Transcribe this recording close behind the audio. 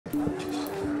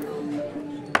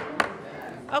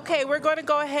Okay, we're going to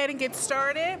go ahead and get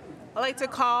started. I'd like to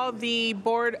call the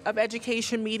Board of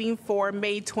Education meeting for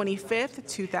May 25th,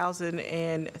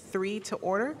 2003 to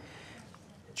order.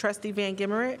 Trustee Van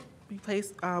Gimmeret,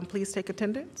 please take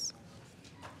attendance.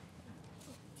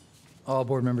 All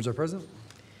board members are present.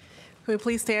 Can we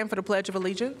please stand for the Pledge of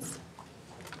Allegiance?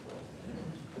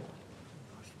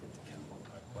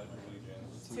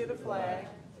 To the flag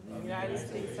of the United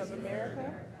States of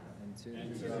America,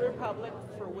 and to the republic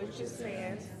for which it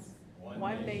stands,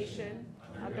 one nation,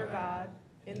 under God,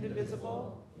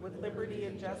 indivisible, with liberty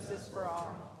and justice for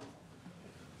all.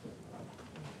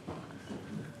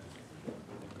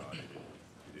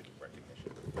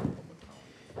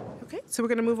 Okay, so we're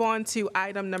going to move on to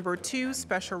item number 2,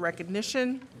 special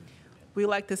recognition. We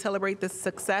like to celebrate the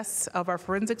success of our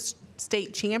forensic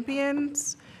state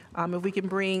champions. If we can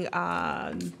bring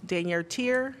Danielle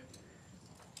Tier.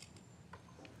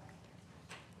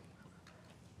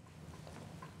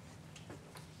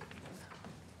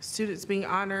 Students being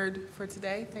honored for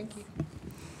today. Thank you.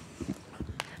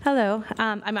 Hello,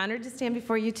 I'm honored to stand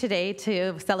before you today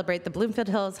to celebrate the Bloomfield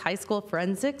Hills High School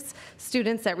forensics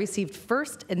students that received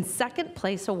first and second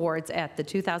place awards at the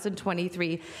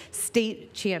 2023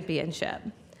 state championship.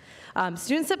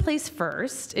 Students that placed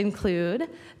first include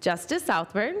Justice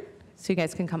Southward, so you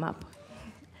guys can come up.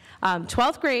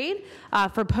 12th grade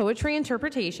for poetry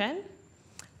interpretation.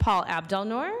 Paul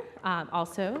Abdelnour,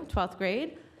 also 12th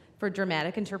grade for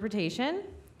dramatic interpretation.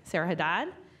 Sarah Haddad,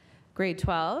 grade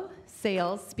 12,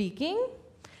 sales speaking.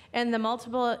 And the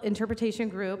multiple interpretation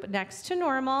group next to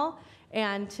normal.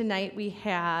 And tonight we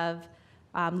have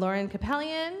Lauren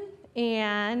Kupleian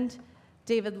and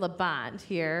David LaBond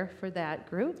here for that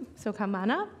group, so come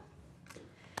on up.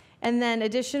 And then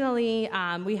additionally,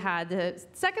 we had the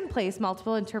second place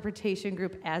multiple interpretation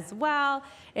group as well,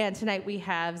 and tonight we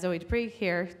have Zoe Deprez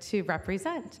here to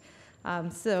represent.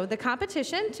 So the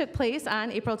competition took place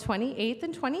on April 28th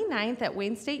and 29th at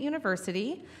Wayne State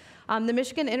University. The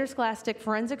Michigan Interscholastic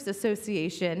Forensics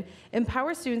Association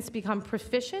empowers students to become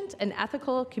proficient and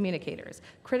ethical communicators,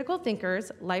 critical thinkers,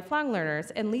 lifelong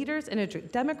learners, and leaders in a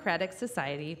democratic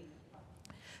society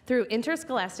through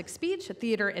interscholastic speech,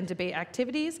 theater, and debate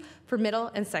activities for middle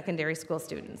and secondary school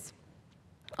students.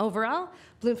 Overall,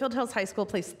 Bloomfield Hills High School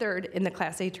placed third in the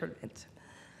Class A tournament.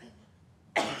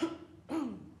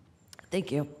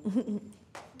 Thank you.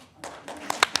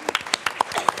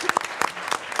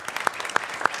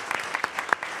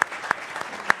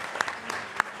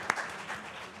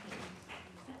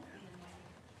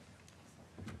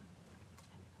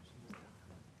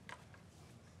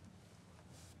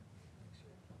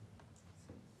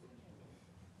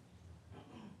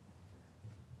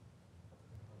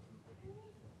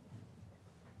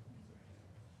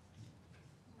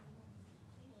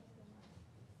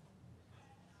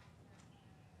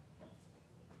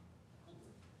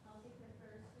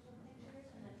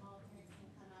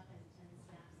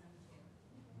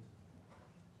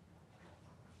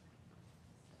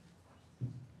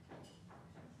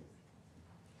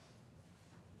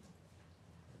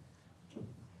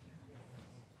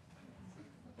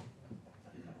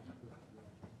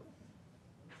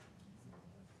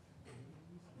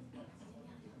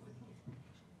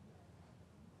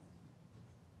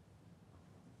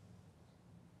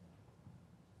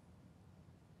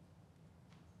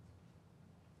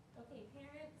 Okay,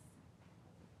 parents.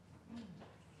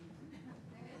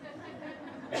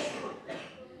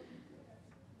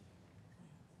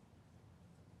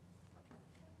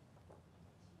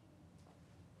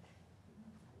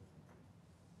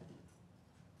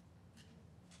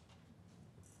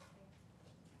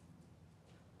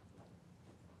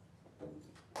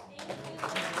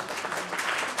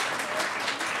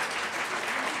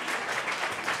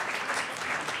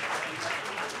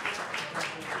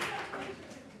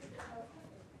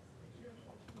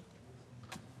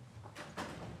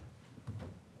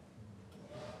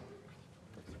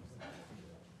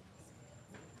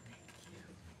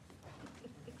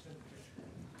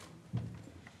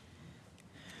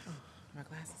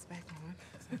 Glasses back on,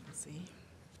 so I can see.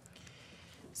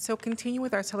 So continue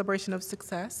with our celebration of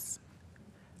success.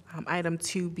 Item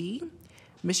 2B,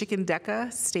 Michigan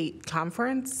DECA State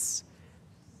Conference.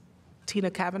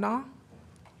 Tina Kavanagh.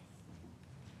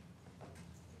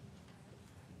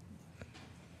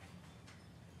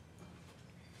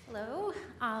 Hello,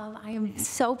 I am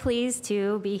so pleased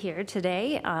to be here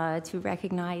today to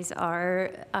recognize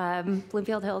our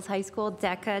Bloomfield Hills High School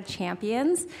DECA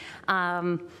champions,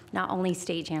 not only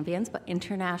state champions, but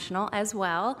international as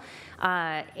well.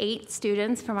 8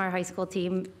 students from our high school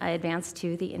team advanced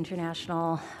to the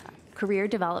International Career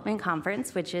Development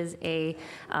Conference, which is a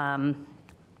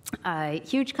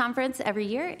huge conference every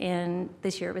year, and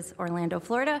this year it was Orlando,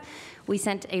 Florida. We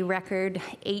sent a record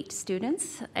 8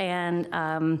 students, and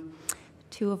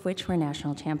 2 of which were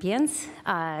national champions.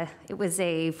 It was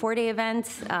a 4-day event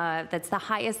that's the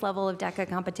highest level of DECA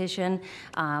competition,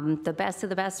 the best of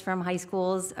the best from high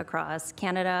schools across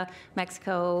Canada,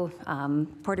 Mexico,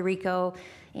 Puerto Rico,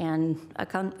 and a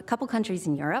couple countries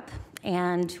in Europe.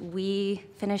 And we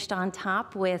finished on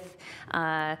top with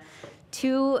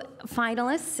 2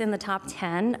 finalists in the top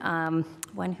 10.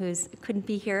 One who couldn't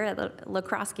be here at the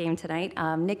lacrosse game tonight,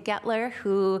 Nick Guettler,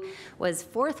 who was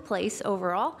 4th place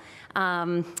overall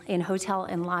in hotel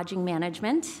and lodging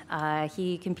management.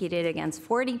 He competed against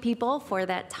 40 people for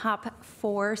that top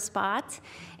 4 spot,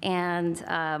 and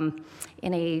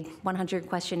in a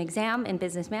 100-question exam in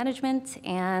business management,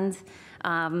 and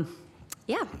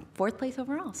yeah, 4th place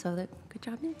overall. So good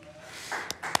job, Nick.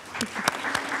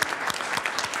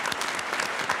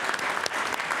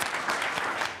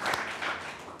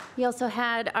 We also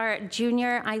had our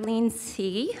junior Aileen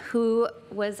C, who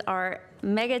was our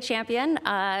mega champion,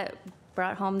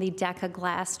 brought home the DECA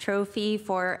Glass Trophy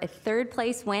for a 3rd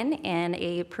place win in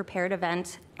a prepared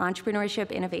event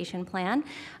entrepreneurship innovation plan.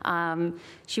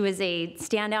 She was a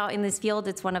standout in this field.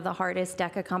 It's one of the hardest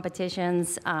DECA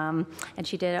competitions, and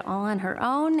she did it all on her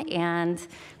own and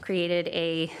created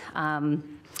a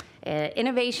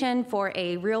innovation for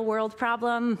a real-world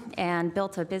problem and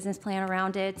built a business plan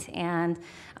around it, and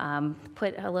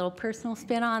put a little personal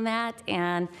spin on that.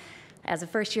 And as a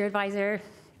first-year advisor,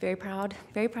 very proud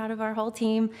of our whole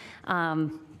team.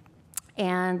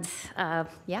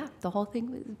 Yeah, the whole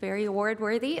thing was very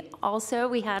award-worthy. Also,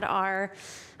 we had our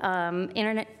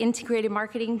internet integrated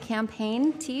marketing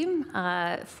campaign team.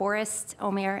 Forrest,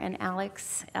 Omair, and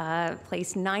Alex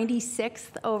placed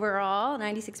 96th overall,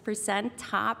 96%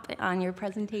 top on your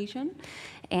presentation.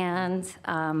 And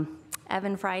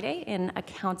Evan Friday in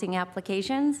accounting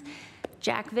applications.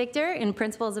 Jack Victor in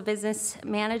Principles of Business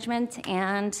Management,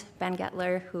 and Ben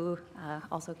Guettler, who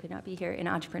also could not be here, in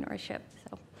entrepreneurship.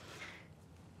 So,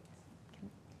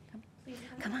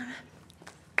 come on.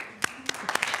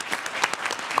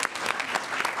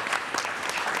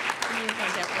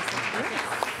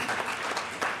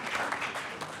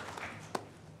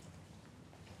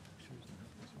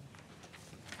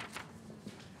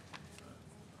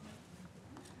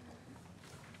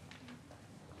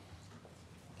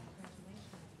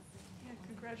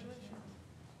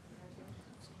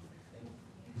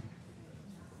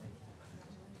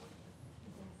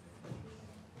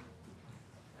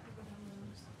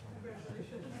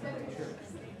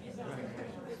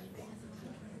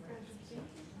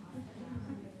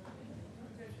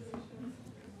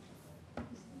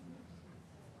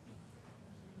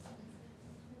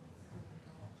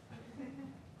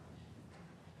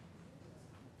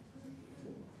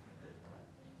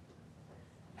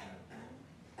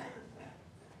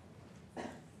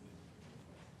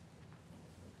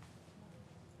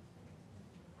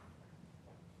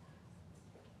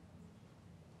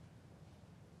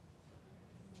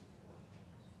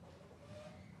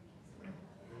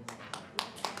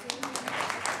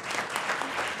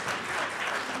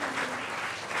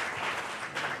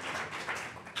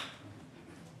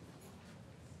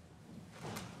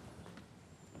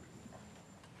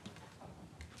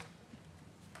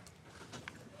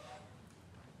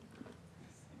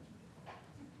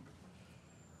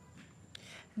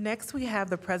 Next, we have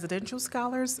the Presidential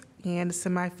Scholars and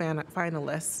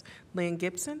Semi-Finalists. Lynn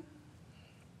Gibson.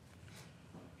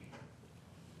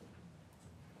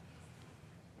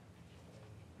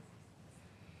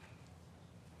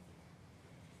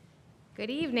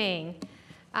 Good evening.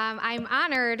 I'm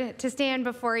honored to stand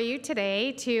before you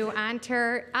today to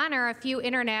honor a few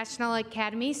International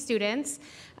Academy students.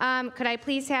 Could I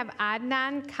please have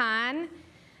Adnan Khan,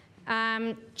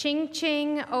 Ching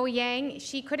Ching Oyang.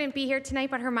 She couldn't be here tonight,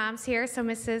 but her mom's here, so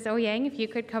Mrs. Oyang, if you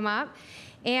could come up.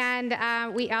 And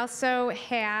we also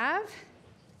have,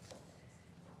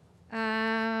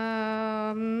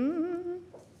 am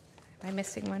I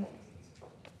missing one?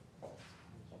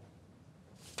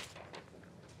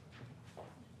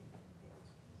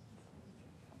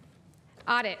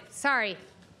 Audit, sorry.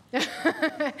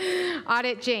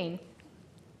 Audit Jane.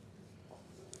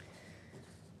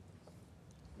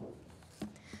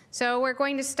 So we're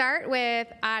going to start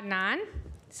with Adnan.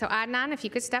 So Adnan, if you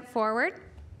could step forward.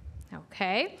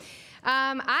 Okay.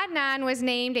 Adnan was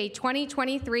named a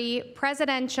 2023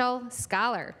 Presidential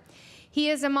Scholar. He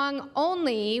is among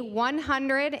only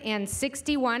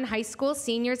 161 high school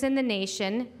seniors in the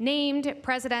nation named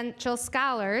Presidential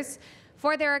Scholars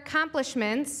for their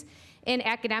accomplishments in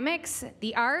academics,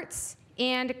 the arts,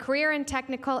 and career and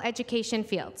technical education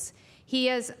fields. He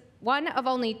is one of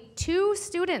only 2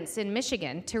 students in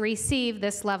Michigan to receive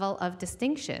this level of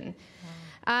distinction.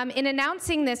 In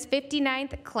announcing this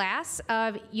 59th class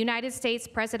of United States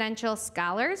Presidential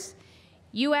Scholars,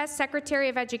 U.S. Secretary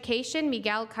of Education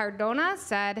Miguel Cardona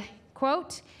said,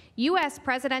 quote, U.S.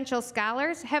 presidential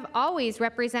scholars have always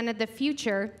represented the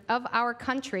future of our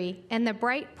country and the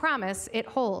bright promise it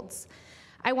holds.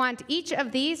 I want each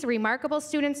of these remarkable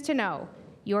students to know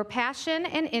your passion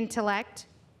and intellect,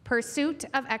 pursuit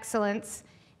of excellence,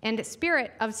 and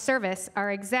spirit of service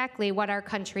are exactly what our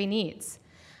country needs.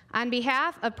 On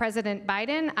behalf of President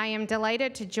Biden, I am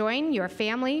delighted to join your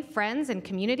family, friends, and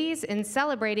communities in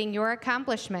celebrating your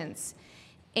accomplishments.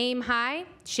 Aim high,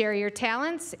 share your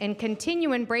talents, and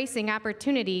continue embracing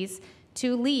opportunities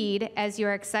to lead as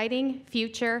your exciting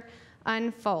future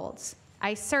unfolds.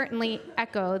 I certainly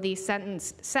echo these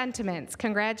sentiments.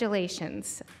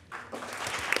 Congratulations.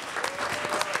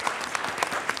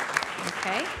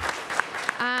 Okay.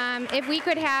 If we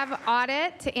could have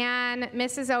Audit and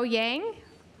Mrs. O'Yang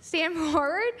stand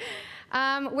forward.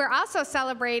 We're also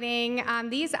celebrating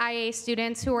these IA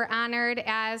students who were honored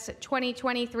as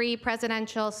 2023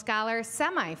 Presidential Scholar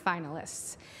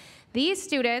Semi-Finalists. These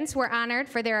students were honored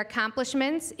for their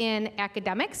accomplishments in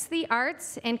academics, the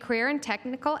arts, and career and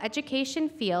technical education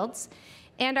fields,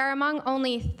 and are among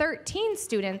only 13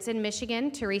 students in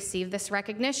Michigan to receive this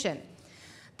recognition.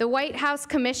 The White House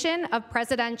Commission of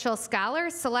Presidential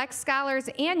Scholars selects scholars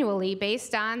annually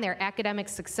based on their academic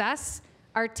success,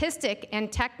 artistic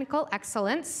and technical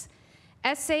excellence,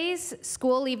 essays,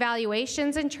 school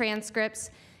evaluations and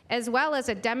transcripts, as well as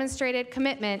a demonstrated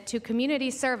commitment to community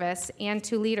service and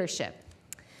to leadership.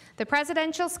 The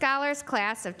Presidential Scholars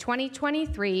Class of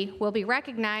 2023 will be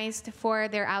recognized for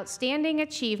their outstanding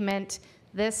achievement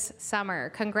this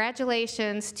summer.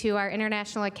 Congratulations to our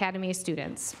International Academy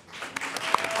students.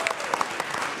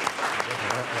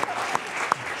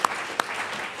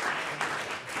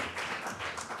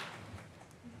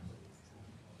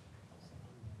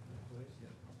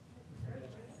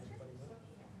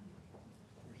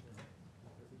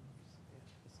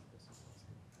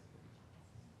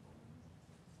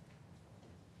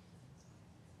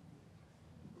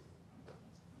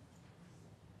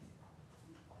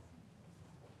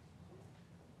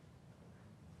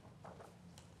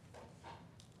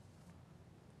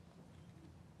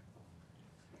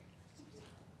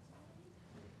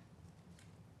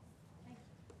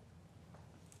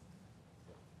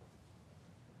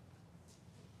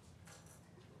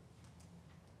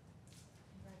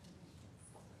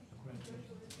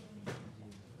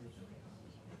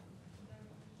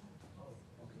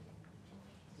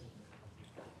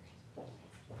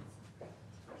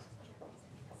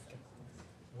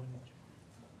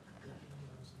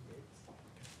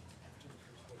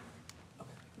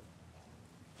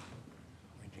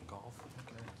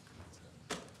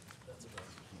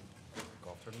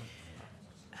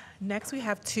 Next, we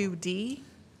have 2D,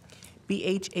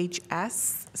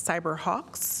 BHHS,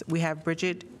 Cyberhawks. We have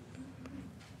Bridget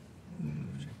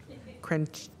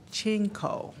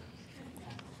Krenchenko.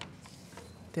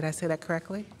 Did I say that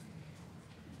correctly?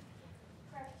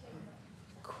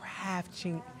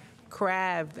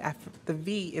 The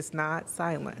V is not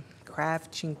silent.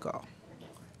 Kravchenko.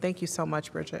 Thank you so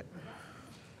much, Bridget.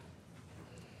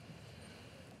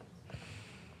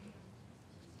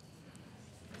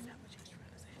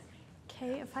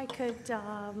 Okay, if I could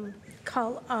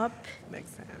call up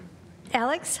Next time.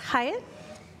 Alex Hyatt,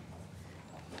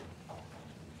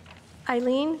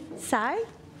 Aileen Tsai,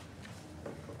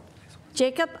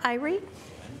 Jacob Irie,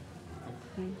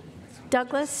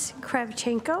 Douglas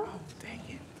Kravchenko,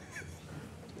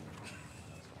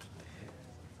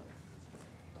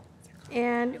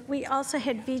 and we also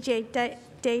had VJ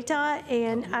Data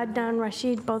and Adnan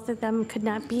Rashid. Both of them could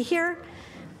not be here.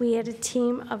 We had a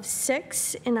team of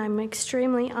 6, and I'm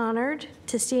extremely honored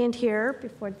to stand here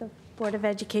before the Board of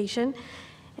Education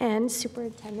and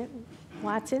Superintendent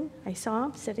Watson. I saw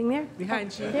him sitting there.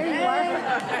 Behind you. There you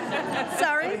are.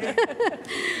 Sorry.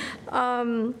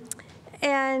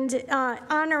 And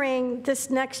honoring this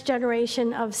next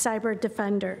generation of cyber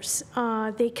defenders.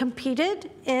 They competed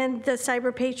in the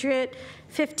Cyber Patriot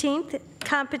 15th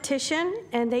competition,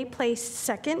 and they placed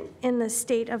 2nd in the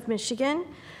state of Michigan.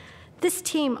 This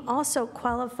team also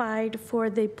qualified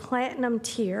for the platinum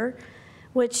tier,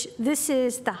 which this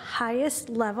is the highest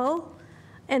level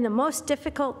and the most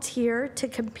difficult tier to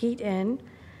compete in.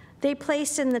 They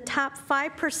placed in the top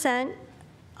 5%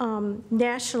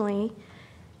 nationally.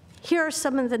 Here are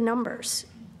some of the numbers.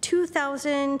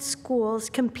 2,000 schools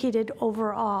competed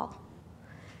overall.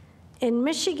 In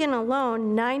Michigan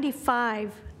alone,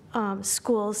 95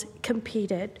 schools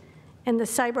competed, and the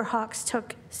Cyberhawks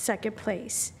took second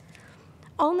place.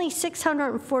 Only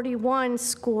 641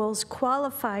 schools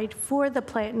qualified for the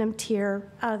platinum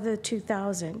tier out of the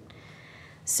 2,000.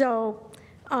 So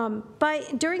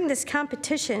during this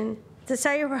competition, the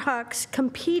Cyberhawks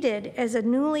competed as a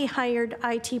newly hired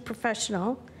IT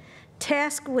professional,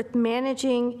 tasked with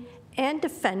managing and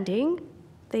defending.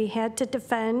 They had to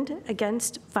defend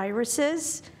against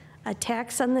viruses,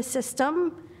 attacks on the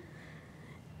system,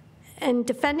 and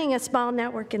defending a small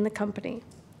network in the company.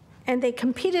 And they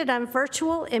competed on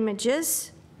virtual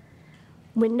images,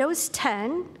 Windows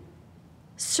 10,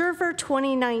 Server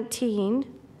 2019,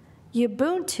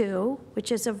 Ubuntu,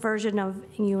 which is a version of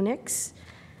Unix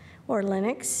or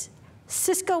Linux,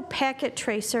 Cisco Packet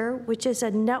Tracer, which is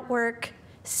a network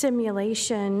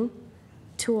simulation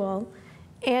tool,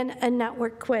 and a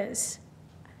network quiz.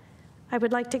 I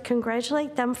would like to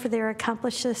congratulate them for their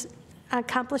accomplishments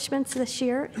this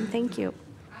year, and thank you.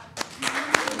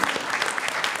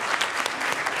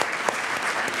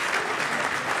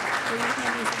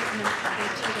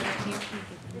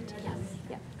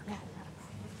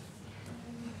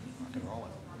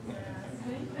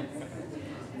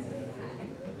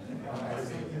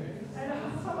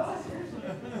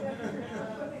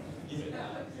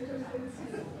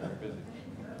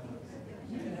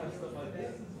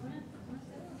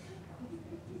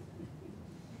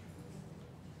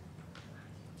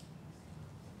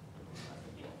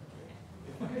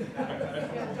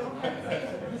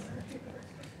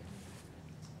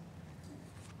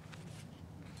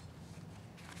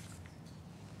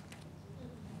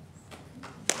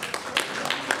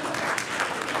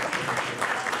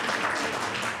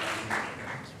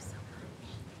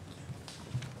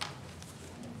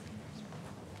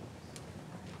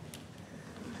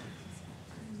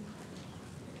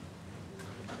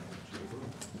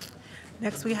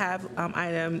 Next, we have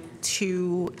item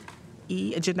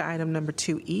 2E, agenda item number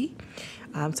 2E,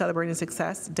 celebrating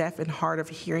success, deaf and hard of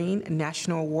hearing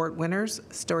national award winners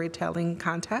storytelling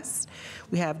contest.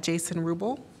 We have Jason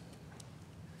Rubel.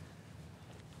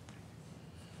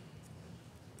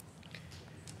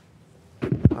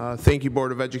 Thank you,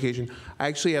 Board of Education. I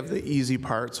actually have the easy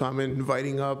part, so I'm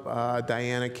inviting up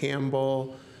Diana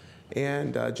Campbell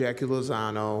and Jackie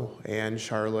Lozano and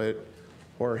Charlotte,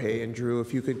 Jorge, and Drew.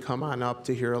 If you could come on up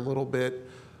to hear a little bit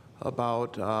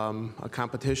about a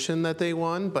competition that they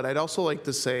won. But I'd also like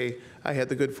to say I had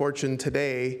the good fortune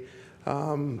today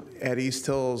at East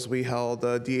Hills. We held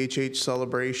a DHH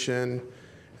celebration,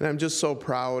 and I'm just so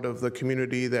proud of the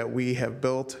community that we have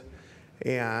built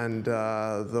and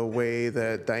the way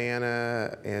that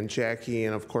Diana and Jackie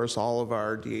and of course all of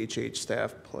our DHH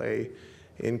staff play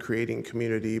in creating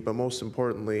community, but most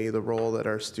importantly, the role that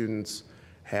our students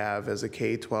have as a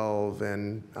K-12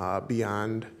 and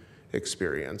beyond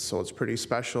experience. So it's pretty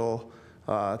special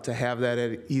to have that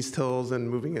at East Hills and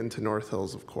moving into North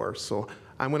Hills, of course. So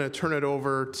I'm going to turn it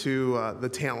over to the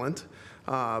talent,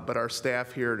 but our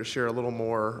staff here to share a little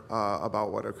more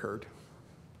about what occurred.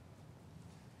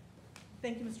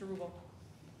 Thank you, Mr. Rubel.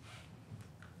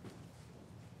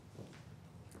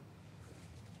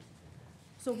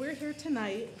 So we're here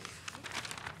tonight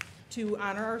to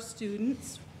honor our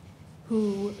students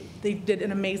who they did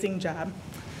an amazing job.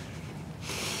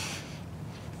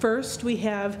 First, we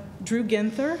have Drew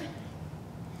Gechter,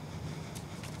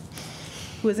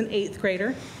 who is an 8th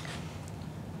grader.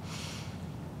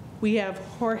 We have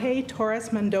Jorge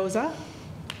Torres Mendoza,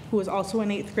 who is also an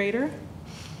 8th grader.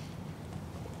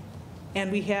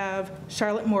 And we have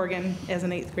Charlotte Morgan as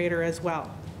an 8th grader as well.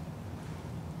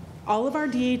 All of our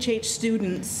DHH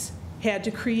students had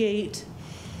to create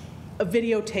a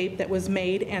videotape that was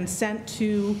made and sent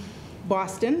to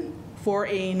Boston for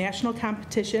a national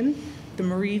competition, the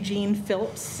Marie Jean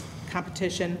Phillips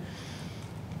competition,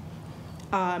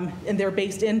 and they're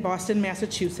based in Boston,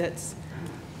 Massachusetts.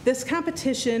 This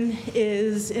competition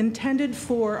is intended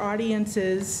for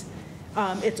audiences.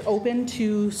 It's open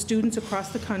to students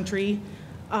across the country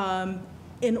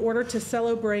in order to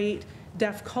celebrate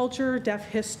deaf culture, deaf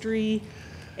history,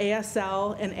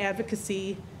 ASL, and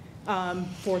advocacy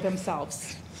for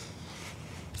themselves.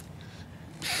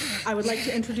 I would like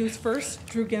to introduce first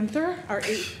Drew Gechter, our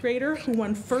 8th grader who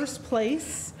won first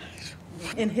place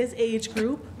in his age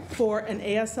group for an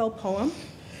ASL poem.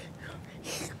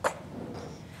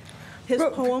 His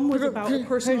poem was about a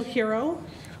personal hero.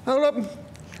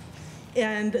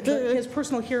 And his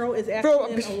personal hero is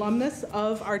actually an alumnus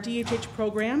of our DHH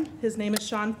program. His name is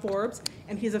Sean Forbes,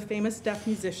 and he's a famous deaf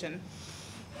musician.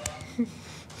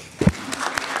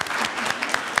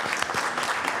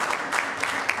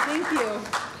 Thank you.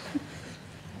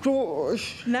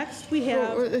 Next, we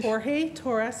have Jorge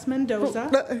Torres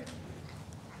Mendoza.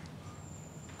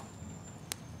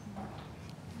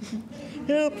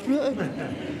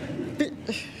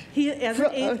 He, as an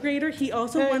 8th grader, he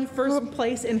also won first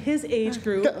place in his age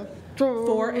group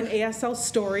for an ASL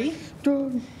story.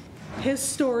 His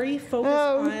story focused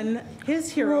on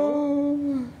his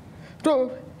hero,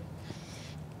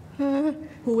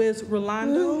 who is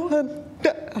Rolando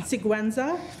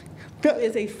Siguenza, who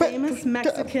is a famous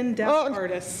Mexican deaf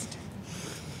artist.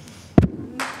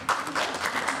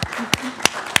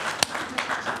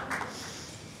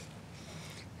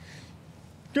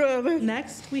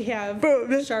 Next, we have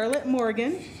Charlotte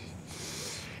Morgan.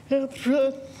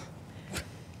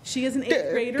 She is an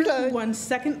 8th grader who won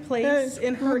 2nd place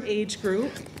in her age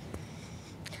group,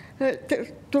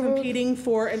 competing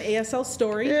for an ASL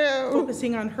story,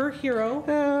 focusing on her hero,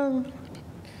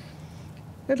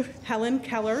 Helen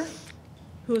Keller,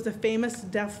 who is a famous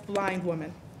deaf-blind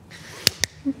woman.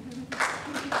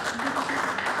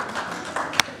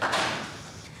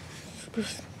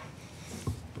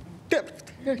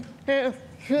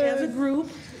 As a group,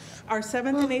 our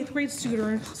 7th and 8th grade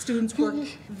students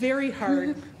worked very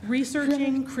hard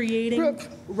researching, creating,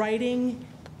 writing,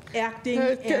 acting,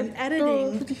 and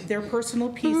editing their personal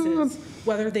pieces,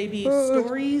 whether they be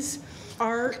stories,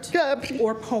 art,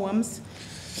 or poems.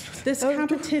 This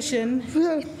competition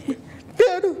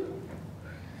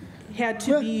had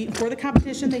to be, for the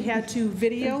competition, they had to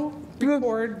video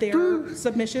record their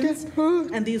submissions,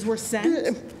 and these were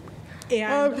sent.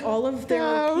 And all of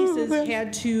their pieces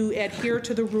had to adhere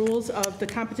to the rules of the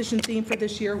competition theme for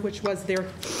this year, which was their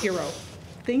hero.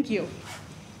 Thank you.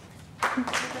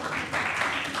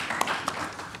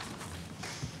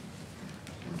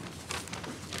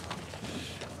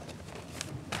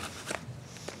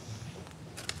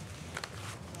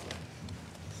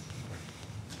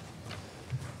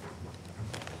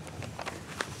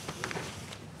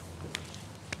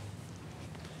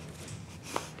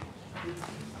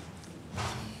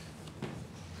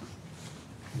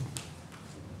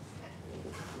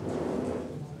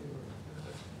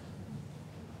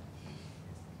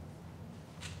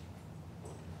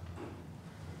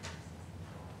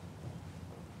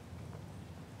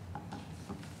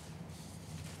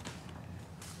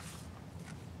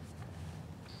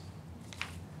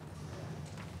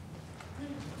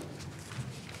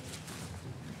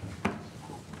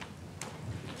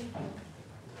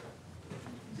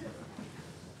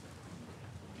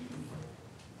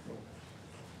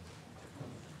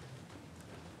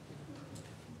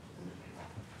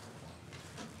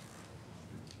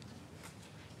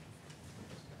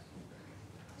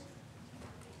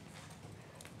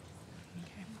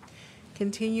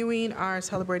 Continuing our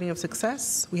celebrating of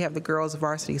success, we have the girls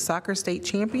varsity soccer state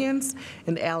champions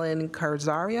and Elle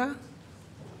Karzaria.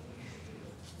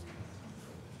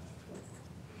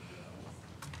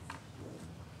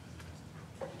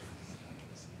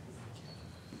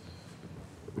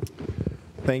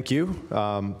 Thank you.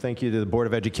 Thank you to the Board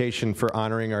of Education for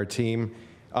honoring our team.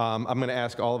 I'm going to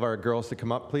ask all of our girls to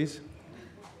come up, please.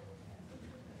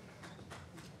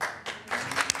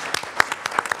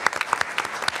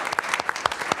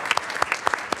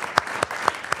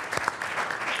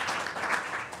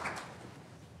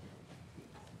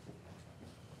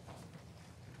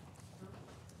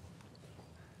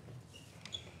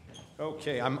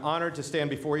 Okay, I'm honored to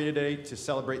stand before you today to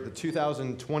celebrate the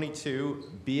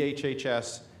 2022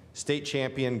 BHHS State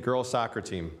Champion Girls Soccer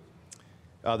Team.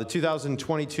 The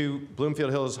 2022 Bloomfield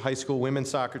Hills High School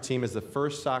Women's Soccer Team is the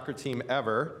first soccer team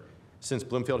ever since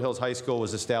Bloomfield Hills High School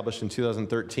was established in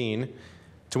 2013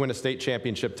 to win a state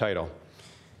championship title.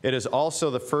 It is also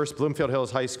the first Bloomfield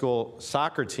Hills High School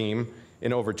soccer team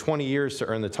in over 20 years to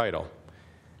earn the title.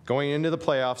 Going into the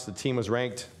playoffs, the team was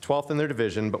ranked 12th in their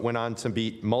division, but went on to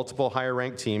beat multiple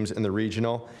higher-ranked teams in the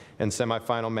regional and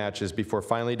semifinal matches before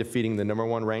finally defeating the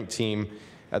 #1 ranked team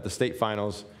at the state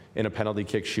finals in a penalty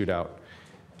kick shootout.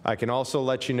 I can also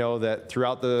let you know that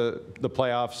throughout the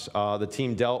playoffs, the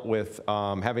team dealt with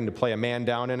having to play a man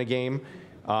down in a game,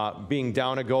 being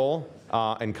down a goal,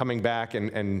 and coming back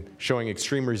and showing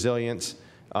extreme resilience,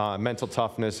 mental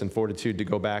toughness, and fortitude to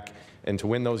go back and to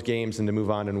win those games and to move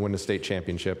on and win the state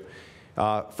championship.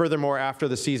 Furthermore, after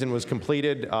the season was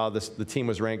completed, the team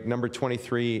was ranked number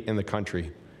 23 in the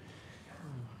country.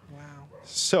 Wow.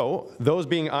 So those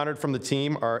being honored from the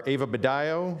team are Ava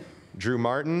Badillo, Drew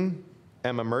Martin,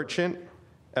 Emma Merchant,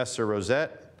 Esther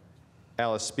Rosette,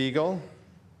 Alice Spiegel,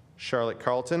 Charlotte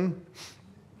Carlton,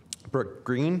 Brooke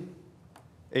Green,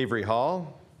 Avery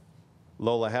Hall,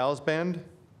 Lola Halsband,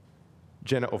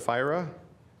 Jenna Ophira,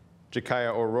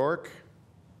 Jakaya O'Rourke,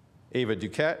 Ava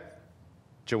Duquette,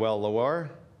 Joelle Loire,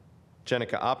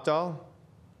 Jenica Opdahl,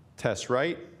 Tess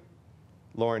Wright,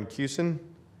 Lauren Cusin,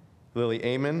 Lily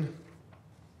Amon,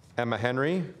 Emma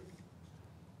Henry,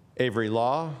 Avery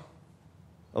Law,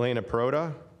 Elena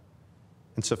Perota,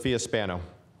 and Sophia Spano.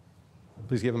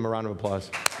 Please give them a round of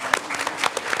applause.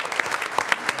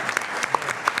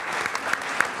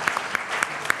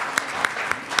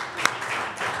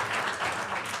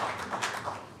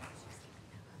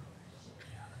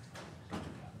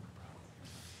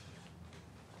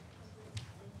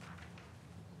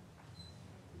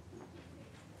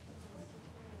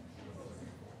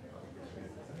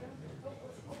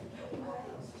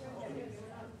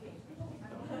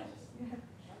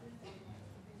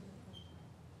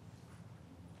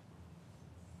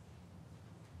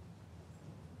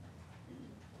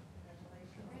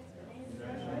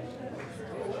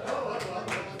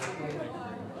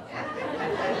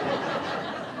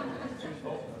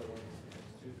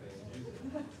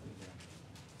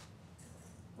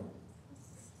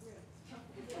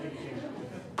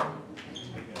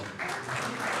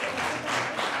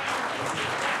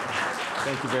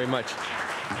 Thank you very much.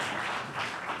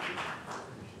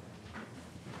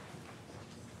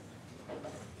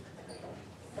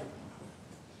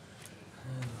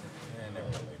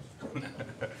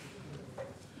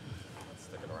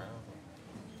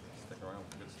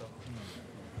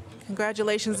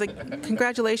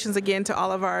 Congratulations again to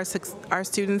all of our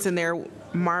students and their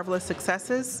marvelous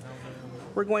successes.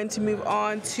 We're going to move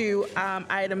on to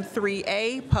item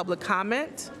 3A, public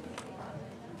comment.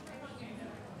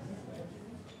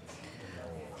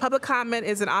 Public comment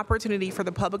is an opportunity for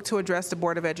the public to address the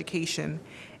Board of Education.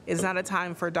 It's not a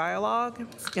time for dialogue.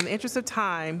 In the interest of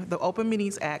time, the Open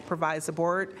Meetings Act provides the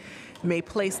board may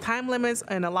place time limits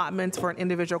and allotments for an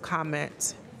individual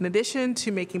comment. In addition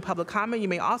to making public comment, you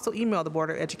may also email the Board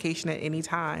of Education at any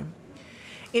time.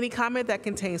 Any comment that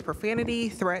contains profanity,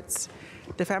 threats,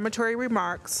 defamatory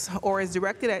remarks, or is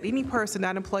directed at any person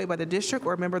not employed by the district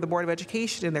or a member of the Board of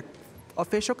Education in their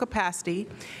official capacity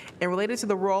and related to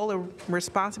the role and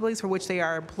responsibilities for which they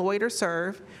are employed or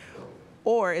serve,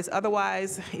 or is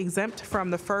otherwise exempt from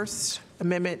the First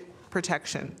Amendment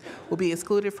protection, will be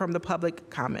excluded from the public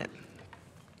comment.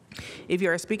 If you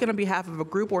are speaking on behalf of a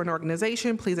group or an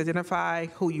organization, please identify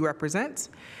who you represent.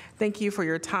 Thank you for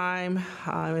your time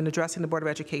in addressing the Board of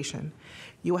Education.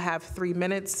 You will have 3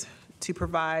 minutes to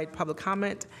provide public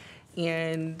comment.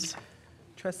 And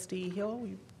Trustee Hill,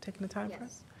 you taking the time for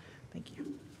us? Thank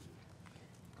you.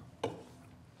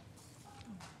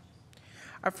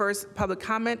 Our first public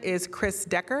comment is Chris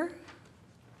Decker.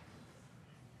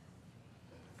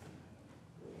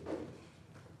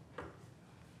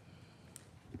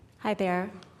 Hi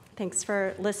there. Thanks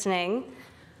for listening.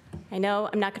 I know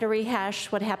I'm not going to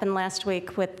rehash what happened last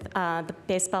week with the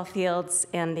baseball fields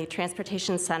and the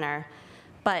transportation center,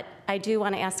 but I do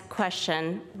want to ask a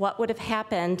question. What would have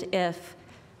happened if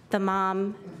the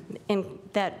mom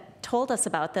that told us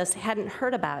about this hadn't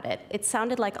heard about it? It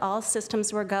sounded like all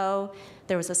systems were go.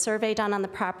 There was a survey done on the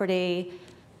property.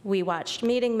 We watched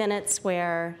meeting minutes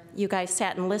where you guys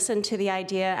sat and listened to the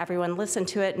idea. Everyone listened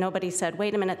to it. Nobody said,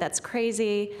 wait a minute, that's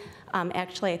crazy.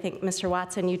 Actually, I think, Mr.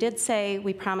 Watson, you did say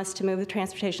we promised to move the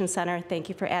transportation center. Thank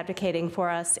you for advocating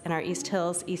for us in our East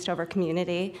Hills, Eastover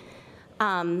community.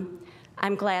 I'm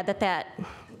glad that that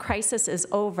crisis is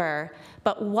over,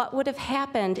 but what would have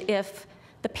happened if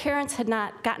the parents had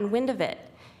not gotten wind of it?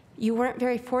 You weren't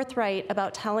very forthright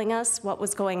about telling us what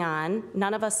was going on.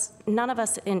 None of us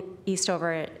in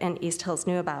Eastover and East Hills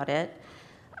knew about it.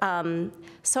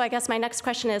 So I guess my next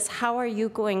question is, how are you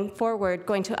going forward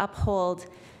going to uphold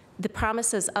the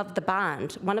promises of the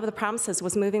bond? One of the promises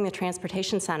was moving the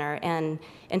transportation center, and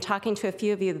in talking to a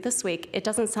few of you this week, it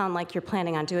doesn't sound like you're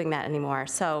planning on doing that anymore.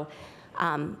 So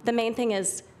the main thing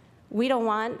is, we don't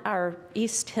want our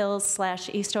East Hills /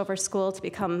 Eastover school to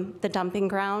become the dumping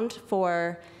ground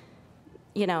for,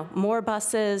 you know, more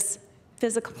buses,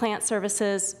 physical plant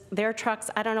services, their trucks.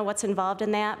 I don't know what's involved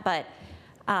in that, but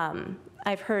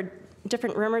I've heard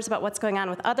different rumors about what's going on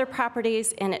with other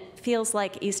properties, and it feels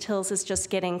like East Hills is just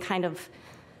getting kind of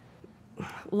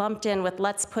lumped in with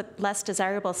let's put less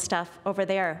desirable stuff over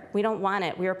there. We don't want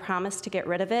it. We were promised to get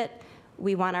rid of it.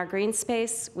 We want our green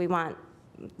space. We want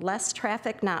less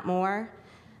traffic, not more.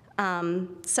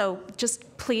 So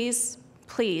just please,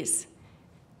 please,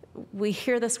 we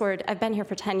hear this word, I've been here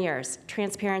for 10 years,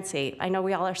 transparency. I know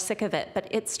we all are sick of it, but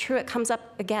it's true, it comes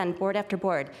up again, board after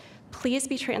board. Please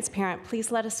be transparent,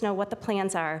 please let us know what the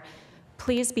plans are.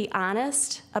 Please be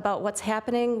honest about what's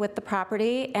happening with the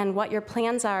property and what your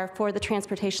plans are for the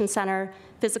transportation center,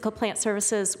 physical plant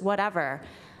services, whatever.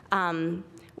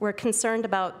 We're concerned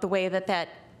about the way that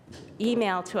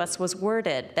email to us was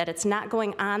worded that it's not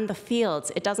going on the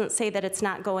fields. It doesn't say that it's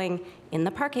not going in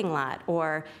the parking lot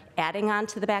or adding on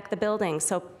to the back of the building.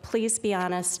 So please be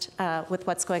honest with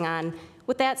what's going on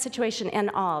with that situation and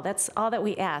all. That's all that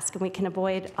we ask, and we can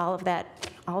avoid all of that,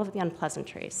 all of the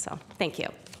unpleasantries. So thank you.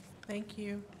 Thank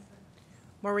you.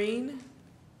 Maureen?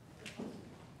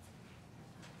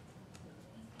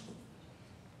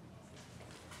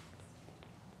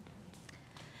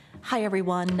 Hi,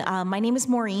 everyone. My name is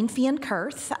Maureen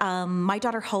Fian-Kurth. My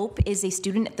daughter Hope is a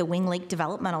student at the Wing Lake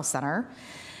Developmental Center.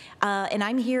 And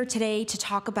I'm here today to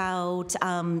talk about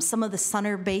some of the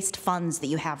center-based funds that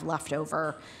you have left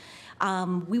over.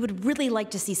 We would really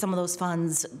like to see some of those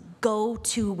funds go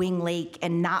to Wing Lake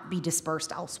and not be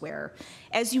dispersed elsewhere.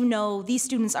 As you know, these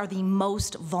students are the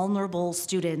most vulnerable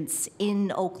students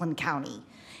in Oakland County.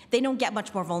 They don't get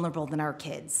much more vulnerable than our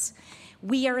kids.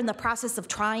 We are in the process of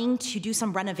trying to do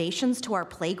some renovations to our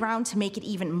playground to make it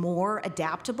even more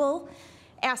adaptable.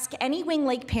 Ask any Wing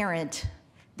Lake parent,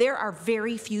 there are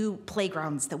very few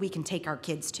playgrounds that we can take our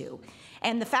kids to.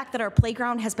 And the fact that our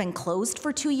playground has been closed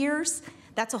for 2 years,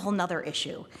 that's a whole nother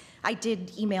issue. I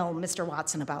did email Mr.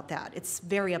 Watson about that. It's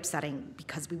very upsetting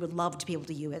because we would love to be able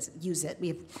to use it. We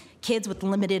have kids with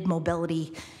limited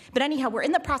mobility. But anyhow, we're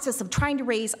in the process of trying to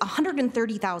raise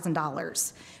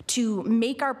 $130,000 to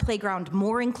make our playground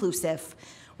more inclusive.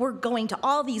 We're going to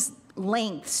all these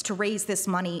lengths to raise this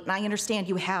money, and I understand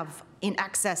you have in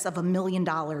excess of $1 million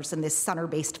in this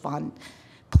center-based fund.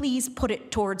 Please put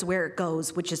it towards where it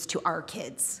goes, which is to our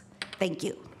kids. Thank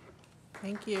you.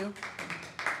 Thank you.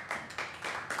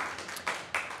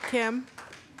 Kim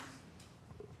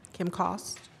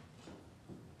Cost.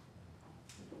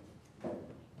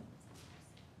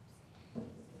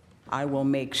 I will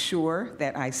make sure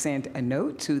that I send a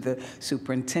note to the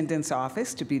superintendent's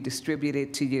office to be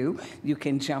distributed to you. You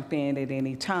can jump in at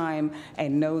any time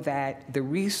and know that the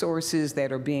resources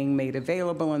that are being made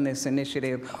available in this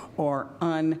initiative are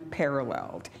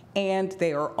unparalleled, and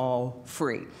they are all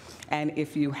free. And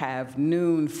if you have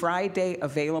noon Friday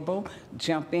available,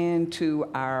 jump into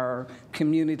our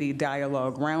community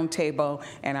dialogue roundtable.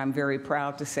 And I'm very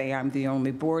proud to say I'm the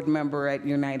only board member at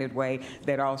United Way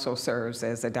that also serves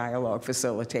as a dialogue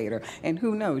facilitator. And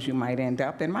who knows, you might end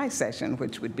up in my session,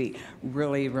 which would be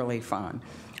really, really fun.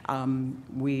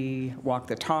 We walk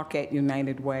the talk at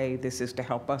United Way. This is to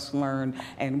help us learn,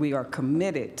 and we are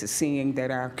committed to seeing that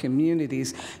our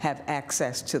communities have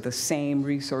access to the same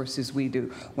resources we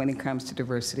do when it comes to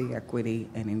diversity, equity,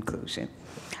 and inclusion.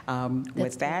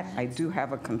 With that, I do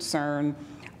have a concern.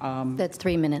 That's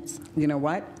 3 minutes. You know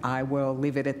what? I will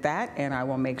leave it at that, and I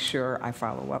will make sure I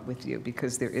follow up with you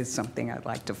because there is something I'd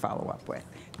like to follow up with.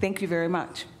 Thank you very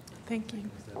much. Thank you.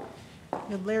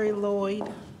 We have Larry Lloyd.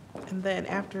 And then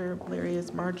after Larry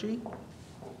is Margie.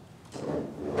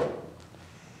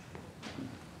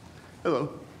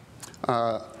 Hello.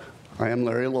 I am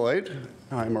Larry Lloyd.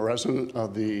 I'm a resident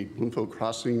of the Bloomfield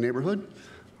Crossing neighborhood.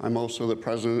 I'm also the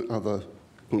president of the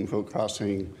Bloomfield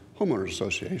Crossing Homeowners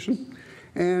Association.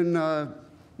 And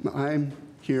I'm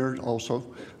here also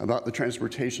about the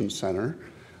transportation center.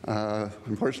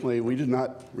 Unfortunately, we did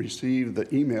not receive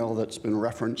the email that's been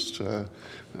referenced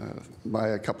by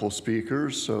a couple of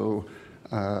speakers, so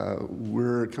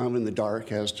we're kind of in the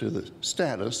dark as to the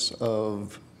status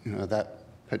of that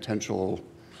potential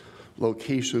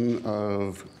location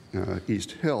of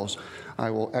East Hills. I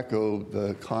will echo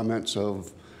the comments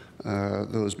of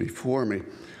those before me.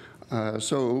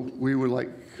 So we would like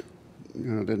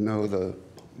to know the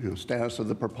status of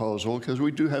the proposal because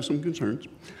we do have some concerns.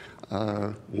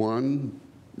 One,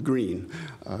 green,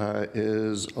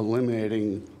 is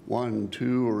eliminating 1,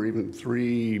 2, or even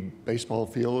 3 baseball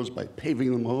fields by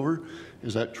paving them over.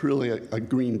 Is that truly a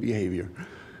green behavior?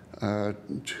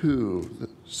 2, the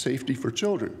safety for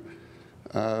children.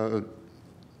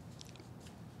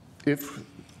 If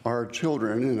our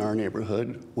children in our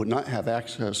neighborhood would not have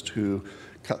access to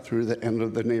cut through the end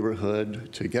of the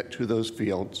neighborhood to get to those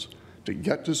fields, to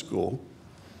get to school,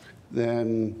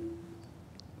 then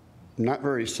not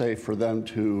very safe for them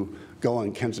to go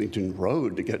on Kensington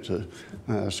Road to get to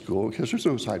school because there's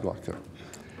no sidewalk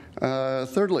there.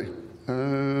 Thirdly,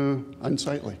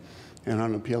 unsightly and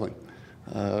unappealing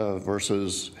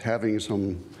versus having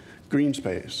some green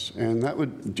space, and that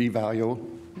would devalue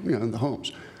the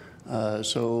homes.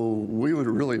 So we would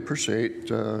really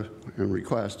appreciate and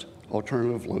request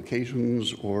alternative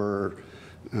locations or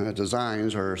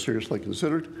designs are seriously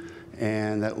considered,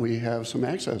 and that we have some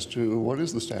access to what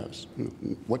is the status,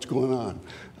 what's going on,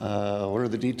 what are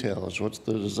the details, what's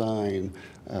the design,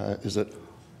 is it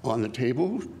on the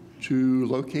table to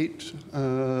locate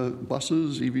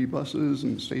buses, EV buses,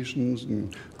 and stations,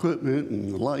 and equipment,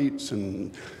 and lights,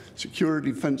 and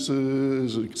security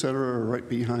fences, et cetera, right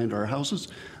behind our houses,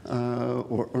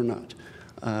 or not.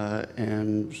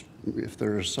 And if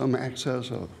there's some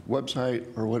access, a website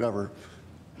or whatever,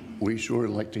 we sure would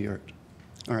like to hear it.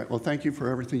 All right, well, thank you for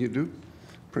everything you do.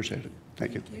 Appreciate it.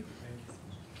 Thank you.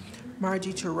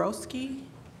 Margie Chorowski.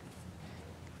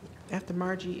 After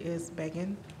Margie is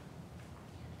Megan.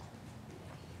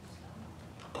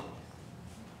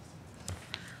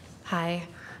 Hi,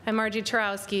 I'm Margie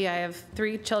Chorowski. I have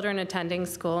 3 children attending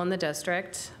school in the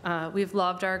district. We've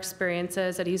loved our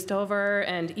experiences at Eastover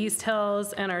and East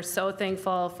Hills and are so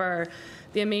thankful for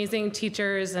the amazing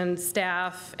teachers and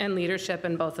staff and leadership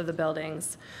in both of the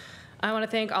buildings. I want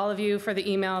to thank all of you for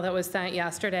the email that was sent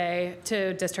yesterday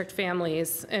to district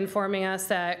families informing us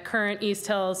that current East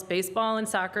Hills baseball and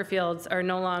soccer fields are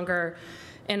no longer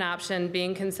an option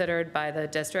being considered by the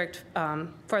district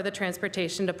for the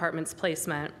transportation department's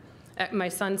placement. My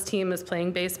son's team is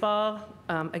playing baseball,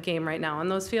 a game right now on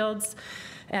those fields.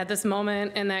 At this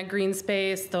moment, in that green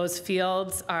space, those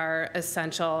fields are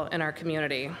essential in our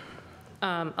community.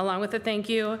 Along with a thank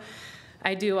you,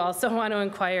 I do also want to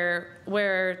inquire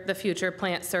where the future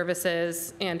plant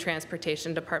services and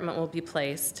transportation department will be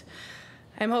placed.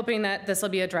 I'm hoping that this will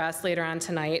be addressed later on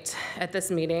tonight at this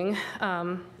meeting.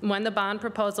 When the bond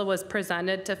proposal was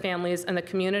presented to families in the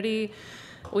community,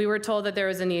 we were told that there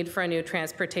was a need for a new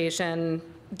transportation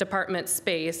department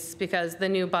space because the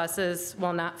new buses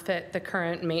will not fit the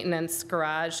current maintenance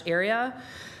garage area.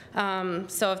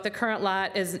 So if the current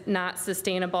lot is not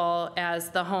sustainable as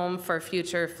the home for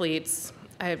future fleets,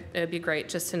 it'd be great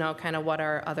just to know kind of what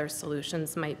our other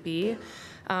solutions might be.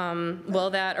 Will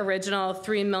that original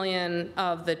 $3 million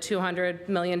of the $200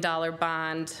 million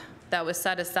bond that was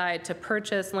set aside to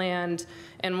purchase land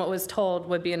and what was told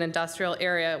would be an industrial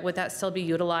area, would that still be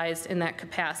utilized in that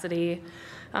capacity?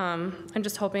 I'm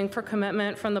just hoping for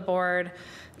commitment from the board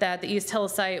that the East Hill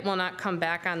site will not come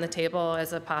back on the table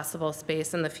as a possible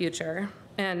space in the future.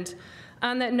 And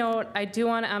on that note, I do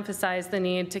want to emphasize the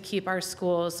need to keep our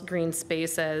schools green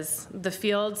spaces. The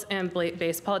fields and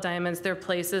baseball diamonds, they're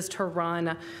places to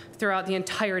run throughout the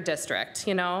entire district,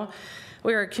 you know?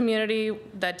 We're a community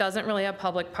that doesn't really have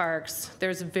public parks.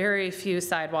 There's very few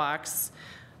sidewalks.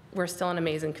 We're still an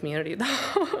amazing community,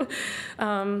 though.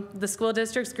 The school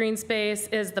district's green space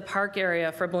is the park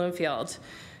area for Bloomfield.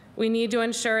 We need to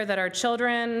ensure that our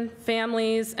children,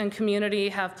 families, and community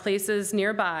have places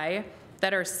nearby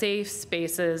that are safe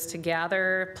spaces to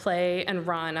gather, play, and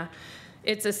run.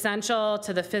 It's essential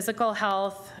to the physical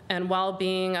health and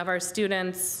well-being of our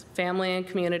students, family, and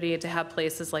community to have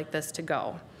places like this to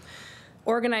go.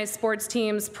 Organized sports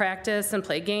teams practice and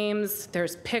play games.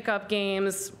 There's pickup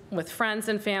games with friends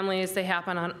and families. They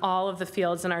happen on all of the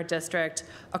fields in our district,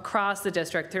 across the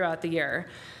district throughout the year.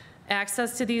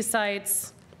 Access to these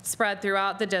sites spread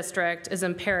throughout the district is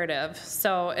imperative.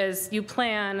 So as you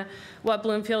plan what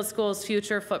Bloomfield School's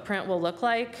future footprint will look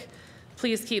like,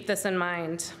 please keep this in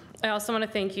mind. I also want to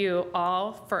thank you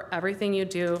all for everything you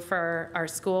do for our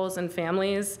schools and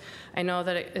families. I know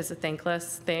that it is a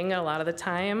thankless thing a lot of the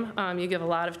time. You give a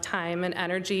lot of time and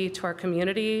energy to our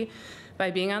community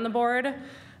by being on the board.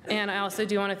 And I also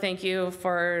do want to thank you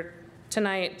for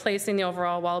tonight placing the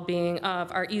overall well-being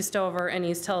of our Eastover and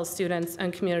East Hills students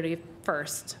and community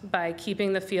first by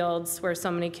keeping the fields where so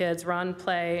many kids run,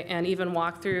 play, and even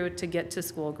walk through to get to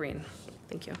school green.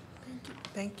 Thank you.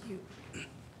 Thank you.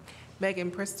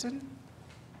 Megan Preston.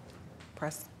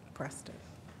 Preston.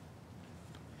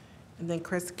 And then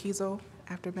Chris Kiesel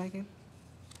after Megan.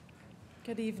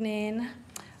 Good evening.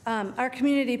 Our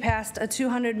community passed a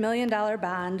 $200 million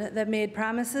bond that made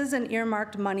promises and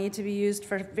earmarked money to be used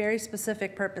for very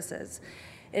specific purposes.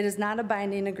 It is not a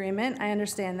binding agreement, I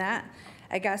understand that.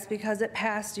 I guess because it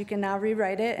passed, you can now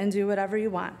rewrite it and do whatever you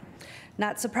want.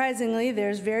 Not surprisingly,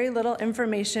 there's very little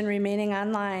information remaining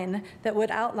online that would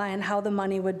outline how the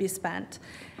money would be spent.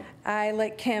 I,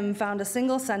 like Kim, found a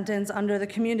single sentence under the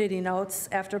community notes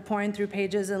after pouring through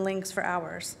pages and links for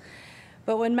hours.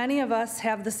 But when many of us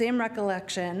have the same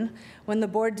recollection, when the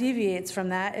board deviates from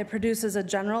that, it produces a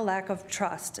general lack of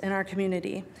trust in our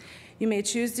community. You may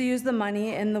choose to use the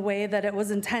money in the way that it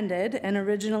was intended and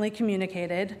originally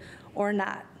communicated, or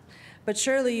not. But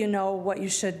surely you know what you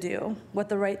should do, what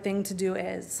the right thing to do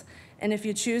is. And if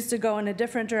you choose to go in a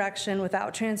different direction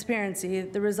without transparency,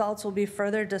 the results will be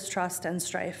further distrust and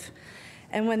strife.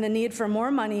 And when the need for more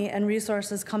money and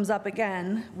resources comes up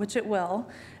again, which it will,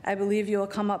 I believe you will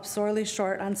come up sorely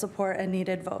short on support and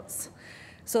needed votes.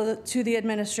 So to the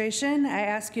administration, I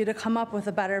ask you to come up with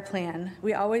a better plan.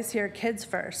 We always hear kids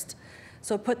first.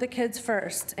 So put the kids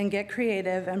first and get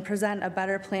creative and present a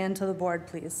better plan to the board,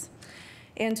 please.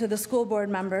 And to the school board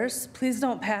members, please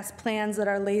don't pass plans that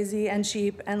are lazy and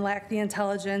cheap and lack the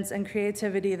intelligence and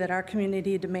creativity that our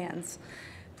community demands.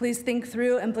 Please think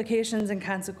through implications and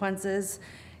consequences.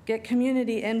 Get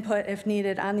community input if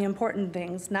needed on the important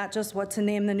things, not just what to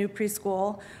name the new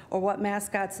preschool or what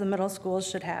mascots the middle schools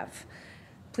should have.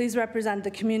 Please represent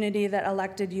the community that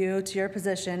elected you to your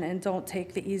position and don't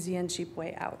take the easy and cheap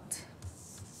way out.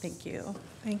 Thank you.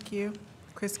 Thank you.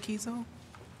 Chris Kiesel,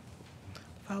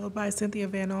 followed by Cynthia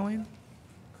Van Owen.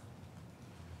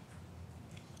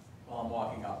 While I'm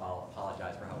walking up, I'll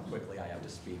apologize for how quickly I have to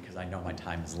speak because I know my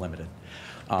time is limited.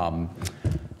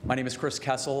 My name is Chris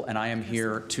Kessel, and I am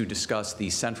here to discuss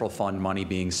the central fund money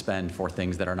being spent for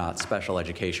things that are not special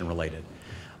education related.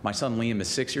 My son Liam is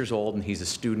 6 years old, and he's a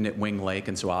student at Wing Lake,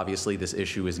 and so obviously this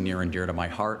issue is near and dear to my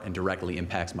heart and directly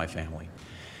impacts my family.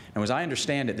 Now, as I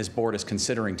understand it, this board is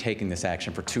considering taking this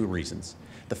action for two reasons.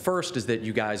 The first is that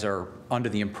you guys are under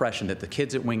the impression that the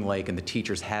kids at Wing Lake and the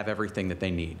teachers have everything that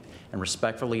they need. And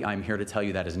respectfully, I'm here to tell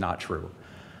you that is not true.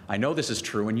 I know this is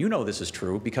true, and you know this is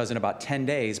true, because in about 10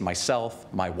 days, myself,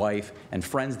 my wife, and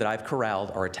friends that I've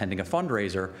corralled are attending a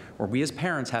fundraiser where we as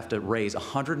parents have to raise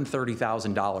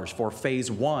 $130,000 for phase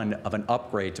 1 of an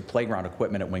upgrade to playground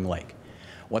equipment at Wing Lake.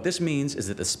 What this means is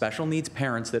that the special needs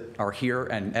parents that are here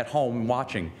and at home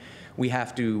watching, we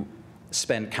have to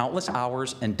spend countless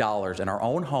hours and dollars in our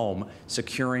own home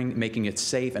securing, making it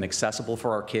safe and accessible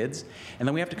for our kids. And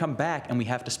then we have to come back and we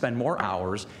have to spend more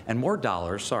hours and more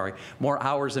dollars, more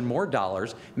hours and more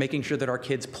dollars making sure that our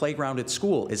kids' playground at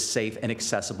school is safe and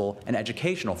accessible and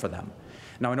educational for them.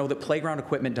 Now, I know that playground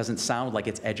equipment doesn't sound like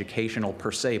it's educational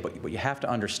per se, but what you have to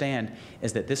understand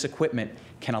is that this equipment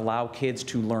can allow kids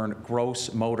to learn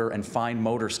gross motor and fine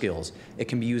motor skills. It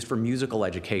can be used for musical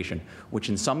education, which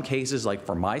in some cases, like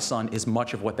for my son, is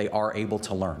much of what they are able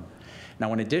to learn.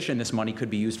 Now, in addition, this money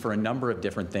could be used for a number of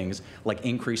different things, like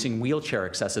increasing wheelchair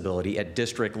accessibility at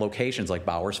district locations like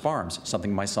Bowers Farms,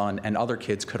 something my son and other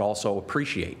kids could also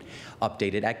appreciate.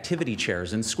 Updated activity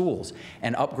chairs in schools,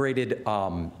 and upgraded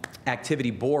activity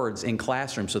boards in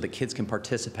classrooms so that kids can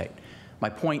participate. My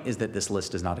point is that this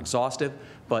list is not exhaustive,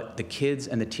 but the kids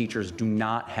and the teachers do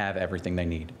not have everything they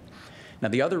need. Now,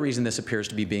 the other reason this appears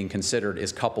to be being considered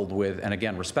is coupled with, and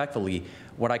again, respectfully,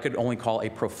 what I could only call a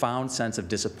profound sense of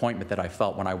disappointment that I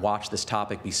felt when I watched this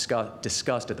topic be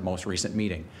discussed at the most recent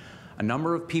meeting. A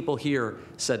number of people here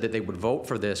said that they would vote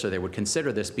for this or they would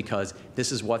consider this because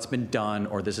this is what's been done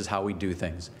or this is how we do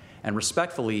things. And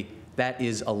respectfully, that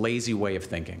is a lazy way of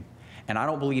thinking. And I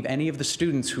don't believe any of the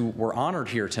students who were honored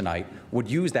here tonight would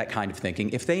use that kind of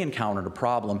thinking if they encountered a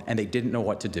problem and they didn't know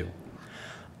what to do.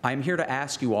 I'm here to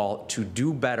ask you all to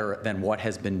do better than what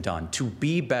has been done, to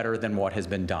be better than what has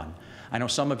been done. I know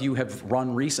some of you have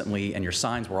run recently and your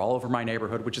signs were all over my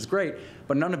neighborhood, which is great,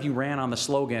 but none of you ran on the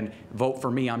slogan, "Vote for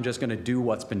me, I'm just gonna do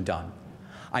what's been done."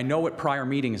 I know at prior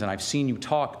meetings, and I've seen you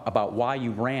talk about why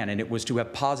you ran, and it was to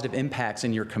have positive impacts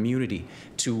in your community,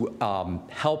 to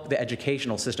help the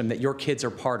educational system that your kids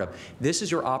are part of. This is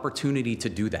your opportunity to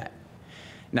do that.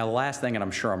 Now, the last thing, and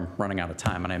I'm sure I'm running out of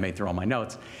time, and I may throw all my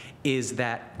notes, is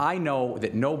that I know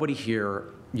that nobody here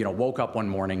woke up one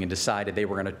morning and decided they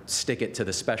were going to stick it to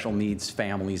the special needs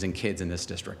families and kids in this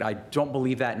district. I don't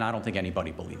believe that, and I don't think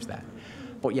anybody believes that.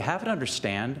 But you have to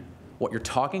understand what you're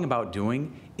talking about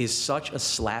doing is such a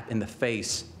slap in the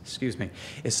face,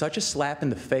 is such a slap in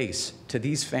the face to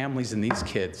these families and these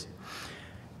kids.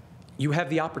 You have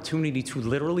the opportunity to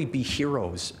literally be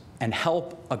heroes and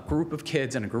help a group of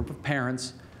kids and a group of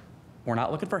parents. We're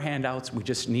not looking for handouts, we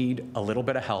just need a little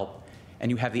bit of help. And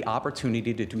you have the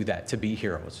opportunity to do that, to be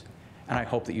heroes. And I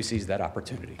hope that you seize that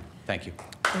opportunity. Thank you.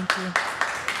 Thank you.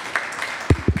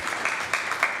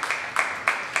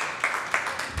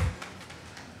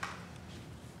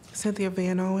 Cynthia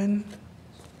Van Owen,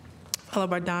 followed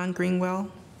by Don Greenwell.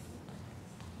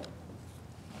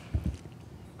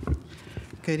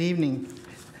 Good evening.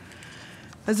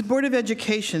 As a Board of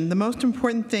Education, the most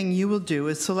important thing you will do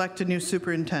is select a new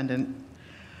superintendent.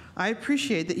 I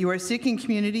appreciate that you are seeking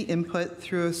community input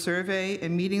through a survey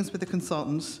and meetings with the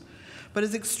consultants, but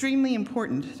it's extremely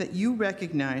important that you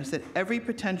recognize that every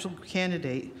potential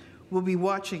candidate will be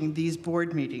watching these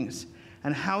board meetings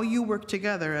and how you work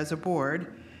together as a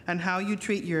board and how you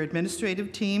treat your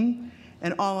administrative team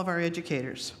and all of our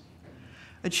educators.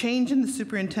 A change in the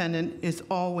superintendent is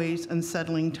always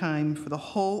unsettling time for the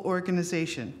whole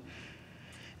organization.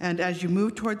 And as you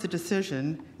move towards a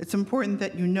decision, it's important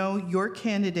that you know your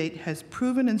candidate has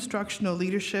proven instructional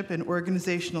leadership and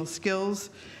organizational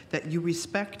skills that you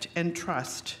respect and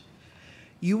trust.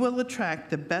 You will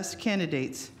attract the best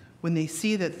candidates when they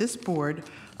see that this board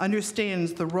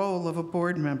understands the role of a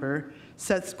board member,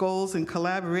 sets goals in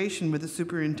collaboration with the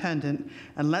superintendent,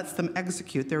 and lets them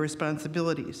execute their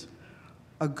responsibilities.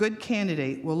 A good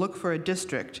candidate will look for a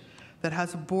district that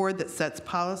has a board that sets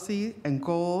policy and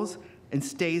goals and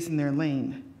stays in their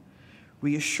lane.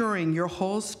 Reassuring your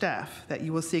whole staff that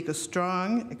you will seek a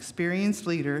strong, experienced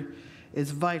leader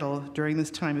is vital during this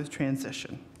time of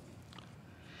transition.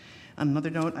 On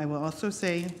another note, I will also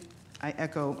say I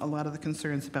echo a lot of the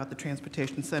concerns about the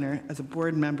transportation center. As a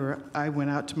board member, I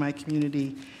went out to my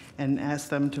community and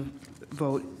asked them to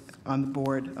vote on the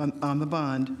board, on the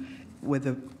bond, with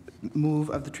the move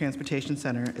of the transportation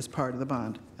center as part of the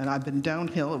bond. And I've been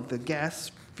downhill of the gas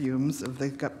fumes of the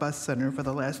bus center for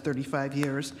the last 35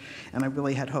 years, and I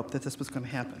really had hoped that this was going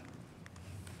to happen.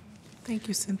 Thank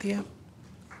you, Cynthia.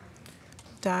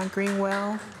 Don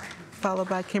Greenwell, followed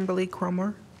by Kimberly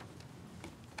Cromer.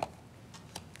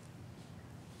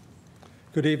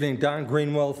 Good evening, Don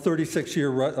Greenwell, 36-year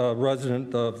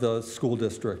resident of the school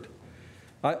district.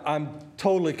 I'm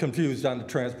totally confused on the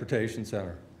transportation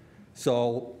center.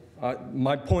 So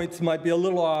my points might be a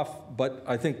little off, but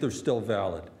I think they're still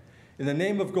valid. In the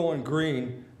name of going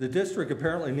green, the district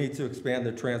apparently needs to expand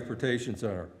the transportation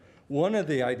center. One of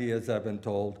the ideas I've been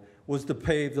told was to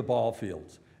pave the ball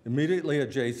fields immediately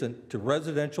adjacent to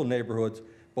residential neighborhoods,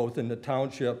 both in the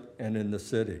township and in the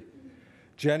city.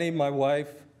 Jenny, my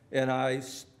wife, and I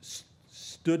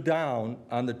stood down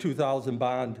on the 2000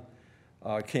 bond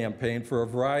campaign for a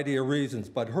variety of reasons,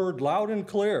 but heard loud and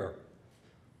clear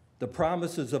the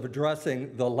promises of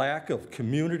addressing the lack of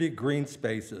community green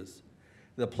spaces.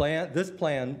 This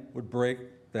plan would break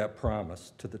that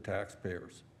promise to the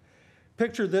taxpayers.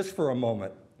 Picture this for a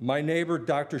moment. My neighbor,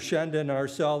 Dr. Shenda, and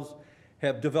ourselves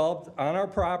have developed on our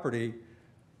property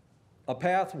a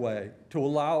pathway to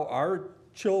allow our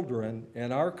children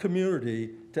and our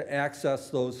community to access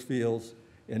those fields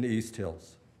in East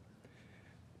Hills.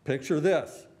 Picture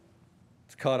this.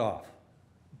 It's cut off.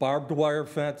 Barbed wire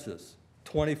fences,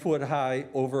 20-foot high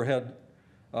overhead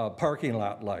parking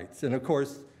lot lights. And of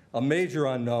course, a major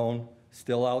unknown,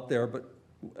 still out there, but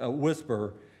a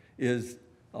whisper, is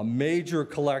a major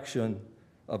collection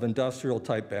of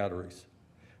industrial-type batteries.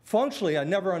 Functionally, I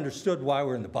never understood why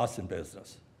we're in the busing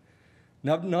business.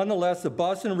 Nonetheless, the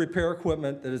bus and repair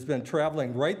equipment that has been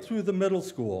traveling right through the middle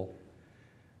school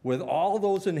with all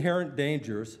those inherent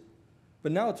dangers,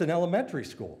 but now it's an elementary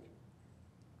school.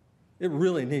 It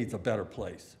really needs a better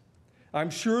place.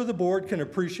 I'm sure the board can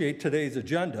appreciate today's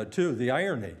agenda, too, the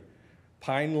irony.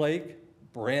 Pine Lake,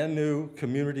 brand new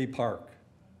community park.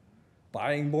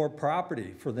 Buying more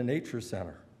property for the nature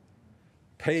center.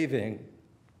 Paving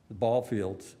the ball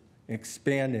fields,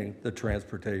 expanding the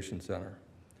transportation center.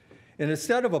 And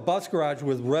instead of a bus garage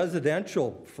with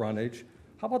residential frontage,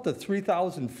 how about the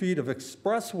 3,000 feet of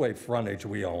expressway frontage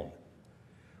we own?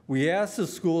 We ask the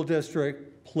school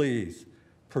district, please,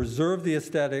 preserve the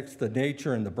aesthetics, the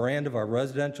nature, and the brand of our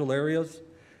residential areas,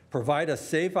 provide a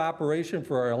safe operation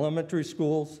for our elementary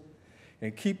schools,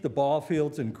 and keep the ball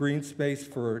fields and green space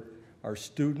for our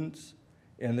students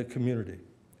and the community.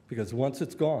 Because once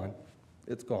it's gone,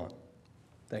 it's gone.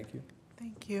 Thank you.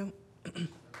 Thank you.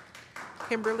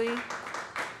 Kimberly,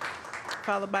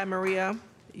 followed by Maria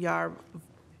Yar.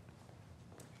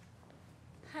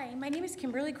 Hi, my name is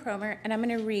Kimberly Cromer, and I'm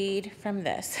going to read from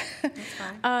this.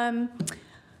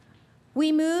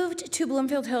 We moved to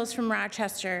Bloomfield Hills from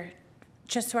Rochester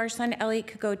just so our son Elliot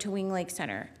could go to Wing Lake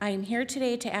Center. I am here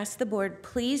today to ask the board,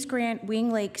 please grant Wing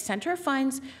Lake Center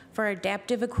funds for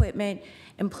adaptive equipment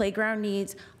and playground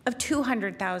needs of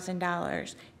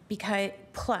 $200,000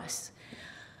 plus.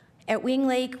 At Wing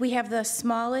Lake, we have the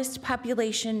smallest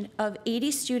population of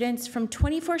 80 students from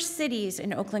 24 cities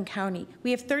in Oakland County.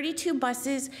 We have 32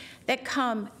 buses that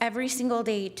come every single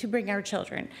day to bring our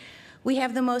children. We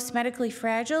have the most medically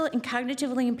fragile and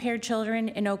cognitively impaired children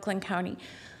in Oakland County.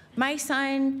 My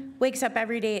son wakes up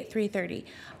every day at 3:30.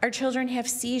 Our children have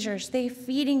seizures, they have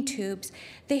feeding tubes,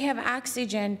 they have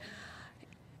oxygen.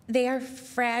 They are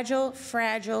fragile,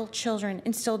 fragile children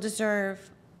and still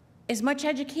deserve as much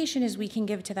education as we can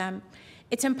give to them.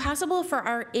 It's impossible for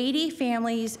our 80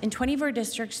 families in 24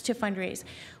 districts to fundraise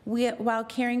while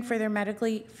caring for their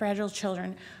medically fragile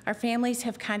children. Our families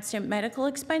have constant medical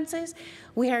expenses.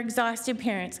 We are exhausted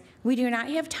parents. We do not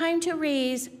have time to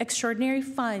raise extraordinary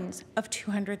funds of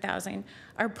 $200,000.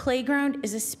 Our playground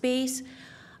is a space,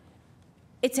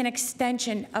 it's an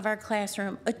extension of our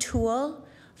classroom, a tool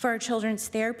for our children's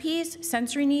therapies,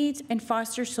 sensory needs, and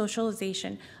foster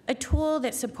socialization, a tool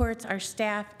that supports our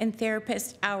staff and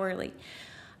therapists hourly.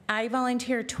 I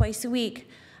volunteer twice a week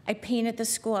I paint at the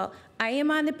school. I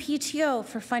am on the PTO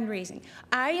for fundraising.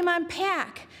 I am on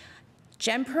PAC.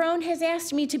 Jen Perone has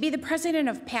asked me to be the president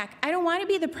of PAC. I don't want to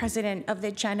be the president of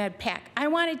the Gen Ed PAC. I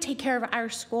want to take care of our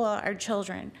school, our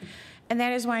children. And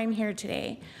that is why I'm here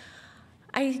today.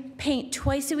 I paint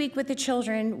twice a week with the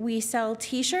children. We sell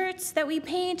t-shirts that we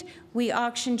paint. We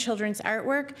auction children's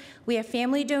artwork. We have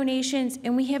family donations,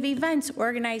 and we have events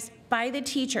organized by the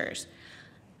teachers.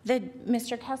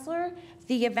 Mr. Kessler,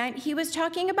 the event he was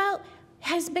talking about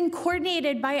has been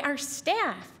coordinated by our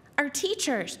staff, our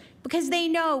teachers, because they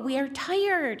know we are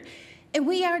tired, and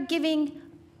we are giving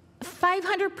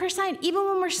 500%, even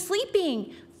when we're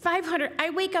sleeping, 500. I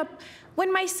wake up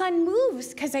when my son moves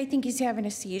because I think he's having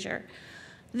a seizure.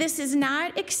 This is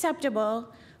not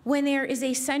acceptable when there is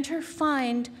a center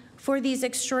fund for these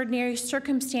extraordinary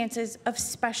circumstances of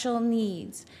special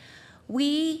needs.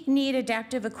 We need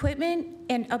adaptive equipment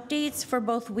and updates for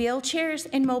both wheelchairs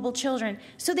and mobile children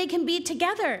so they can be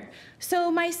together. So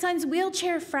my son's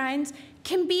wheelchair friends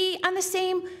can be on the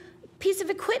same piece of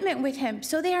equipment with him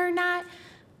so they are not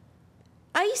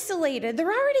isolated. They're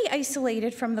already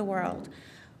isolated from the world.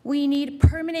 We need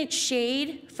permanent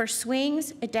shade for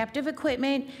swings, adaptive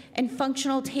equipment, and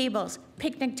functional tables,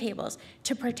 picnic tables,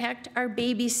 to protect our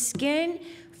baby's skin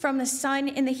from the sun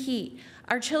and the heat.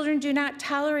 Our children do not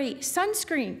tolerate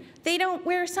sunscreen. They don't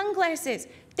wear sunglasses.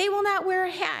 They will not wear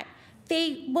a hat.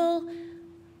 They will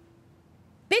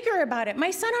bigger about it. My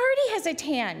son already has a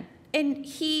tan, and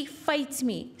he fights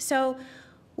me. So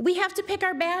we have to pick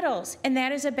our battles, and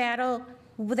that is a battle.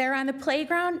 They're on the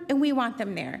playground, and we want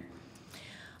them there.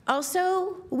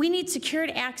 Also, we need secured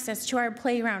access to our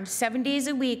playground 7 days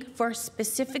a week for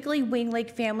specifically Wing Lake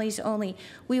families only.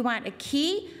 We want a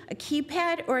key, a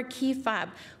keypad, or a key fob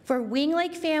for Wing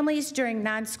Lake families during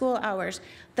non-school hours.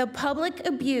 The public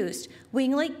abused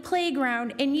Wing Lake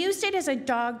Playground and used it as a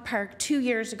dog park 2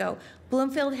 years ago.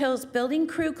 Bloomfield Hills building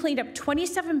crew cleaned up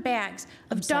 27 bags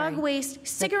of dog waste,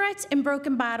 cigarettes, and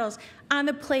broken bottles on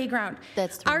the playground.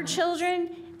 Our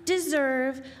children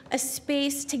deserve a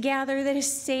space to gather that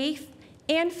is safe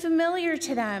and familiar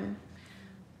to them.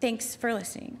 Thanks for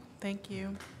listening. Thank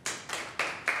you.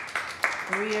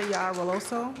 Maria Yar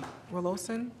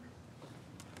Roloson.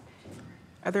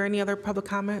 Are there any other public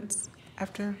comments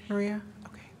after Maria?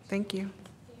 Okay, thank you.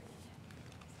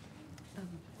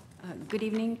 Good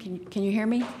evening. Can you hear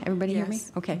me? Everybody hear me?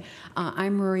 Yes. Okay.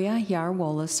 I'm Maria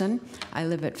Yar-Wolison. I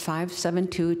live at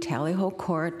 572 Tally Ho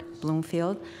Court,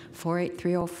 Bloomfield,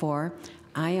 48304.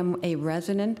 I am a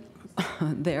resident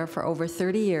there for over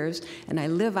 30 years, and I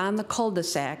live on the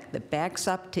cul-de-sac that backs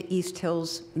up to East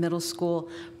Hills Middle School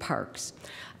Parks.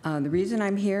 The reason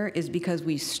I'm here is because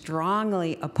we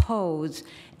strongly oppose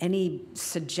any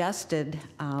suggested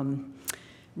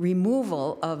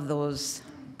removal of those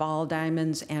ball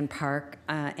diamonds and park,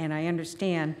 and I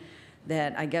understand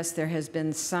that I guess there has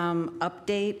been some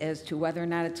update as to whether or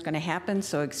not it's going to happen,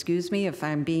 so excuse me if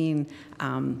I'm being,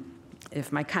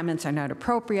 if my comments are not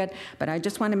appropriate, but I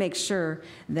just want to make sure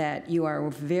that you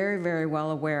are very, very well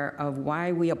aware of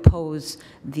why we oppose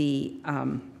the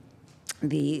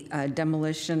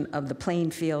demolition of the playing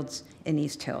fields in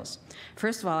East Hills.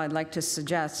 First of all, I'd like to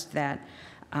suggest that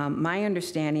my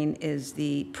understanding is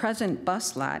the present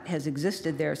bus lot has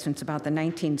existed there since about the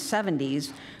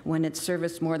 1970s, when it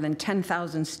serviced more than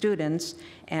 10,000 students,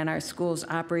 and our schools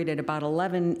operated about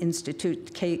 11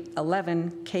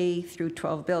 K through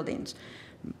 12 buildings.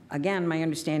 Again, my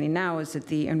understanding now is that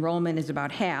the enrollment is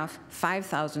about half,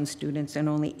 5,000 students and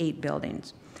only 8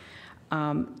 buildings.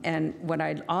 And what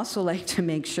I'd also like to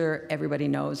make sure everybody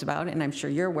knows about, and I'm sure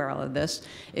you're aware of this,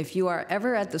 if you are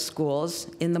ever at the schools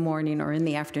in the morning or in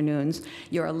the afternoons,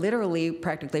 you're literally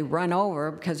practically run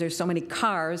over because there's so many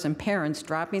cars and parents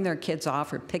dropping their kids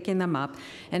off or picking them up.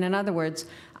 And in other words,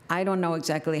 I don't know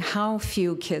exactly how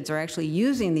few kids are actually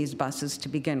using these buses to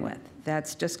begin with.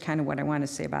 That's just kind of what I want to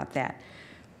say about that.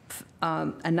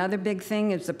 Another big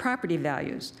thing is the property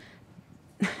values.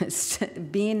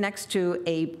 Being next to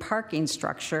a parking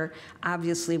structure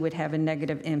obviously would have a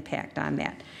negative impact on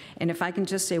that. And if I can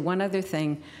just say one other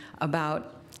thing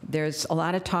about, there's a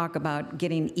lot of talk about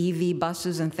getting EV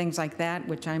buses and things like that,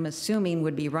 which I'm assuming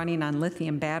would be running on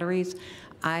lithium batteries.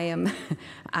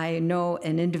 I know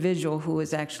an individual who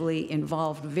is actually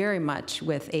involved very much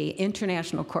with an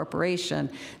international corporation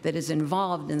that is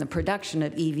involved in the production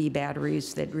of EV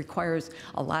batteries that requires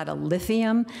a lot of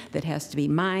lithium that has to be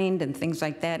mined and things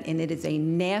like that, and it is a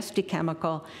nasty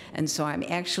chemical, and so I'm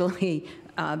actually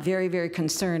very, very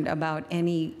concerned about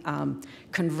any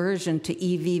conversion to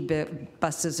EV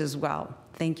buses as well.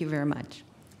 Thank you very much.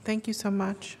 Thank you so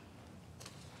much.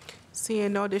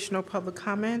 Seeing no additional public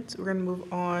comment, we're going to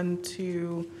move on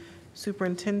to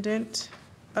superintendent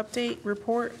update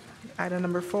report, item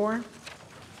number 4.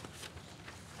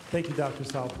 Thank you, Dr.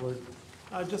 Southward.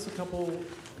 Just a couple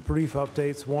brief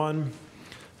updates. One,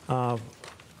 our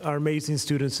amazing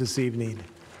students this evening.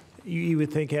 You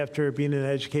would think after being in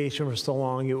education for so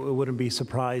long, it wouldn't be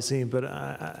surprising,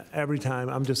 but every time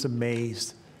I'm just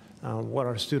amazed what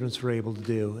our students were able to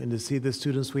do. And to see the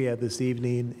students we had this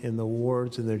evening and the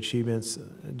awards and their achievements,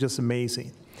 just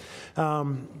amazing.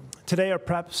 Today, our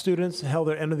prep students held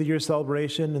their end of the year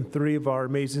celebration, and 3 of our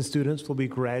amazing students will be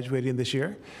graduating this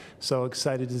year. So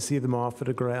excited to see them off at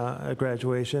a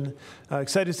graduation.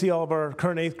 Excited to see all of our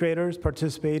current 8th graders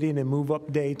participating in Move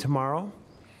Up Day tomorrow.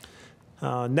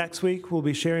 Next week, we'll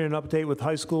be sharing an update with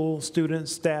high school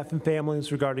students, staff, and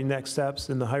families regarding next steps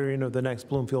in the hiring of the next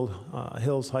Bloomfield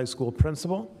Hills High School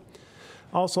principal.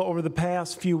 Also, over the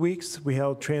past few weeks, we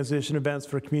held transition events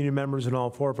for community members in all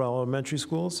 4 of our elementary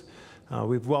schools.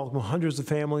 We've welcomed hundreds of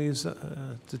families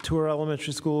to tour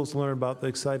elementary schools to learn about the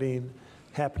exciting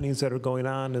happenings that are going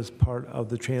on as part of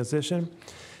the transition,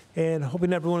 and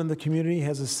hoping everyone in the community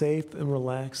has a safe and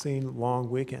relaxing long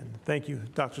weekend. Thank you.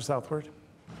 Dr. Southward.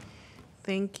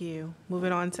 Thank you.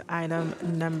 Moving on to item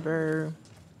number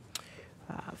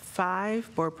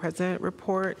 5, Board President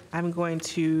Report. I'm going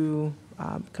to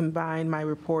combine my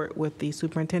report with the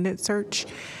superintendent search.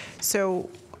 So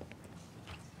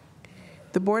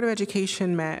the Board of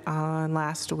Education met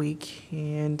last week,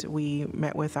 and we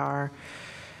met with our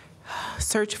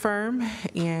search firm,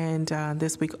 and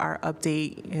this week our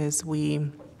update is we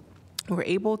were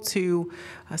able to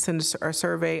send a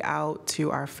survey out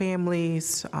to our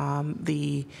families.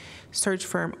 The search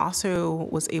firm also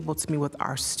was able to meet with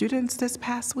our students this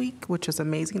past week, which is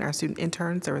amazing. Our student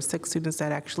interns, there were 6 students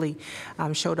that actually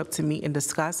showed up to meet and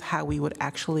discuss how we would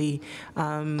actually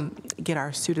get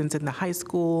our students in the high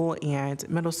school and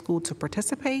middle school to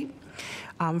participate.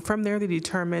 From there, they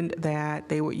determined that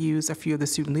they would use a few of the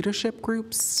student leadership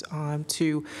groups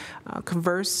to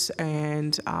converse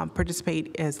and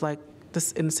participate as like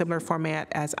this in a similar format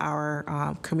as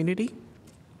our community,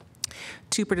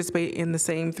 to participate in the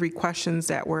same 3 questions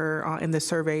that were in the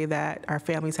survey that our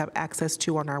families have access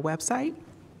to on our website.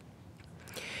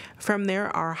 From there,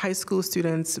 our high school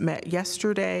students met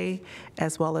yesterday,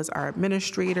 as well as our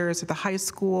administrators at the high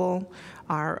school.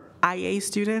 Our IA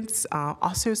students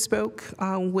also spoke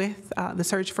with the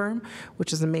search firm,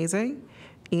 which is amazing,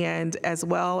 and as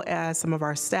well as some of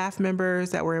our staff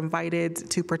members that were invited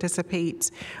to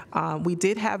participate. We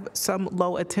did have some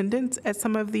low attendance at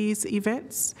some of these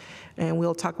events, and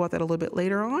we'll talk about that a little bit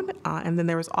later on. And then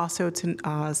there was also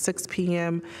 6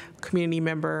 p.m. community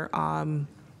member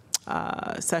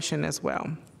session as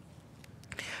well.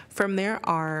 From there,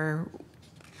 our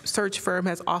search firm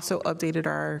has also updated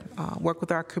our work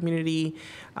with our community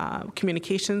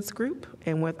communications group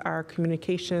and with our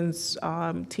communications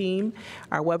team.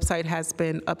 Our website has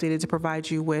been updated to provide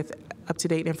you with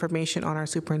up-to-date information on our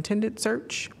superintendent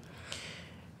search.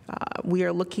 We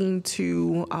are looking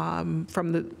to,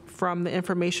 from the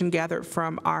information gathered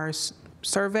from our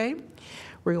survey,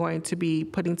 we're going to be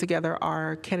putting together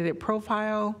our candidate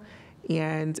profile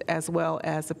and as well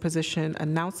as a position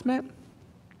announcement.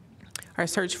 Our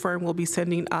search firm will be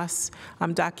sending us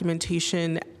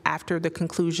documentation after the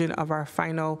conclusion of our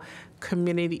final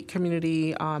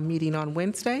community meeting on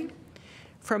Wednesday.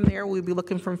 From there, we'll be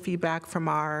looking for feedback from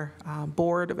our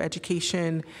Board of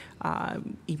Education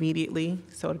immediately,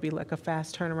 so it'll be like a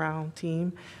fast turnaround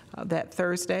team that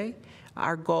Thursday.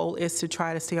 Our goal is to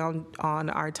try to stay on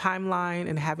our timeline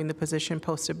and having the position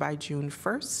posted by June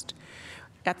 1st.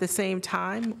 At the same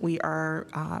time, we are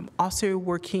also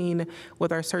working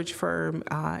with our search firm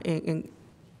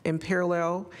in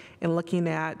parallel and looking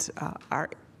at our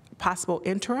possible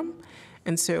interim.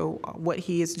 And so what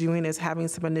he is doing is having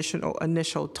some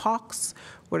initial talks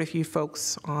with a few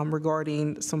folks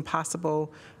regarding some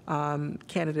possible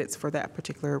candidates for that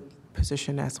particular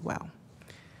position as well.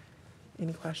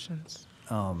 Any questions?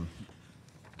 In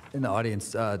the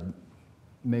audience,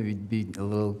 maybe be a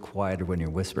little quieter when you're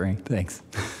whispering. Thanks.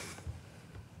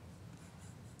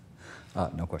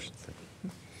 No questions.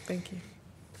 Thank you.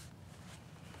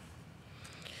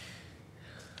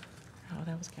 Oh,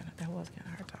 that was kind of hard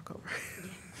to talk over.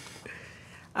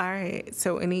 All right.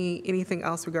 So anything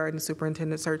else regarding the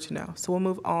superintendent search? No. So we'll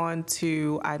move on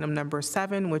to item number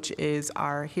 7, which is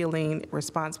our healing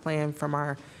response plan from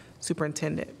our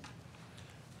superintendent.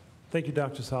 Thank you,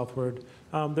 Dr. Southward.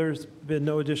 There's been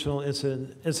no additional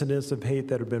incidents of hate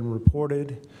that have been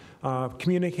reported.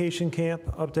 Communication camp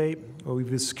update.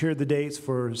 We've secured the dates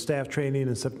for staff training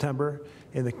in September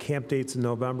and the camp dates in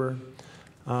November.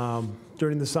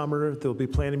 During the summer, there'll be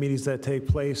planning meetings that take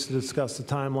place to discuss the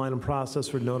timeline and process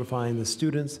for notifying the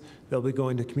students. They'll be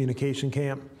going to communication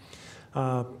camp.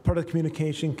 Part of the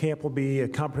communication camp will be a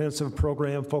comprehensive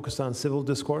program focused on civil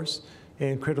discourse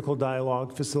and critical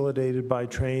dialogue facilitated by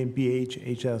trained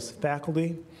BHHS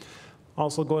faculty.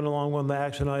 Also going along with the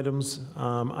action items,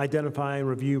 identify and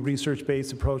review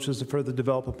research-based approaches to further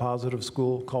develop a positive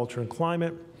school culture and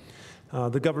climate.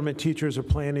 The government teachers are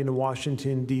planning a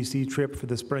Washington, D.C. trip for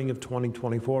the spring of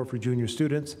 2024 for junior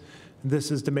students.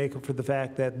 This is to make up for the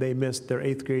fact that they missed their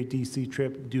 8th grade D.C.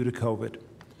 trip due to COVID.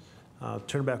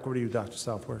 Turn back over to you, Dr.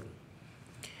 Southward.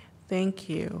 Thank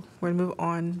you. We're going to move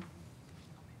on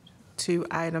to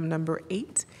item number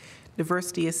 8,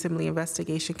 Diversity Assembly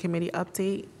Investigation Committee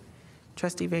update.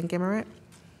 Trustee Van Gemeret?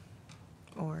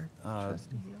 Or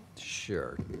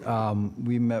Sure.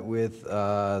 We met with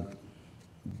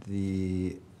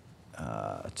the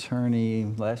attorney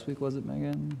last week, was it,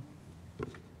 Megan?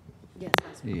 Yes,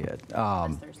 last week. Yeah.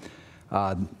 Last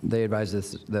Thursday. They advised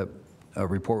us that a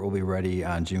report will be ready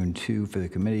on June 2 for the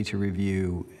committee to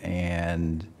review,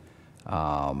 and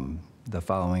the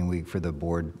following week for the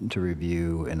board to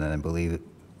review, and then I believe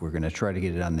we're going to try to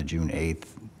get it on the June 8th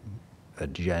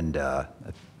agenda.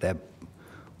 That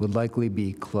would likely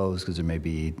be closed because there may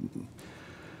be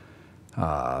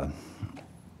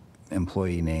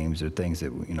employee names or things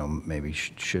that maybe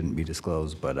shouldn't be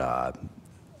disclosed, but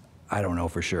I don't know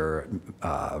for sure.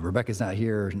 Rebecca's not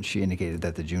here, and she indicated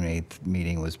that the June 8th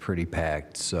meeting was pretty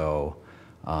packed. So,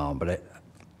 but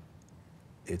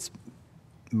it's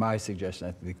my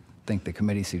suggestion. I think the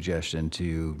committee's suggestion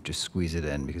to just squeeze it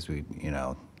in because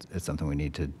it's something we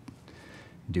need to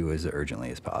do as urgently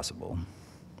as possible.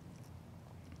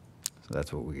 So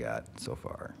that's what we got so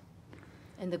far.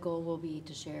 And the goal will be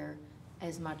to share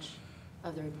as much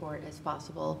of the report as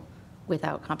possible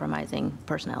without compromising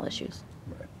personnel issues.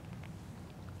 Right.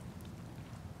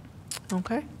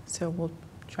 Okay, so we'll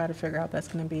try to figure out that's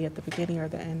going to be at the beginning or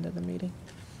the end of the meeting.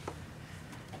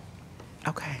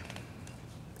 Okay.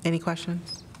 Any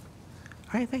questions?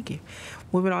 All right, thank you.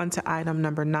 Moving on to item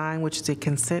number 9, which is the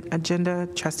consent agenda.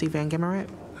 Trustee Van Gemeret?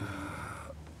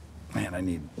 Man, I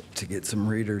need to get some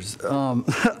readers.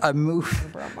 I move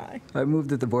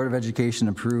that the Board of Education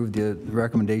approve the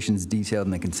recommendations detailed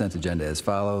in the consent agenda as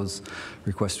follows.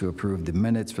 Request to approve the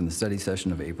minutes from the study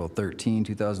session of April 13,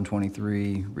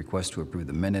 2023. Request to approve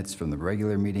the minutes from the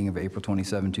regular meeting of April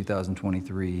 27,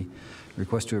 2023.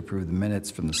 Request to approve the minutes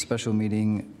from the special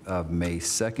meeting of May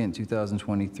 2nd,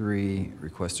 2023.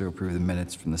 Request to approve the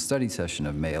minutes from the study session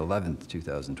of May 11th,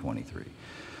 2023.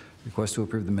 Request to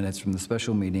approve the minutes from the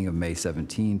special meeting of May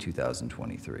 17,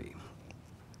 2023.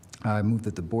 I move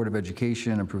that the Board of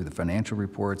Education approve the financial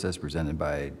reports as presented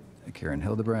by Karen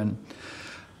Hildebrand.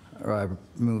 I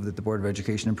move that the Board of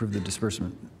Education approve the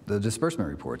disbursement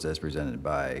reports as presented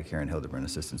by Karen Hildebrand,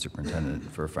 Assistant Superintendent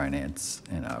for Finance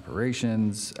and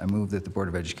Operations. I move that the Board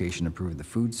of Education approve the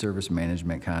food service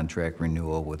management contract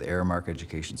renewal with Aramark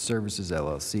Education Services,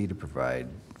 LLC, to provide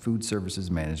food services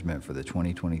management for the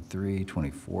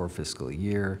 2023-24 fiscal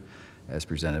year as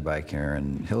presented by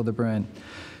Karen Hildebrand.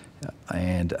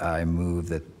 And I move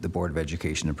that the Board of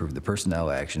Education approve the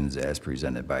personnel actions as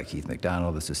presented by Keith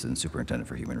McDonald, Assistant Superintendent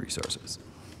for Human Resources.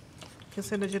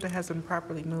 Consent agenda has been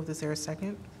properly moved. Is there a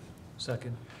second?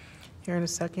 Second. Here in a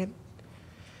second.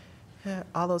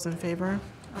 All those in favor?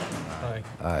 Aye.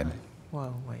 Aye.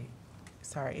 Whoa, wait.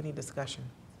 Sorry, any discussion?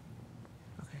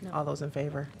 Okay. No. All those in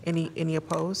favor? Any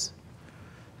opposed?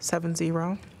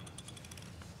 7-0.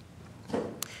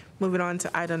 Moving on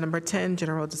to item number 10,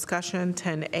 general discussion.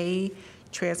 10A,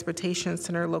 transportation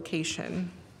center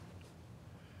location.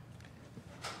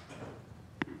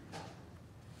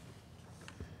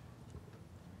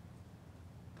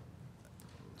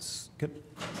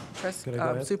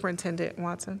 Superintendent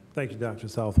Watson. Thank you, Dr.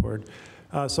 Southward.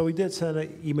 So we did send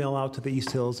an email out to the East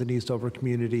Hills and Eastover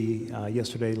community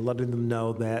yesterday, letting them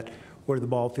know that where the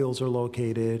ball fields are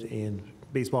located and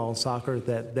baseball and soccer,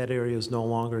 that area is no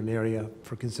longer an area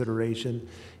for consideration.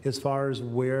 As far as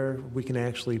where we can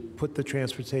actually put the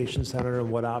transportation center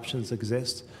and what options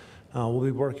exist, we'll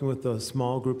be working with a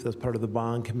small group that's part of the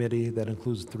bond committee that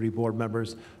includes 3 board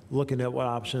members, looking at what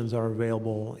options are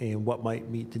available and what might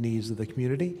meet the needs of the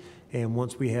community. And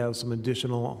once we have some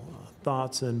additional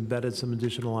thoughts and vetted some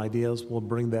additional ideas, we'll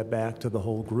bring that back to the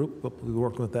whole group. But we'll be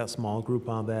working with that small group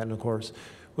on that, and of course,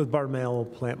 with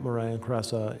Barmel, Plant Mariah, and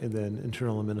Cressa, and then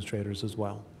internal administrators as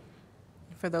well.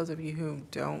 For those of you who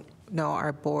don't know,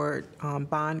 our board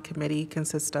bond committee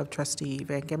consists of Trustee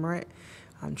Van Gemeret,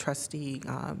 Trustee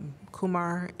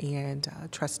Kumar, and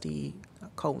Trustee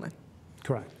Colin.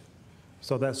 Correct.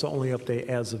 So that's the only update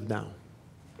as of now.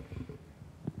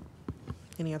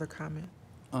 any other comment?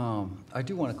 I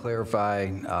do want to clarify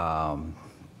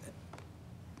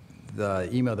the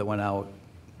email that went out,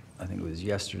 I think it was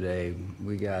yesterday.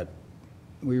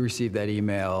 We received that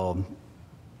email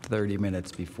 30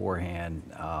 minutes beforehand.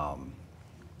 I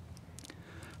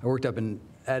worked up an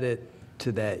edit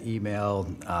to that email.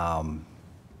 I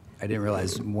didn't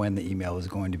realize when the email was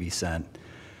going to be sent.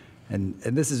 And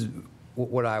this is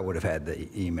what I would have had the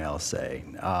email say.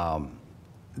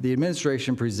 The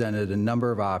administration presented a number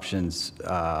of options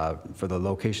for the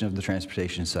location of the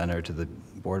transportation center to the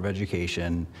Board of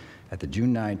Education at the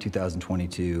June 9,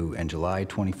 2022 and July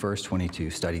 21st, 22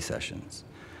 study sessions,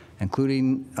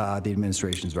 including the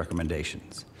administration's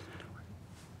recommendations.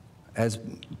 As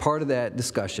part of that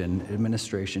discussion,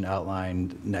 administration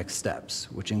outlined next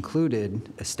steps, which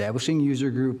included establishing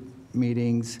user group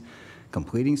meetings,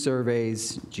 completing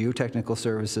surveys, geotechnical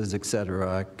services, et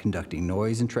cetera, conducting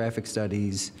noise and traffic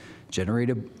studies,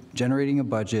 generating a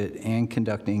budget, and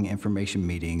conducting information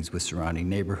meetings with surrounding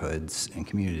neighborhoods and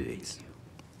communities.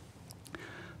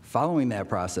 Following that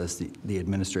process, the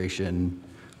administration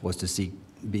was to seek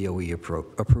BOE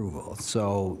approval.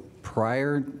 So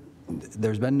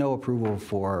there's been no approval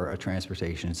for a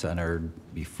transportation center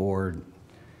before,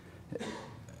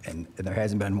 and there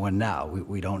hasn't been one now.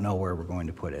 We don't know where we're going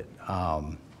to put it.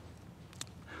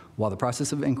 While the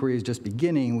process of inquiry is just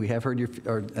beginning, we have heard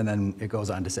and then it goes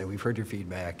on to say, we've heard your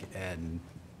feedback and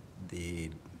the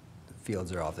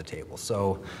fields are off the table.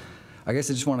 So I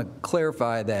guess I just want to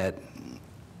clarify that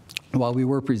while we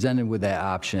were presented with that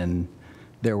option,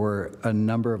 there were a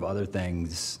number of other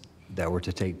things that were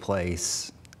to take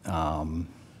place to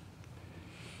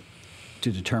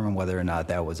determine whether or not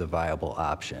that was a viable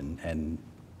option. And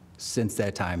since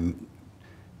that time,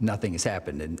 nothing has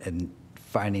happened. And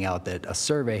finding out that a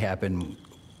survey happened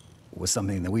was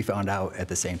something that we found out at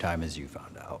the same time as you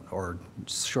found out, or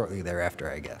shortly thereafter,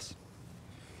 I guess.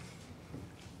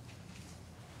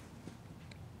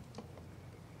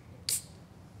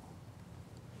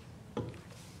 Did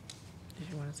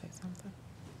you want to say something?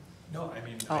 No, I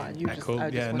mean, I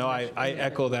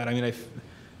echo that. I mean,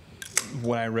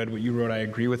 when I read what you wrote, I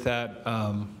agree with that.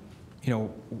 You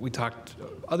know,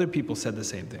 other people said the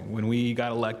same thing. When we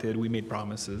got elected, we made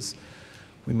promises.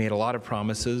 We made a lot of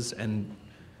promises, and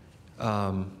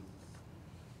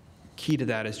key to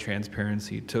that is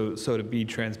transparency. So to be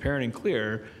transparent and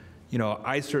clear, you know,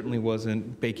 I certainly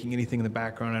wasn't baking anything in the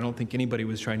background. I don't think anybody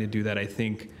was trying to do that. I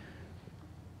think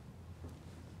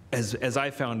as I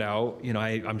found out, you know,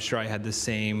 I'm sure I had the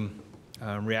same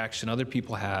reaction other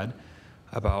people had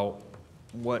about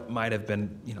what might have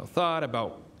been, you know, thought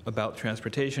about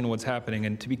transportation, what's happening.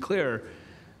 And to be clear,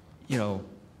 you know,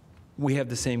 we have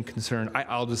the same concern.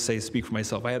 I'll just speak for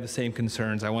myself. I have the same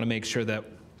concerns. I want to make sure that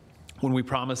when we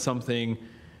promise something,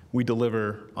 we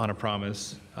deliver on a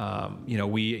promise. You know,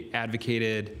 we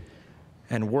advocated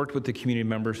and worked with the community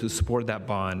members who supported that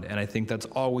bond. And I think that's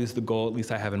always the goal, at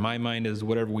least I have in my mind, is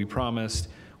whatever we promised,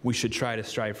 we should try to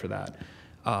strive for that.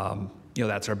 You know,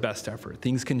 that's our best effort.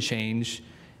 Things can change,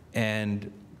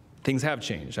 and things have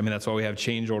changed. I mean, that's why we have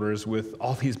change orders with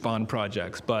all these bond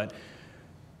projects. But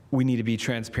we need to be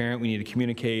transparent. We need to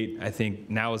communicate. I think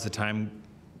now is the time.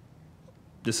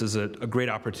 This is a great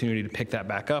opportunity to pick that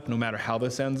back up, no matter how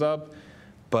this ends up.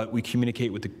 But we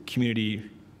communicate with the community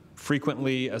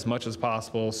frequently, as much as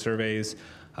possible, surveys.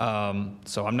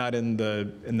 So I'm not in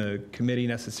the committee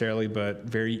necessarily, but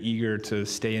very eager to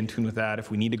stay in tune with that. If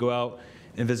we need to go out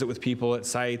and visit with people at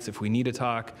sites, if we need to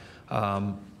talk,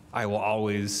 I will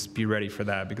always be ready for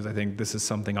that, because I think this is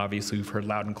something obviously we've heard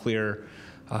loud and clear,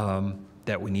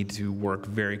 that we need to work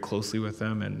very closely with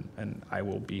them, and I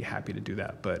will be happy to do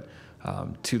that. But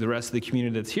to the rest of the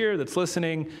community that's here, that's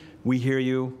listening, we hear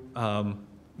you.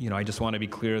 You know, I just want to be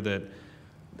clear that,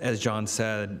 as John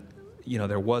said, you know,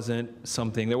 there wasn't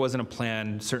a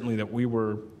plan, certainly, that we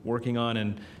were working on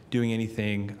and doing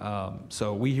anything.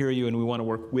 So we hear you, and we want to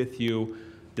work with you.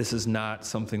 This is not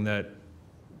something that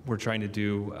we're trying to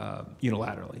do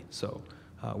unilaterally. So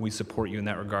we support you in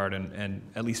that regard. And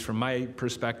at least from my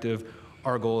perspective,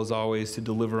 our goal is always to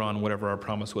deliver on whatever our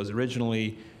promise was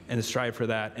originally and to strive for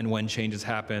that. And when changes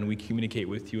happen, we communicate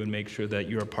with you and make sure that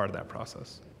you're a part of that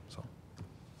process. So.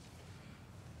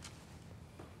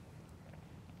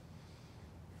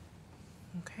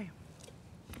 Okay.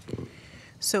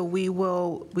 So we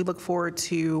look forward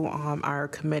to our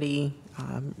committee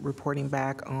reporting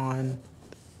back on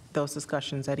those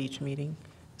discussions at each meeting.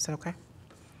 Is that okay?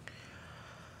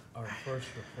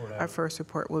 Our first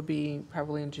report will be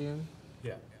probably in June.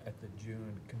 Yeah, at the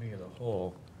June Committee of the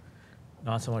Whole,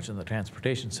 not so much in the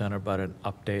Transportation Center, but an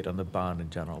update on the bond in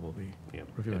general. We'll be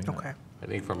reviewing that. Okay. I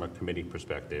think from a committee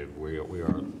perspective, we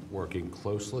are working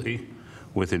closely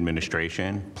with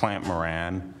administration, Plant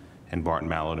Moran, and Barton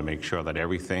Mallow to make sure that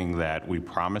everything that we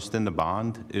promised in the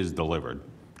bond is delivered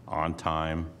on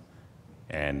time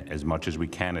and as much as we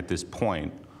can at this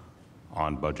point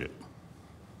on budget.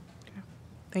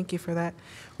 Thank you for that.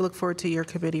 We look forward to your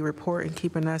committee report and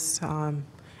keeping us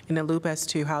in the loop as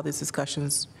to how these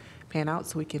discussions pan out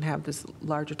so we can have this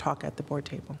larger talk at the board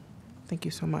table. Thank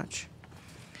you so much.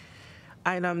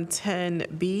 Item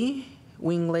 10B,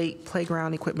 Wing Lake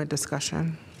Playground Equipment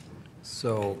Discussion.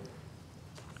 So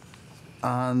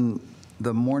on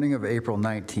the morning of April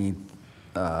 19th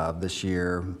this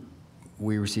year,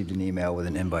 we received an email with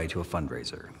an invite to a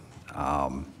fundraiser.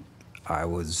 I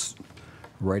was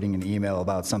writing an email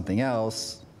about something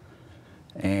else,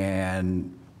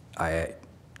 and I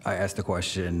asked the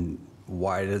question,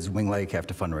 why does Wing Lake have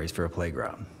to fundraise for a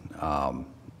playground?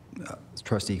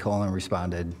 Trustee Cullen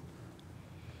responded,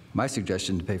 my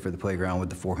suggestion to pay for the playground with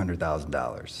the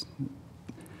 $400,000.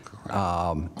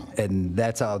 And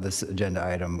that's how this agenda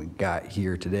item got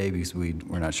here today, because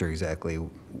we're not sure exactly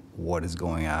what is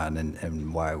going on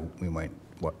and why we might,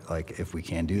 like, if we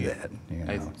can do that. You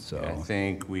know, I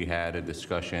think we had a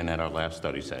discussion at our last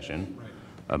study session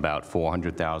about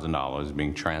 $400,000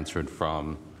 being transferred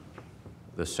from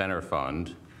the center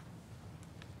fund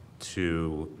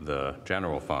to the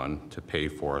general fund to pay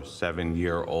for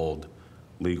 7-year-old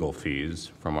legal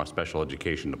fees from our special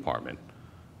education department,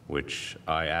 which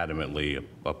I adamantly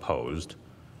opposed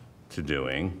to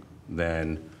doing.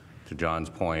 Then, to John's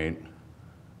point,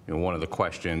 you know, one of the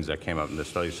questions that came up in the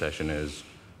study session is,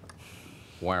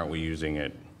 why aren't we using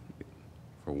it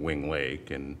for Wing Lake?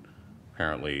 And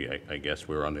apparently, I guess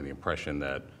we were under the impression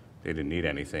that they didn't need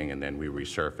anything, and then we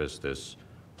resurfaced this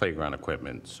playground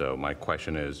equipment. So my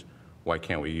question is, why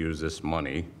can't we use this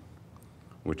money,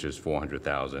 which is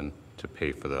 $400,000, to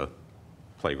pay for the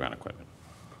playground equipment?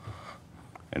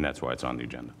 And that's why it's on the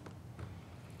agenda.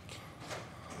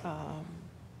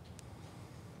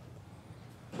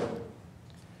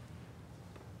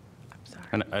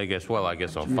 And I guess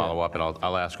I'll follow up and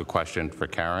I'll ask a question for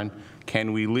Karen.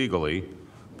 Can we legally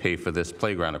pay for this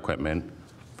playground equipment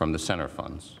from the center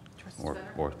funds? Or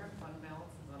fund balance is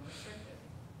unrestricted.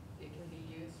 It can be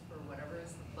used for whatever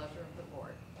is the pleasure of the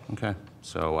board. Okay,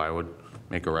 so I would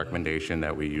make a recommendation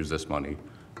that we use this money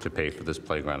to pay for this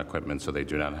playground equipment so they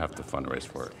do not have to fundraise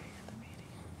for it.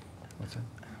 What's that?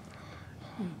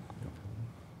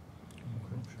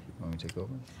 Want me to take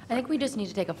over? I think we just need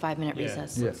to take a 5-minute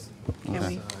recess. Yes. Can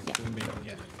we?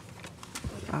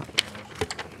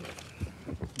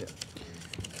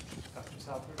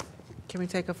 Can we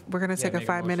take we're going to take a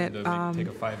 5-minute. Take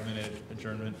a 5-minute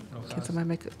adjournment. Can somebody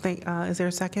make is there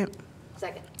a second?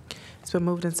 Second. It's been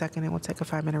moved and seconded. We'll take a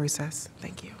 5-minute recess.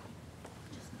 Thank you.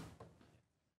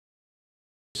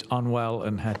 Unwell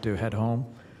and had to head home.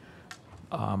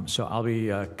 So I'll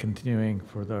be continuing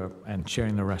and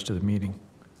sharing the rest of the meeting.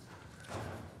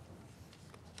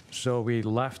 So we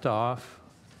left off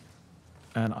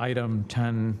on item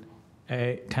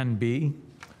 10B,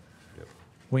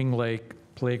 Wing Lake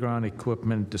Playground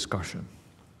Equipment Discussion.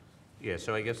 Yeah,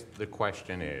 so I guess the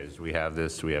question is, we have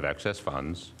excess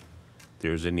funds,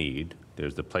 there's a need,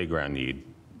 there's the playground need,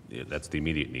 that's the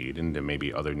immediate need, and there may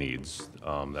be other needs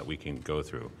that we can go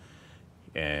through.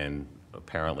 And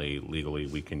apparently, legally,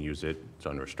 we can use it, it's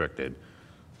unrestricted.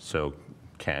 So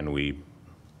can we,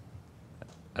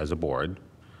 as a board,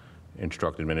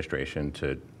 instruct administration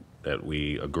that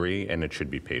we agree and it should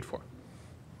be paid for?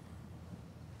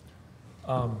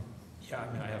 Yeah, I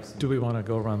mean, I have some. Do we want to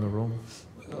go around the room?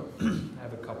 I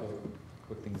have a couple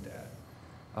quick things to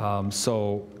add.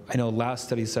 So I know last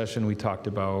study session we talked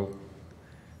about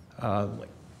like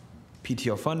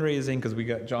PTO fundraising, because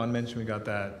John mentioned we got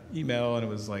that email and it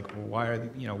was like, well,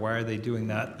 why are they doing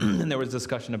that? And there was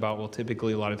discussion about, well,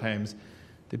 typically a lot of times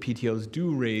the PTOs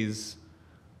do raise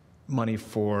money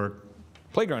for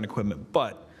playground equipment,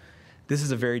 but this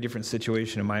is a very different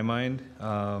situation in my mind.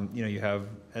 You have,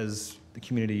 as the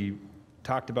community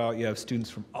talked about, you have students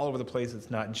from all over the place. It's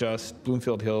not just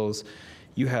Bloomfield Hills.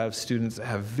 You have students that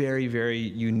have very, very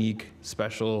unique,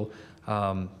 special,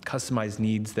 customized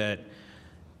needs that,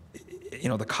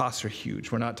 the costs are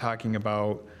huge. We're not talking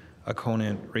about a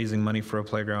Conant raising money for a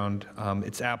playground.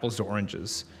 It's apples to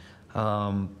oranges.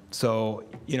 So,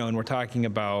 and we're talking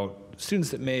about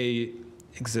students that may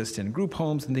exist in group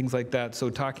homes and things like that. So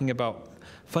talking about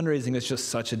fundraising is just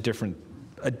such a different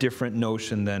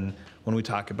notion than when we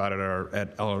talk about it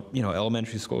at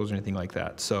elementary schools or anything like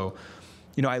that. So,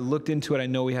 I looked into it. I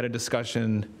know we had a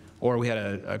discussion, or we had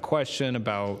a question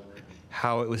about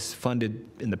how it was funded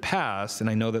in the past, and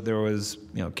I know that there was,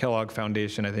 Kellogg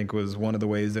Foundation, I think, was one of the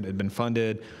ways that it had been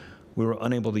funded. We were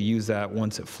unable to use that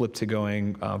once it flipped to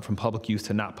going from public use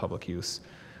to not public use.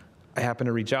 I happened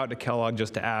to reach out to Kellogg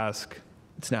just to ask.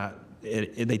 It's not,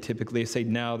 they typically say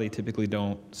now they typically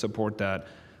don't support that,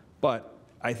 but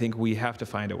I think we have to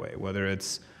find a way, whether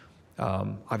it's,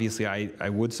 obviously I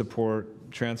would support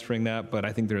transferring that, but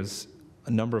I think there's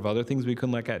a number of other things we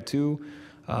can look at too.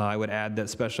 I would add that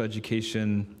special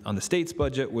education on the state's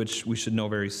budget, which we should know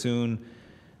very soon,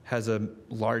 has a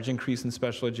large increase in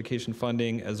special education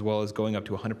funding, as well as going up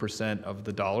to 100% of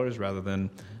the dollars rather than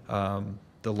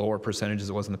the lower percentages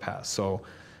it was in the past. So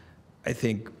I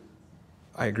think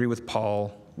I agree with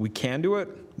Paul. We can do it.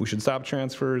 We should stop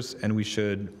transfers, and we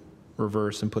should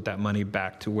reverse and put that money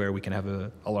back to where we can have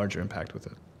a larger impact with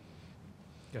it.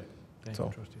 Good. Thank you,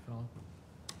 Trustee Fallon.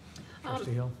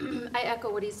 Trustee Hill? I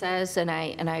echo what he says, and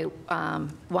I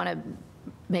want to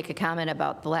make a comment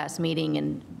about the last meeting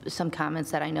and some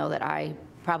comments that I know that I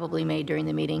probably made during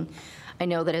the meeting. I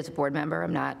know that as a board member,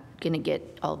 I'm not going to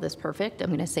get all of this perfect. I'm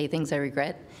going to say things I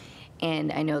regret.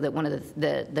 And I know that one of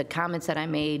the comments that I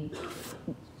made,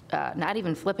 not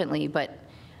even flippantly, but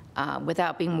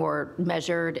without being more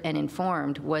measured and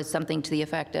informed, was something to the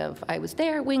effect of, I was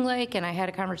there at Wing Lake and I had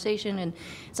a conversation and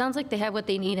it sounds like they have what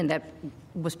they need, and that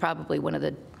was probably one of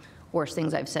the worst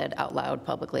things I've said out loud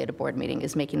publicly at a board meeting,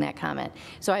 is making that comment.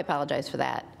 So I apologize for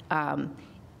that.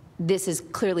 This is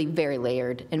clearly very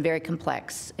layered and very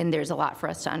complex, and there's a lot for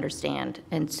us to understand.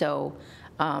 And so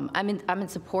I'm in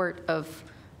support of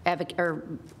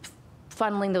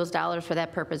funneling those dollars for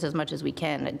that purpose as much as we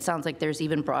can. It sounds like there's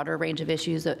even broader range of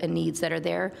issues and needs that are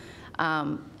there.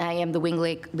 I am the Wing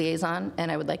Lake liaison, and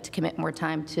I would like to commit more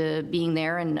time to being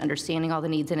there and understanding all the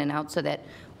needs in and out, so that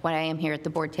when I am here at the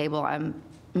board table, I'm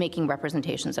making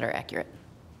representations that are accurate.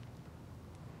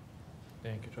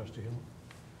 Thank you, Trustee Hill.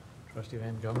 Trustee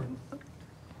Van Gummer?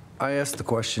 I asked the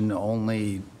question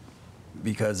only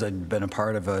because I'd been a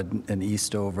part of an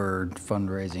Eastover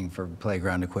fundraising for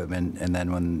playground equipment, and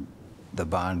then when the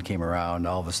bond came around,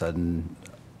 all of a sudden,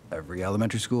 every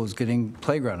elementary school is getting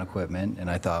playground equipment,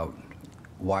 and I thought,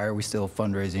 why are we still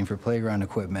fundraising for playground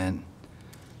equipment?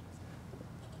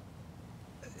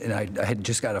 And I had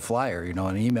just got a flyer,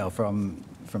 an email from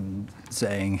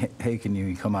saying, hey, can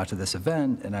you come out to this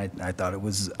event? And I thought it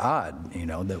was odd,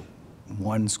 that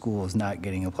one school is not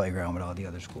getting a playground, but all the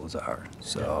other schools are.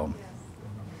 So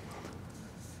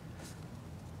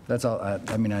that's all.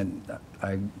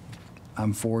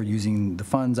 I'm for using the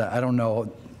funds. I don't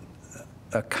know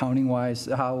accounting-wise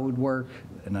how it would work,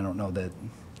 and I don't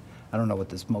know what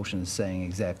this motion is saying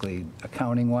exactly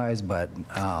accounting-wise, but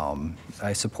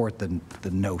I support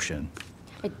the notion.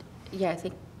 Yeah, I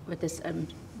think with this,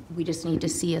 we just need to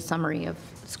see a summary of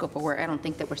scope of work. I don't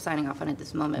think that we're signing off on it at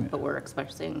this moment, but we're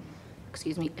expressing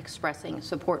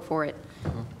support for it.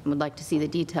 Would like to see the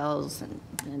details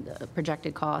and the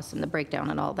projected costs and the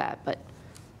breakdown and all that, but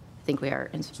I think we are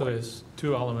in support. So there's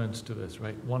two elements to this,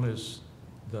 right? One is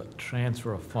the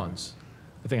transfer of funds.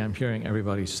 I think I'm hearing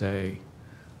everybody say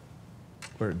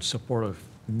we're in support of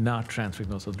not transferring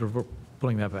those, so they're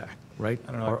pulling that back, right?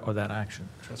 I don't know. Or that action.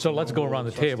 So let's go around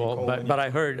the table, but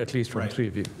I heard at least from three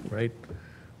of you, right?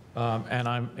 And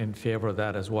I'm in favor of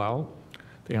that as well.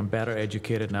 I think I'm better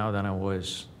educated now than I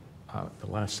was the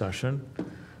last session.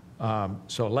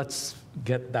 So let's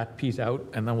get that piece out,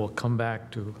 and then we'll come back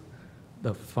to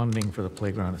the funding for the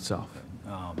playground itself.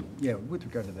 Yeah, with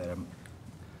regard to that,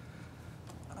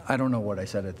 I don't know what I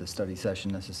said at the study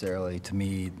session necessarily. To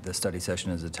me, the study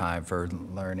session is a time for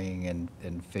learning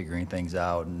and figuring things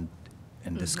out and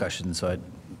discussion. So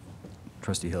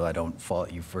Trustee Hill, I don't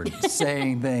fault you for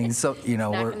saying things. So,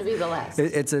 Not going to be the last.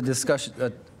 It's a discussion,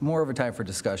 more of a time for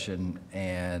discussion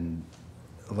and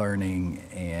learning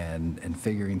and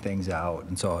figuring things out.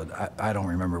 And so I don't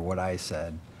remember what I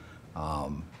said,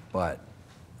 but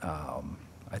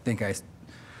I think I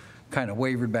kind of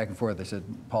wavered back and forth. I said,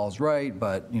 Paul's right,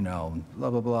 but, blah,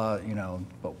 blah, blah,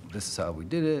 but this is how we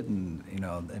did it. And,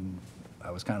 and I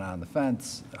was kind of on the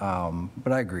fence,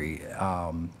 but I agree.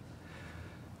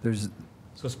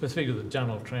 So specific to the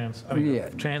general transfer.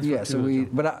 Yeah, so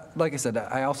but like I said,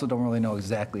 I also don't really know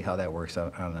exactly how that works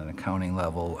on an accounting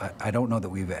level. I don't know that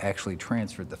we've actually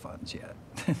transferred the funds yet.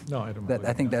 No, I don't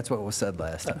I think that's what was said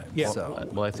last time. Yeah. So.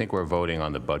 Well, I think we're voting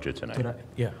on the budget tonight.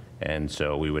 Yeah. And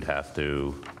so we would have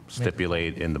to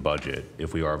stipulate in the budget,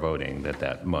 if we are voting,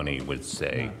 that money would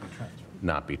say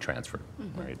not be transferred,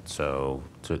 right? So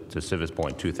to Civa's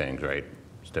point, two things, right?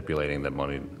 Stipulating that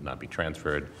money not be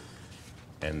transferred,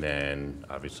 and then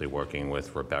obviously working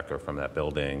with Rebecca from that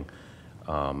building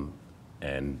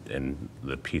and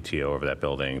the PTO over that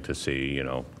building to see, you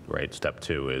know, right, step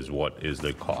 2 is what is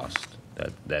the cost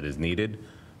that is needed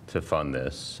to fund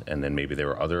this, and then maybe there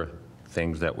are other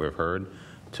things that we've heard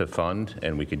to fund,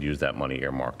 and we could use that money,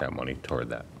 earmark that money toward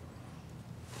that.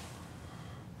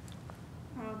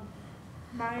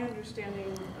 My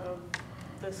understanding of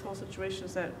this whole situation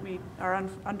is that we are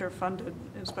underfunded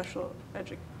in special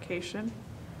education,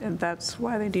 and that's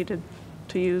why they needed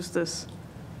to use this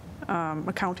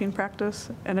accounting practice,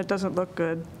 and it doesn't look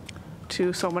good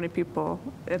to so many people,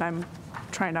 and I'm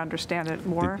trying to understand it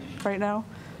more right now.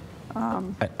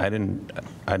 I didn't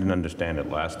understand it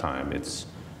last time. It's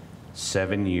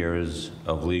 7 years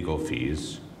of legal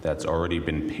fees that's already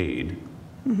been paid,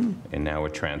 and now we're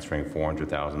transferring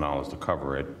 $400,000 to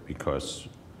cover it because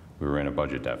we were in a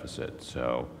budget deficit.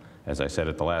 So, as I said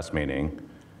at the last meeting,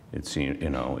 it's, you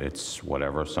know, it's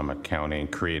whatever, some accounting,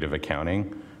 creative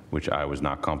accounting, which I was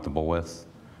not comfortable with,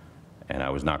 and I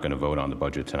was not going to vote on the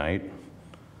budget tonight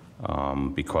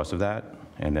because of that.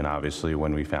 And then obviously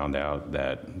when we found out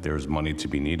that there's money to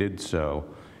be needed, so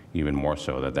even more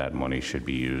so that that money should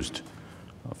be used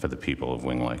for the people of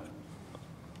Wing Lake.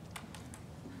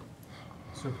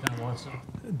 Superintendent Watson.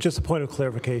 Just a point of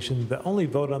clarification, the only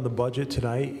vote on the budget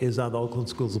tonight is on the Oakland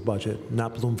Schools budget,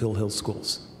 not Bloomfield Hills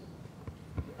Schools.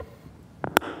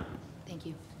 Thank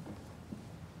you.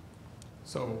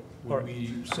 So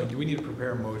do we need to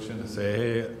prepare a motion to say,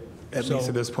 hey, at least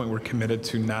at this point, we're committed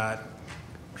to not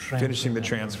finishing the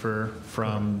transfer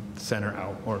from center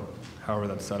out, or however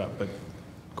that's set up, but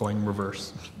going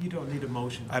reverse? You don't need a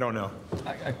motion. I don't know.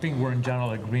 I think we're in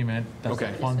general agreement that the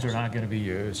funds are not going to be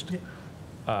used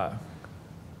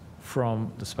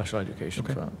from the special education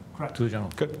fund to the general.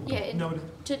 Good. Yeah, and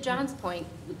to John's point,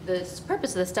 the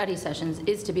purpose of the study sessions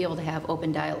is to be able to have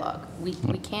open dialogue. We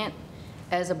can't,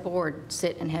 as a board,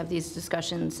 sit and have these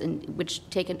discussions, which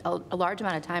take a large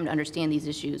amount of time to understand these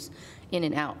issues in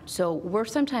and out. So we're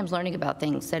sometimes learning about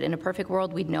things that in a perfect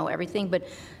world we'd know everything, but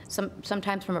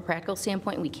sometimes from a practical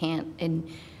standpoint we can't. And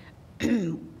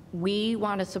we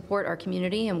want to support our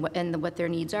community and what their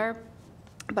needs are,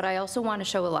 but I also want to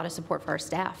show a lot of support for our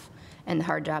staff and the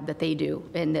hard job that they do,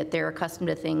 and that they're accustomed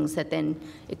to things that then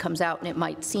it comes out and it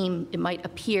might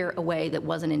appear a way that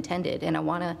wasn't intended. And I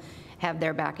want to have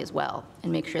their back as well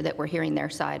and make sure that we're hearing their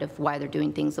side of why they're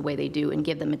doing things the way they do, and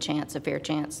give them a fair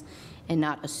chance, and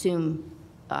not assume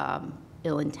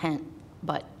ill intent,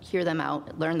 but hear them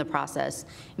out, learn the process,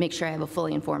 make sure I have a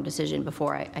fully informed decision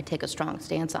before I take a strong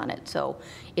stance on it. So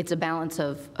it's a balance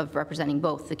of representing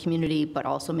both the community, but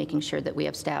also making sure that we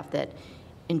have staff that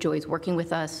enjoys working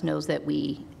with us, knows that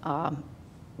we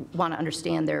want to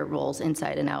understand their roles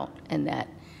inside and out, and that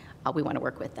we want to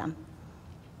work with them.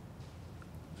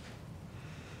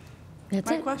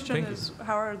 My question is,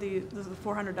 how are the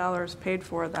 $400 paid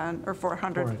for then, or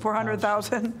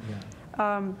 400,000?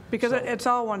 Because it's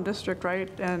all one district, right?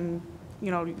 And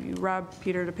you know, you rob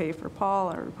Peter to pay for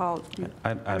Paul, or Paul.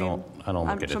 I don't look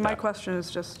at it So my that. question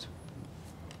is just,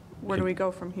 where do we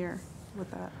go from here with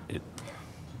that?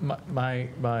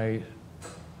 My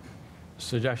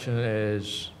suggestion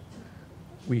is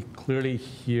we clearly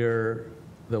hear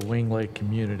the Wing Lake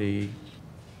community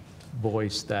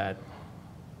voice that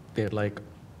they'd like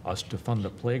us to fund the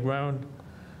playground.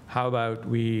 How about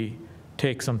we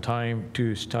take some time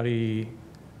to study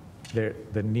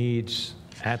the needs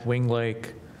at Wing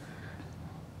Lake,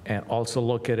 and also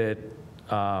look at it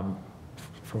from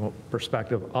a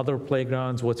perspective of other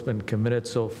playgrounds, what's been committed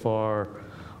so far,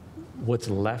 what's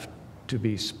left to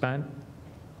be spent,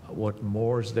 what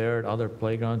more is there at other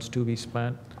playgrounds to be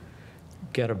spent,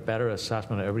 get a better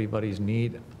assessment of everybody's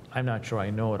need. I'm not sure I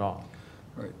know it all.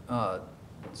 All right.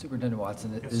 Superintendent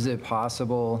Watson, is it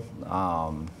possible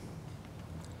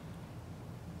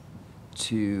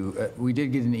we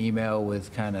did get an email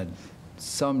with kind of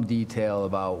some detail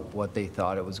about what they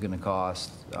thought it was going to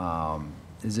cost.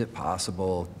 Is it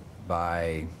possible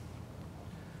by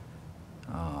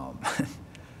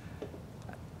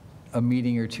a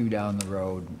meeting or two down the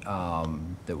road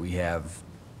that we have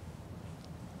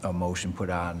a motion put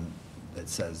on that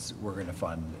says we're going to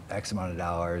fund X amount of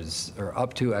dollars, or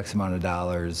up to X amount of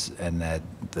dollars, and that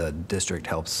the district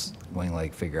helps Wing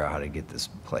Lake figure out how to get this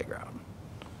playground?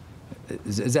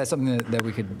 Is that something that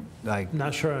we could, like?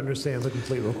 Not sure I understand the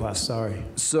complete request, sorry.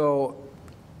 So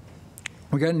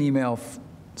we got an email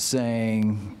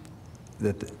saying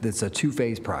that it's a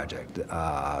two-phase project.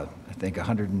 I think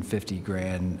 150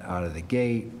 grand out of the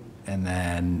gate, and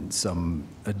then some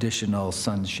additional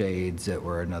sunshades that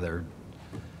were another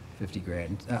 50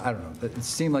 grand. I don't know. It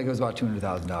seemed like it was about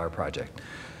 $200,000 project.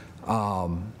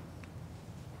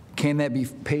 Can that be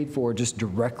paid for just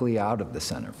directly out of the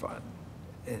center fund?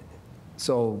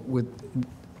 So with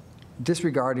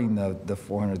disregarding the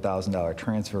 $400,000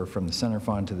 transfer from the center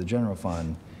fund to the general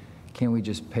fund, can we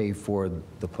just pay for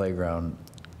the playground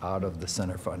out of the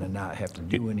center fund and not have to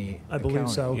do any I believe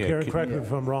so. Yeah, Karen, correct me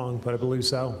if I'm wrong, but I believe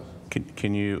so.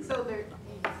 Can you, So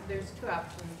there's two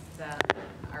options that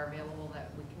are available that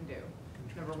we can do.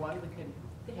 Number one, we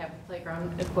could have the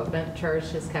playground equipment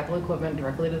charged as capital equipment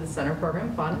directly to the center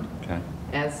program fund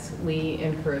as we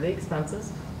incur the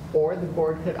expenses. Or the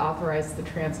board could authorize the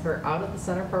transfer out of the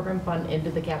center program fund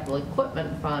into the capital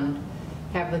equipment fund,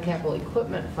 have the capital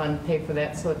equipment fund pay for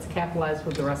that so it's capitalized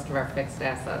with the rest of our fixed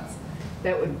assets.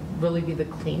 That would really be the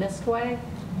cleanest way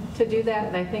to do that.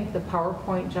 And I think the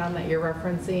PowerPoint, John, that you're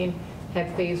referencing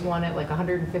had phase one at like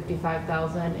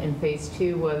 155,000 and phase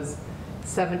two was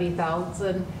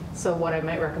 70,000. So what I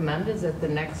might recommend is at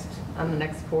on the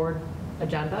next board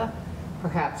agenda,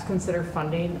 perhaps consider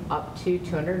funding up to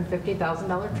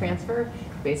 $250,000 transfer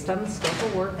based on the scope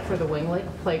of work for the Wing Lake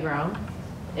Playground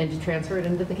and to transfer it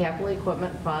into the capital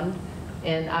equipment fund.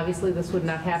 And obviously this would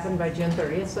not happen by June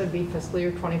 30th, so it'd be fiscal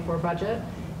year 24 budget.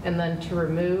 And then to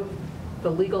remove the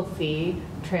legal fee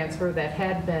transfer that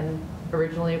had been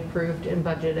originally approved and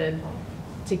budgeted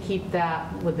to keep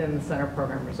that within the center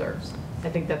program reserves. I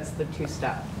think that's the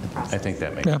two-step process. I think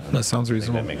that makes sense. That sounds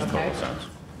reasonable. That makes total sense.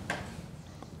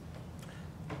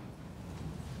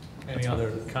 Any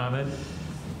other comment?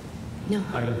 No.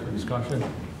 Item for discussion?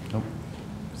 Nope.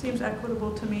 Seems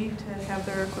equitable to me to have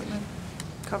their equipment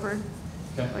covered,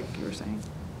 Okay. like you were saying.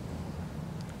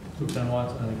 Superintendent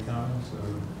Watson, any comments or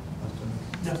questions?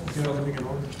 Yeah, get everything in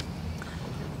order.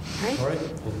 All right,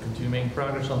 we'll continue making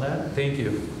progress on that. Thank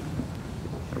you.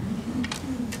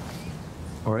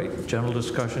 All right, general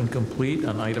discussion complete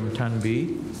on item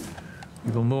 10B.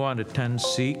 We will move on to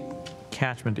 10C,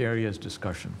 catchment areas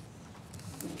discussion.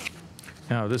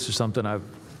 Now, this is something I've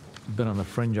been on the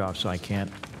fringe of, so I can't.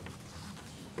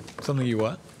 Something you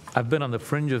what? I've been on the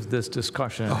fringe of this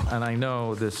discussion, and I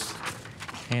know this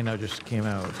handout just came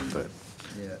out, but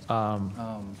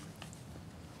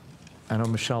I know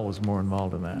Michelle was more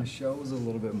involved in that. Michelle was a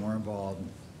little bit more involved.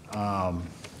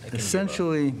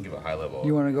 Essentially, give a high level.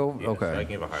 You want to go? Yes, Okay. I can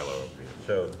give a high level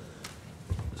overview.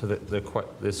 So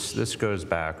this goes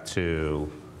back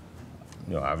to,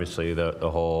 obviously the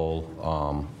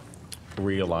whole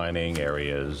realigning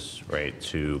areas, right,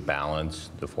 to balance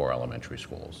the 4 elementary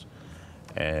schools.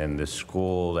 And the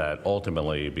school that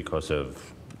ultimately, because of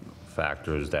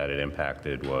factors that it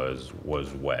impacted, was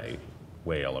Way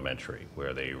Elementary,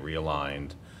 where they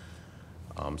realigned.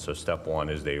 So step one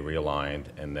is they realigned,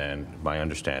 and then my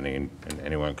understanding, and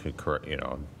anyone could correct,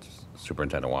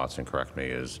 Superintendent Watson correct me,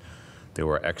 is there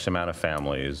were X amount of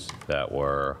families that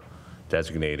were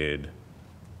designated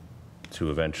to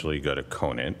eventually go to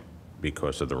Conant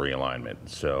because of the realignment.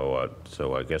 So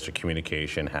I guess a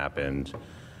communication happened,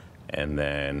 and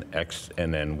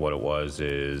then what it was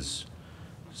is,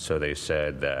 so they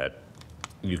said that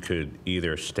you could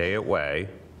either stay at Way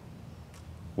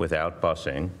without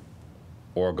busing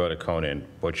or go to Conant,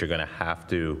 but you're going to have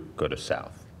to go to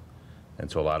South.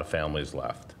 And so a lot of families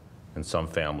left, and some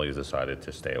families decided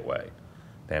to stay at Way.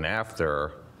 Then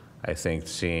after, I think,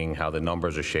 seeing how the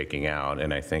numbers are shaking out,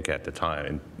 and I think at the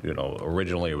time,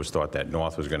 originally it was thought that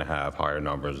North was going to have higher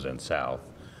numbers than South.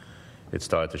 It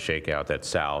started to shake out that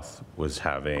South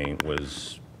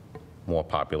was more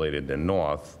populated than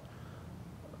North.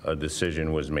 A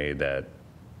decision was made that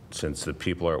since the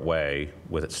people are at Way,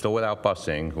 still without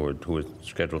busing, who are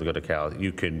scheduled to go to Cal,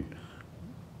 you can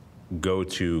go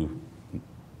to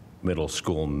middle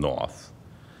school North.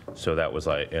 So that was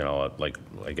like,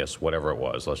 I guess whatever it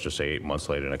was, let's just say 8 months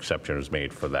later, an exception was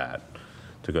made for that,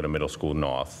 to go to middle school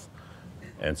North.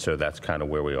 And so that's kind of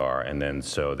where we are. And then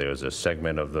so there's a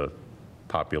segment of the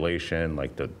population,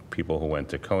 like the people who went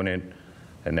to Conant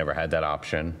and never had that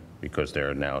option because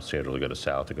they're now scheduled to go to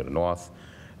South, to go to North.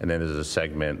 And then there's a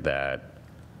segment that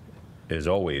has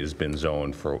always been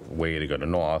zoned for Way to go to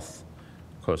North,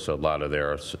 because a lot of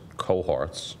their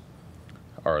cohorts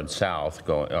are in South,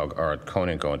 are at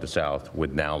Conant going to South,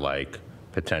 would now like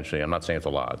potentially, I'm not saying it's a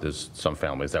lot, there's some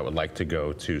families that would like to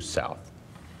go to South.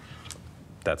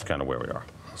 That's kind of where we are.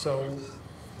 So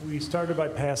we started by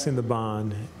passing the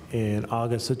bond in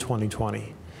August of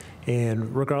 2020.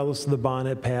 And regardless of the bond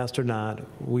had passed or not,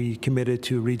 we committed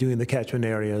to redoing the catchment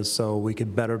areas so we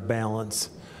could better balance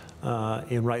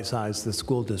and right-size the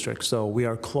school district. So we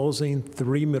are closing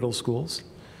 3 middle schools,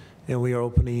 and we are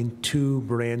opening 2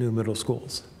 brand-new middle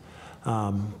schools.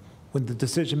 When the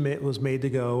decision was made to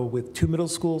go with 2 middle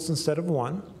schools instead of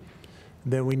 1,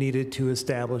 then we needed to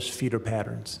establish feeder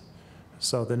patterns.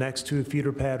 So the next 2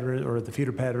 feeder patterns, or the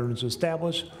feeder patterns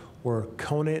established, where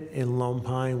Conant and Lone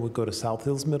Pine would go to South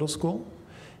Hills Middle School,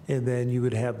 and then you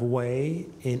would have Way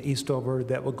in Eastover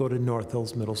that would go to North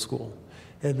Hills Middle School.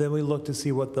 And then we looked to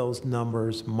see what those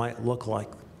numbers might look like.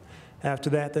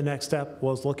 After that, the next step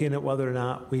was looking at whether or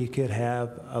not we could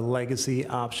have a legacy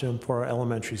option for our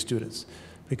elementary students,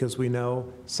 because we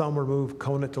know some were moved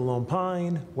Conant to Lone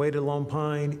Pine, Way to Lone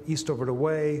Pine, Eastover to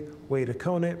Way, Way to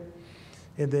Conant,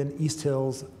 and then East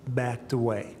Hills back to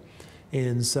Way.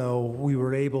 And so we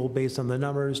were able, based on the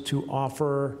numbers, to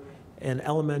offer an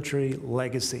elementary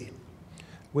legacy.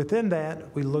 Within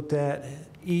that, we looked at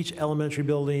each elementary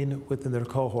building within their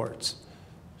cohorts,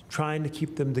 trying to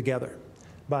keep them together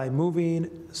by moving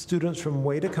students from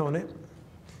Way to Conant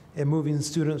and moving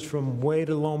students from Way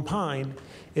to Lone Pine.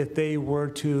 If they were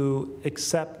to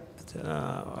accept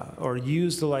or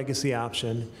use the legacy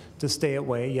option to stay at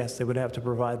Way, yes, they would have to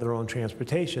provide their own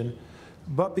transportation,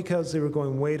 but because they were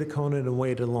going Way to Conant and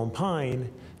Way to Lone Pine,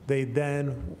 they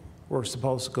then were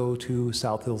supposed to go to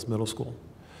South Hills Middle School.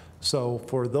 So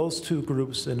for those two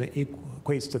groups, and it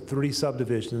equates to 3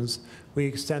 subdivisions, we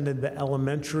extended the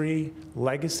elementary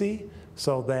legacy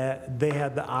so that they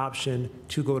had the option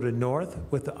to go to North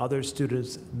with the other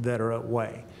students that are at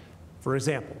Way. For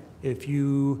example, if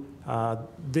you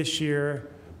this year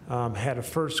had a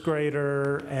first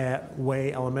grader at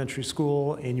Way Elementary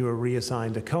School and you were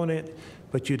reassigned to Conant,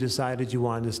 but you decided you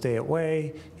wanted to stay at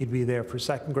Way, you'd be there for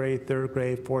 2nd grade, 3rd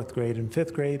grade, 4th grade, and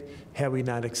 5th grade. Had we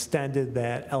not extended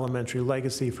that elementary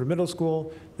legacy for middle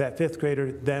school, that 5th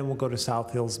grader then will go to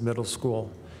South Hills Middle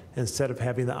School instead of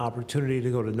having the opportunity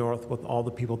to go to North with all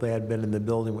the people they had been in the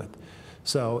building with.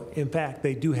 So in fact,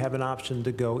 they do have an option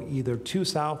to go either to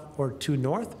South or to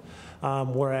North,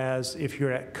 whereas if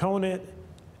you're at Conant,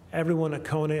 everyone at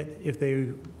Conant, if they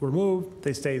were moved,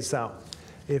 they stayed South.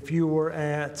 If you were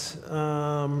at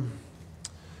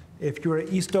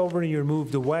Eastover and you were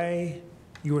moved away,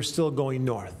 you were still going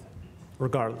North,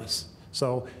 regardless.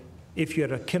 So if you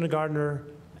had a kindergartner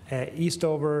at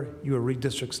Eastover, you were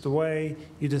redistricted away,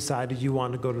 you decided you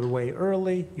wanted to go to the Way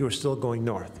early, you were still going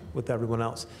North with everyone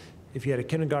else. If you had a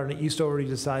kindergarten at Eastover, you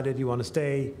decided you want to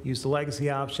stay, use the legacy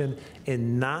option,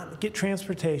 and not get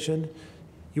transportation,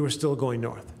 you were still going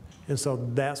North. And so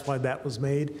that's why that was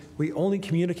made. We only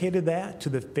communicated that to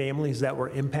the families that were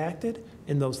impacted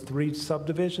in those 3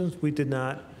 subdivisions. We did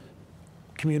not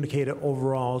communicate it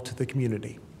overall to the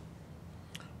community.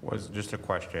 Was just a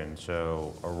question.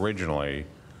 So originally,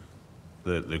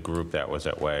 the group that was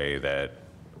at Way, that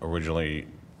originally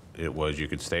it was you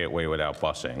could stay at Way without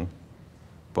busing,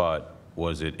 but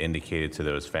was it indicated to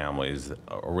those families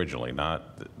originally,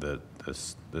 not the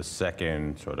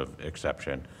second sort of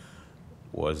exception,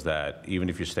 was that even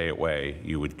if you stay at Way,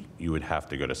 you would have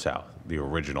to go to South? The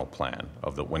original plan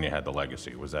of when you had the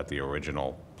legacy, was that the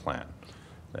original plan?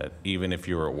 That even if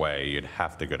you were away, you'd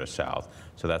have to go to South.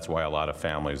 So that's why a lot of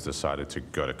families decided to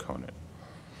go to Conant.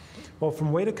 Well,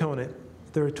 from Way to Conant,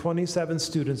 there are 27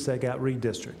 students that got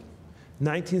redistricted.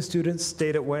 19 students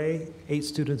stayed at Way, 8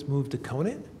 students moved to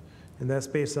Conant, and that's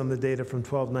based on the data from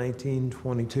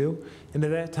 12/19/22. And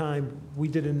at that time,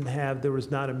 there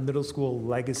was not a middle school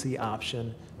legacy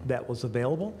option that was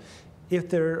available.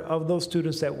 If of those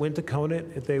students that went to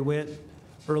Conant, if they went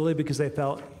early because they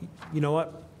felt, you know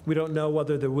what, we don't know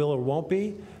whether there will or won't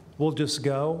be, we'll just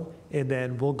go, and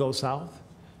then we'll go South.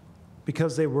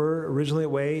 Because they were originally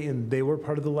at Way and they were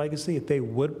part of the legacy, if they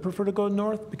would prefer to go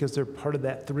North because they're part of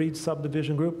that 3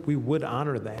 subdivision group, we would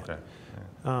honor that. Okay.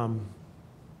 Yeah.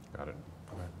 Got it.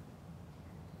 Okay.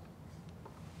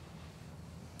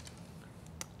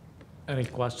 Any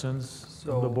questions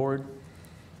from the board?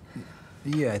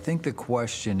 Yeah, I think the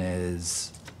question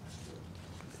is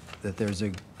that there's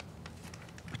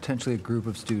potentially a group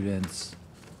of students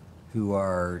who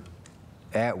are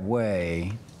at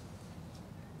Way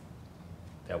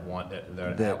that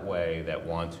Way that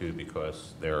want to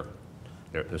because their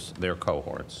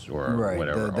cohorts or right,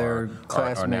 whatever are now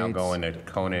classmates. going to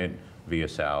Conant via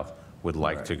South, would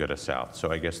like to go to South.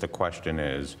 So I guess the question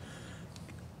is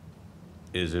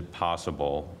it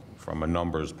possible from a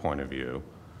numbers point of view,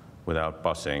 without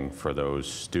busing, for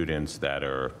those students that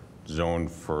are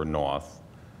zoned for North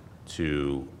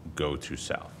to go to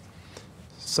South?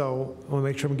 So I want to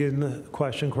make sure I'm getting the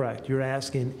question correct. You're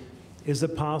asking, is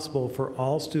it possible for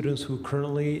all students who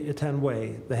currently attend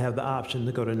Way to have the option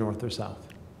to go to North or South?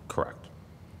 Correct.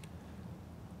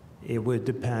 It would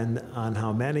depend on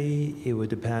how many, it would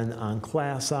depend on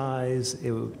class size,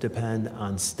 it would depend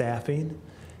on staffing.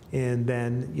 And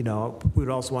then, we would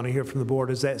also want to hear from the board,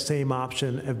 is that same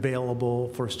option available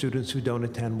for students who don't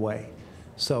attend Way?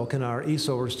 So can our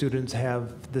Eastover students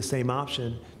have the same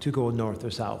option to go north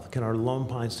or south? Can our Lone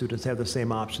Pine students have the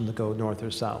same option to go north or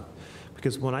south?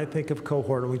 Because when I think of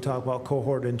cohort, and we talk about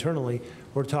cohort internally,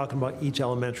 we're talking about each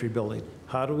elementary building.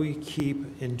 How do we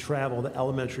keep and travel the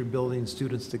elementary building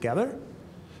students together?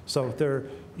 So if they're,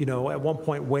 you know, at one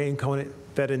point, Wayne Conant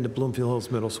fed into Bloomfield Hills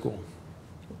Middle School.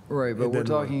 Right, but we're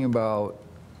talking about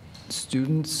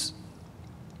students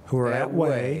who are at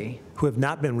Way, who have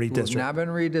not been redistricted. Who have not been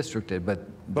redistricted, but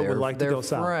would like to go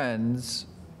south. Their friends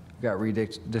got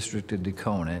redistricted to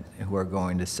Conant who are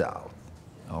going to south,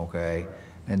 okay?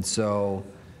 And so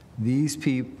these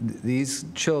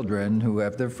children who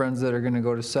have their friends that are going to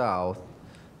go to south,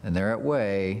 and they're at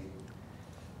Way,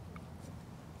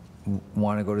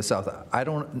 want to go to south. I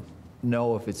don't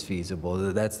know if it's feasible.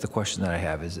 That's the question that I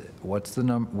have. Is what do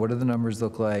the numbers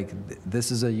look like?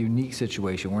 This is a unique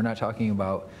situation. We're not talking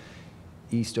about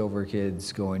Eastover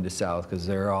kids going to south because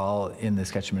they're all in this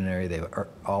catchment area. They've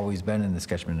always been in this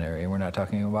catchment area. We're not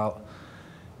talking about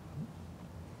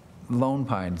Lone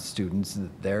Pine students.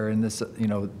 They're in this, you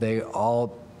know,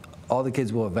 all the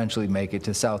kids will eventually make it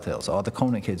to South Hills. All the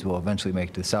Conant kids will eventually make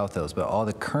it to South Hills, but all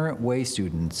the current Way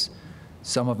students,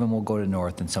 some of them will go to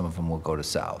north and some of them will go to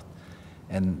south.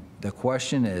 And the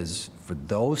question is, for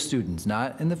those students,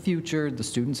 not in the future, the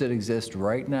students that exist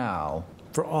right now.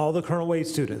 For all the current Way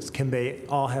students, can they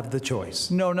all have the choice?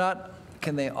 No, not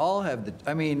can they all have the,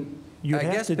 I mean, You I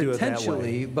have guess to do it that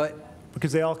potentially, way. but.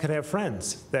 Because they all could have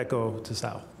friends that go to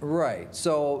south. Right,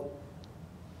 so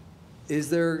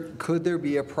could there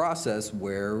be a process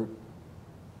where,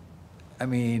 I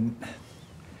mean,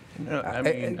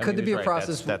 could there be a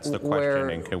process that's the where, question,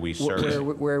 and can we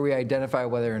serve where we identify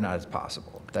whether or not it's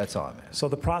possible? That's all I'm asking. So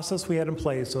the process we had in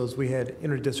place was we had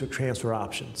interdistrict transfer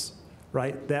options,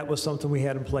 right? That was something we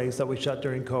had in place that we shut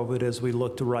during COVID as we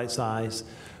looked to right size.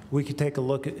 We could take a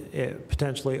look at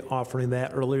potentially offering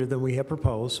that earlier than we had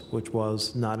proposed, which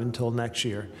was not until next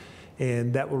year.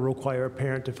 And that will require a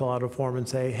parent to fill out a form and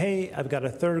say, hey, I've got a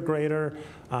third grader,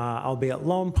 I'll be at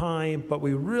Lone Pine, but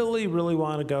we really, really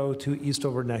want to go to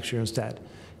Eastover next year instead.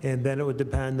 And then it would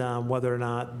depend on whether or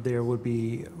not there would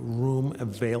be room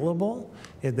available.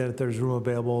 And then if there's room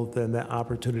available, then that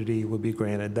opportunity would be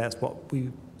granted. That's what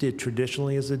we did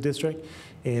traditionally as a district,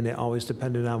 and it always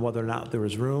depended on whether or not there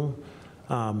was room.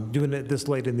 Doing it this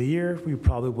late in the year, we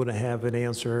probably wouldn't have an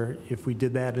answer if we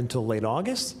did that until late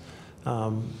August.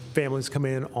 Families come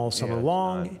in all summer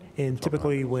long, and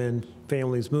typically when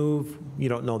families move, you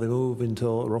don't know they move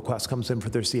until a request comes in for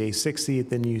their CA60,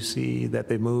 then you see that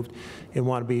they moved, and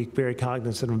want to be very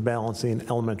cognizant of balancing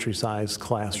elementary size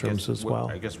classrooms as well.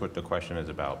 I guess what the question is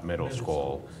about middle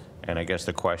school, and I guess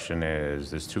the question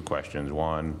is, there's two questions.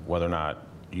 One, whether or not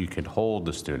you could hold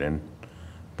the student,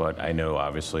 but I know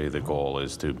obviously the goal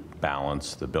is to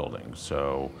balance the building.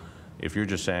 So if you're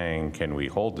just saying, can we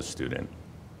hold the student?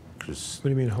 What do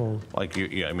you mean hold? Like,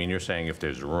 I mean, you're saying if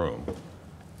there's room,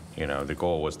 you know, the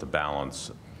goal was to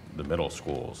balance the middle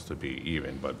schools to be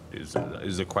even, but is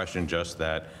the question just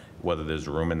that whether there's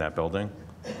room in that building?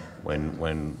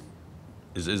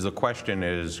 Is the question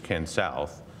is, can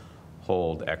South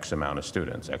hold X amount of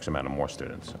students, X amount of more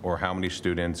students? Or how many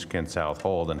students can South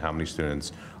hold and how many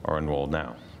students are enrolled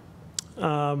now?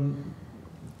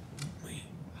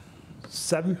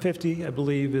 750, I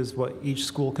believe, is what each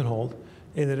school can hold.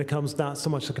 And then it comes not so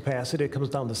much to capacity, it comes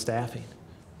down to staffing,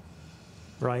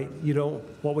 right? You don't,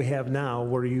 what we have now,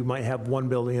 where you might have one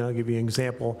building, I'll give you an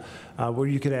example, where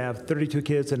you could have 32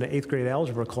 kids in an 8th grade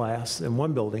algebra class in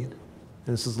one building,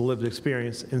 and this is a lived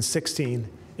experience, and 16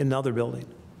 in another building.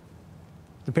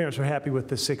 The parents are happy with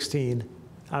the 16,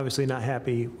 obviously not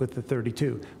happy with the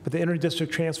 32. But the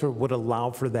interdistrict transfer would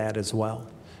allow for that as well.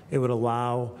 It would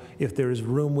allow, if there is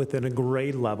room within a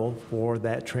grade level, for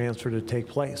that transfer to take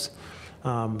place.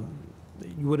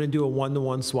 You wouldn't do a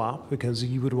one-to-one swap because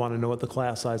you would want to know what the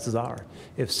class sizes are.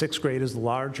 If 6th grade is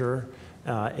larger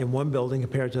in one building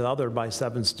compared to the other by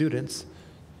 7 students,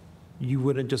 you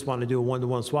wouldn't just want to do a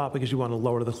one-to-one swap because you want to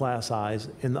lower the class size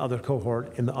in the other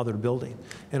cohort in the other building.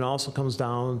 And it also comes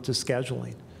down to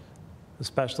scheduling,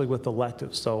 especially with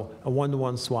electives. So a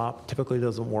one-to-one swap typically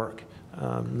doesn't work.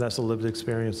 That's a lived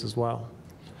experience as well.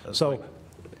 So,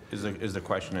 is the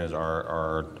question is,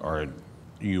 are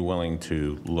you willing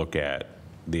to look at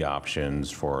the options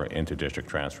for interdistrict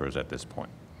transfers at this point?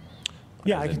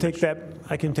 Yeah, I can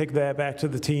take that back to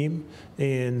the team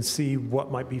and see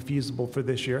what might be feasible for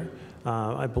this year.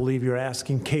 I believe you're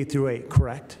asking K through 8,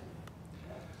 correct?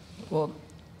 Well,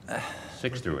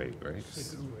 6 through 8,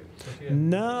 right?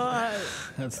 No.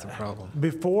 That's the problem.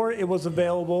 Before it was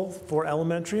available for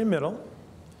elementary and middle.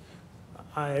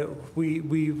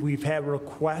 We've had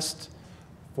requests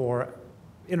for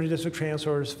interdistrict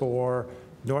transfers for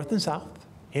north and south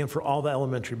and for all the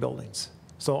elementary buildings.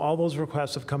 So all those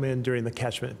requests have come in during the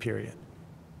catchment period.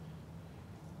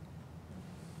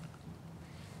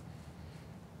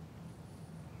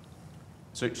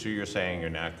 So you're saying you're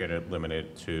not going to limit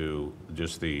it to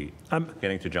just the,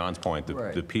 getting to John's point,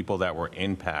 the people that were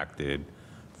impacted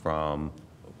from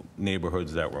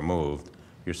neighborhoods that were moved,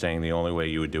 you're saying the only way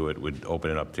you would do it would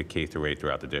open it up to K through 8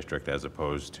 throughout the district as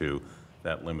opposed to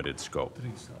that limited scope?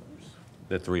 3 subs.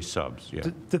 The 3 subs, yeah.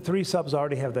 The 3 subs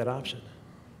already have that option.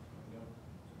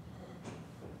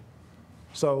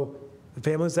 So the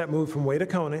families that moved from Wayne to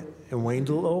Conant and Wayne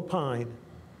to Little Pine,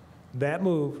 that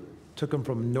move took them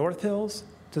from North Hills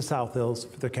to South Hills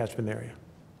for their catchment area.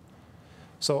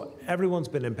 So everyone's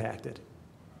been impacted.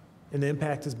 And the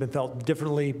impact has been felt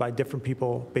differently by different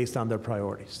people based on their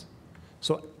priorities.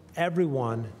 So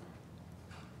everyone,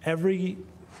 every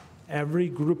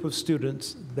group of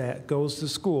students that goes to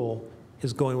school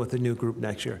is going with a new group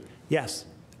next year. Yes,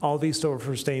 all these stores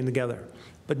are staying together,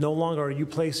 but no longer are you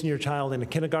placing your child in a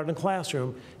kindergarten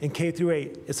classroom in K through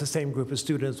 8, it's the same group of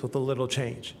students with a little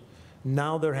change.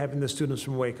 Now they're having the students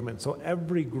from Wakeman, so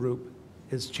every group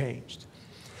is changed.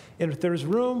 And if there's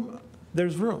room,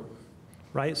 there's room,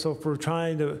 right? So if we're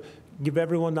trying to give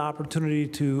everyone the opportunity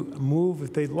to move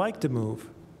if they'd like to move,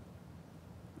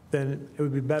 then it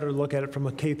would be better to look at it from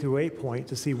a K through 8 point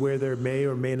to see where there may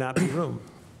or may not be room.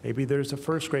 Maybe there's a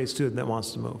first grade student that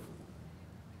wants to move.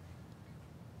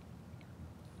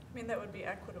 I mean, that would be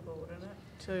equitable, wouldn't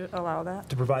it, to allow that?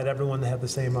 To provide everyone to have the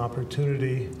same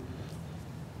opportunity.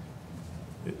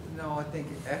 No, I think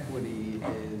equity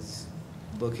is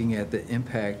looking at the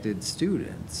impacted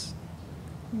students.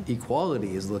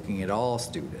 Equality is looking at all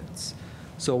students.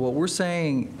 So what we're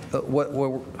saying,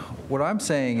 what I'm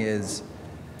saying is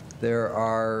there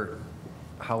are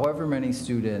however many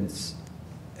students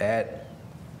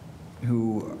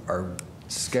who are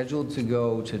scheduled to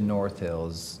go to North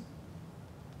Hills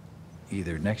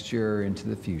either next year or into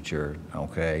the future,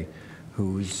 okay,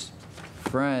 whose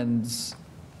friends,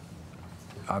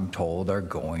 I'm told, are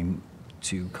going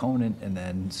to Conant and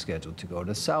then scheduled to go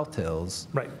to South Hills.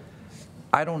 Right.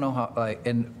 I don't know how,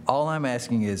 and all I'm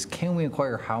asking is, can we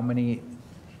inquire how many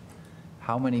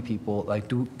people, like,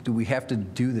 do we have to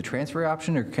do the transfer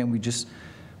option, or can we just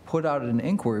put out an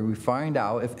inquiry? We find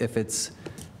out if it's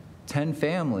 10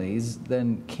 families,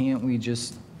 then can't we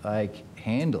just, like,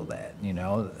 handle that, you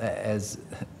know, as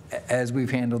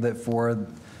we've handled it for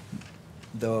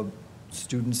the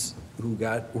students who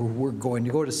were going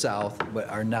to go to South, but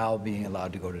are now being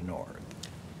allowed to go to North?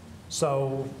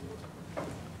 So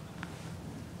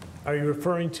are you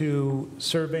referring to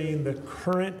surveying the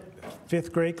current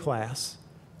 5th grade class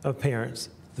of parents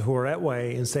who are at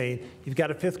Way and saying, you've got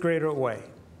a 5th grader at Way,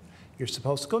 you're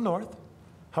supposed to go north,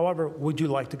 however, would you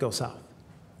like to go south?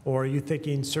 Or are you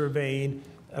thinking surveying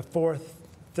a 4th,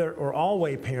 3rd, or all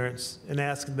Way parents and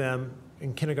asking them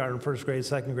in kindergarten, 1st grade,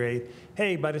 2nd grade,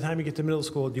 hey, by the time you get to middle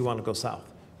school, do you want to go south?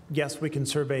 Yes, we can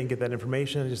survey and get that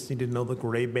information. I just need to know the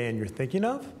grade band you're thinking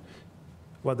of,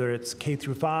 whether it's K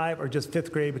through 5 or just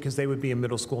 5th grade, because they would be in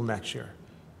middle school next year.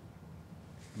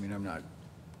 I mean,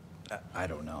 I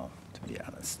don't know, to be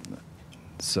honest.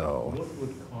 So. What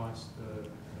would cause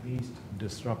the least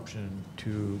disruption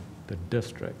to the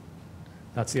district?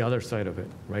 That's the other side of it,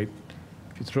 right?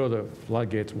 If you throw the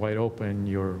floodgates wide open,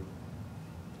 you're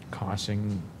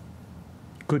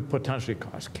could potentially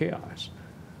cause chaos.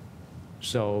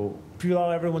 So if you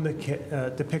allow everyone to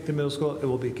pick the middle school, it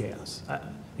will be chaos.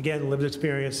 Again, lived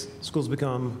experience, schools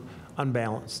become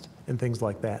unbalanced and things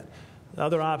like that. The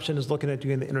other option is looking at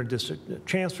doing the interdistrict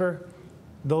transfer.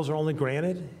 Those are only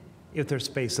granted if there's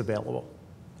space available.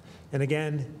 And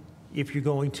again, if you're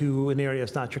going to an area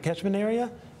that's not your catchment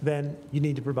area, then you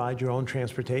need to provide your own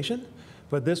transportation.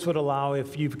 But this would allow,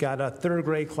 if you've got a 3rd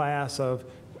grade class of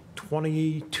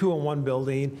 22 in one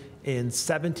building and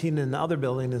 17 in the other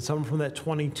building, and someone from that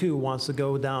 22 wants to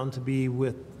go down to be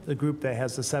with the group that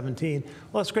has the 17,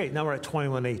 well, that's great. Now we're at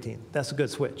 21-18. That's a good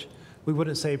switch. We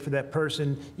wouldn't say for that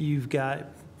person, you've got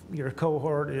your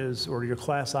cohort is, or your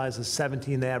class size is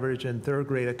 17 average in 3rd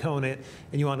grade at Conant,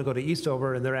 and you want to go to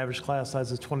Eastover and their average class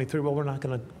size is 23. Well, we're not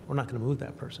going to move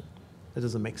that person. That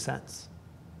doesn't make sense,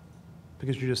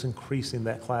 because you're just increasing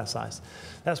that class size.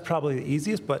 That's probably the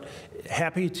easiest, but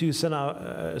happy to send out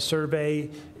a survey,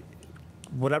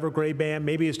 whatever grade band.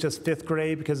 Maybe it's just 5th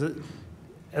grade, because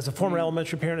as a former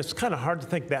elementary parent, it's kind of hard to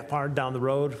think that far down the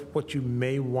road what you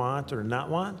may want or not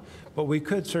want. But we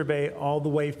could survey all the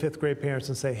way 5th grade parents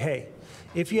and say, hey,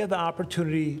 if you had the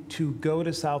opportunity to go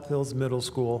to South Hills Middle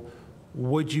School,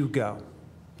 would you go?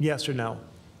 Yes or no?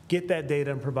 get that data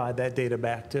and provide that data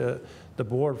back to the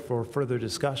board for further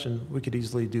discussion, we could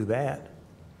easily do that.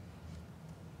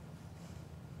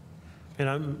 And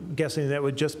I'm guessing that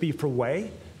would just be for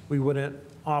Way. We wouldn't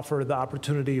offer the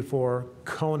opportunity for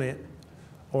Conant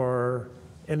or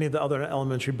any of the other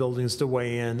elementary buildings to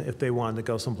weigh in if they wanted to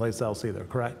go someplace else either,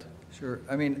 correct? Sure.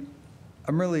 I mean,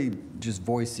 I'm really just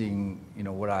voicing,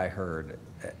 what I heard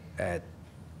at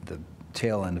the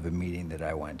tail end of a meeting that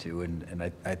I went to,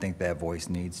 and I think that voice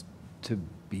needs to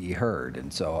be heard.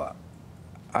 And so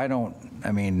do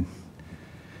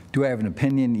I have an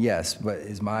opinion? Yes, but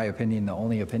is my opinion the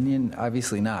only opinion?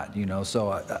 Obviously not,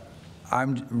 so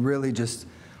I'm really just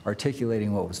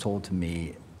articulating what was told to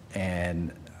me,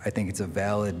 and I think it's a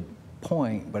valid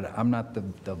point, but I'm not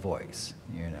the voice,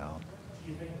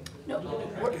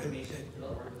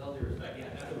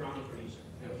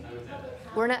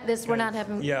 We're not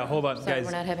having. Yeah, hold on, sorry, guys.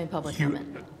 We're not having public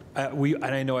comment. And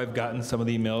I know I've gotten some of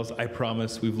the emails. I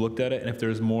promise we've looked at it, and if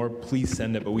there's more, please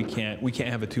send it. But we can't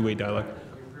have a two-way dialogue.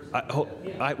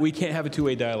 We can't have a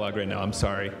two-way dialogue right now. I'm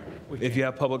sorry. If you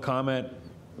have public comment,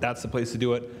 that's the place to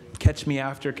do it. Catch me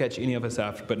after. Catch any of us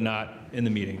after, but not in the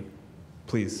meeting,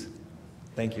 please.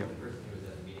 Thank you,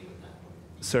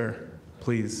 sir.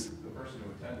 Please,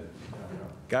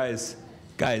 guys.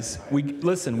 We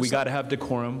got to have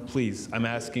decorum, please. I'm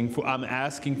asking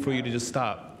for you to just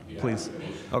stop, please.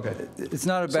 Okay. It's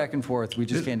not a back and forth. We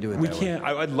just can't do it that way. We can't.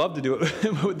 I'd love to do it,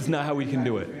 but it's not how we can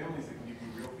do it.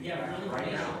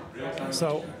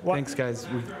 So thanks, guys.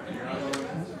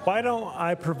 Why don't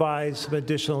I provide some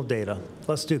additional data?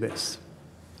 Let's do this.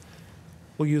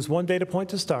 We'll use one data point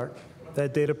to start.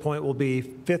 That data point will be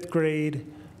fifth graders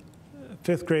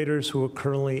who are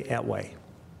currently at Way.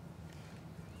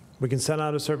 We can send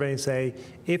out a survey and say,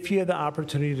 if you had the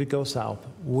opportunity to go south,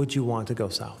 would you want to go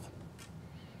south?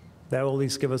 That will at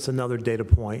least give us another data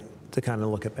point to kind of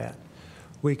look at that.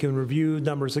 We can review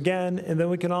numbers again, and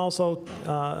then we can also,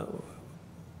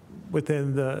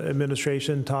 within the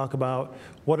administration, talk about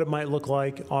what it might look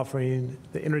like offering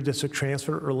the interdistrict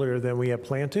transfer earlier than we had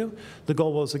planned to. The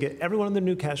goal was to get everyone in the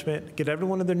new catchment, get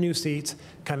everyone in their new seats,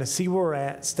 kind of see where we're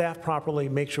at, staff properly,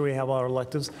 make sure we have our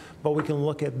electives, but we can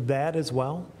look at that as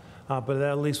well. But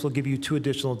that at least will give you 2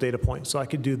 additional data points. So I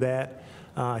could do that.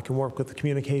 I can work with the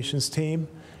communications team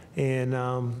and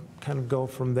kind of go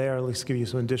from there, at least give you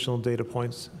some additional data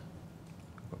points.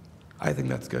 I think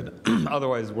that's good.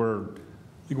 Otherwise, we're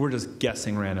just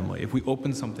guessing randomly. If we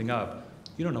open something up,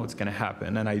 you don't know what's going to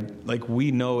happen. And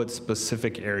we know it's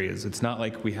specific areas. It's not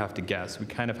like we have to guess. We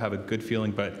kind of have a good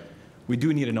feeling, but we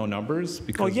do need to know numbers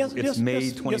because it's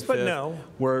May 25th. Yes, but no.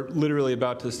 We're literally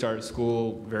about to start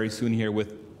school very soon here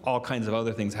with all kinds of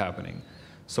other things happening.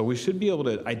 So we should be able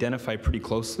to identify pretty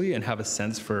closely and have a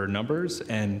sense for numbers.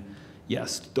 And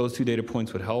yes, those 2 data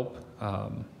points would help.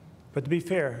 But to be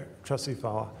fair, Trustee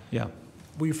Fala, yeah,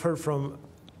 we've heard from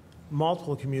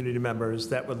multiple community members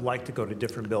that would like to go to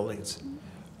different buildings,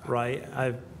 right?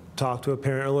 I've talked to a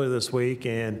parent earlier this week,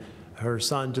 and her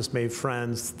son just made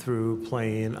friends through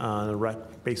playing on a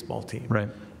rec baseball team. Right.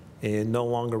 And no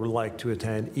longer would like to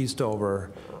attend Eastover,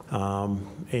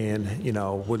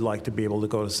 and would like to be able to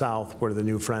go to South where the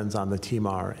new friends on the team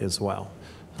are as well.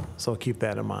 So keep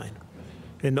that in mind.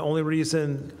 And the only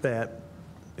reason that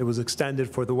it was extended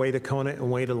for the Way to Conant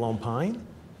and Way to Lone Pine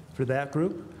for that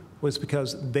group was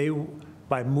because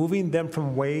by moving them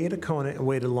from Way to Conant and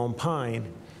Way to Lone Pine,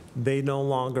 they no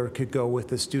longer could go with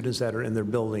the students that are in their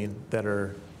building that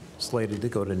are slated to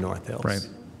go to North Hills. Right.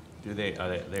 Do they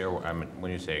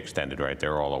when you say extended, right,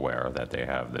 they're all aware that they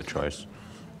have the choice?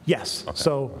 Yes. Okay.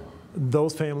 So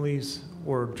those families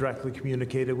were directly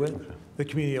communicated with. The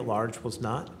community at large was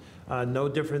not. No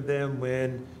different than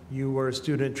when you were a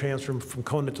student transferring from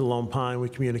Conant to Lone Pine, we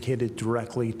communicated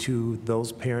directly to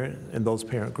those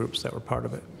parent groups that were part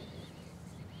of it.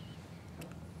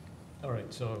 All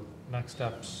right, so next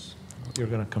steps, you're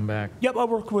going to come back. Yep, I'll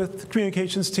work with the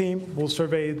communications team. We'll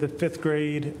survey the 5th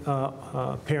grade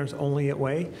parents only at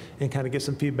Way and kind of get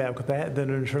some feedback with that.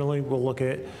 Then internally, we'll look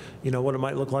at, what it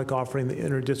might look like offering the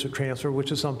interdistrict transfer,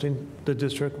 which is something the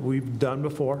district we've done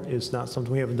before. It's not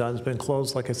something we haven't done. It's been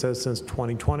closed, like I said, since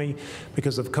 2020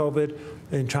 because of COVID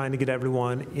and trying to get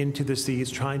everyone into the seats,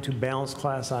 trying to balance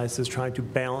class sizes, trying to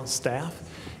balance staff,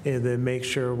 and then make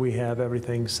sure we have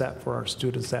everything set for our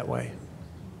students that way.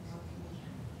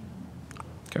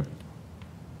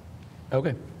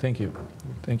 Okay, thank you.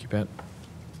 Thank you, Pat.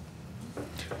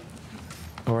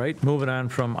 All right, moving on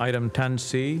from item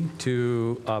 10C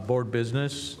to board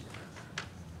business.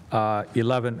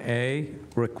 11A,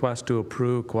 request to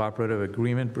approve cooperative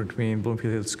agreement between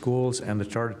Bloomfield Hills Schools and the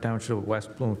Charter Township of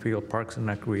West Bloomfield Parks and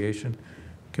Recreation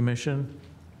Commission.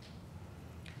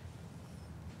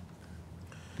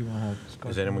 Do you want to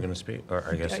discuss? Is anyone going to speak? Or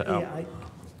I guess,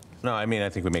 no, I mean, I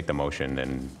think we make the motion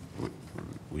and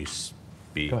we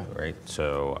speak, right?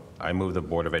 So I move the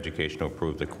Board of Education to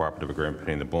approve the cooperative agreement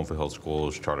between the Bloomfield Hills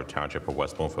Schools, Charter Township of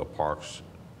West Bloomfield Parks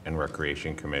and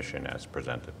Recreation Commission as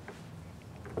presented.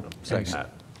 Thanks. Pat.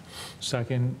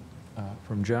 Second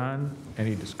from John.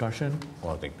 Any discussion?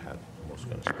 Well, I think Pat was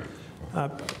going to speak.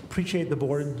 Appreciate the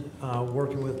board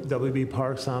working with WB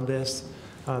Parks on this.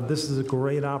 This is a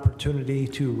great opportunity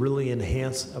to really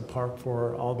enhance a park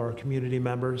for all of our community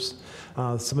members.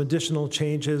 Some additional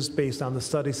changes based on the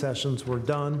study sessions were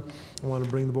done. I want to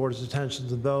bring the board's attention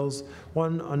to those.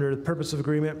 One, under the purpose of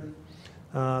agreement,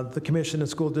 the commission and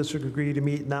school district agree to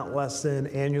meet not less than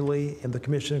annually, and the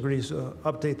commission agrees to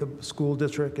update the school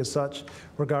district as such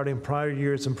regarding prior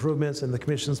year's improvements and the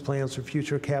commission's plans for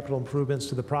future capital improvements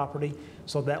to the property.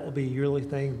 So that will be a yearly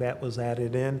thing that was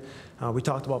added in. We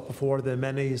talked about before the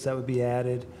amenities that would be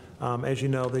added. As you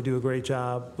know, they do a great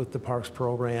job with the parks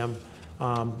program.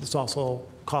 It's also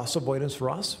cost avoidance for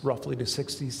us, roughly to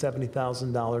 $60,000,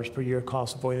 $70,000 per year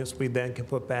cost avoidance we then can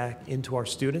put back into our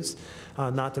students,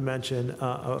 not to mention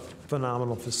a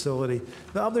phenomenal facility.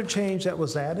 The other change that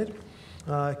was added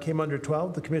came under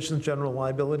 12, the Commission's general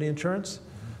liability insurance.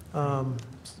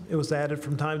 It was added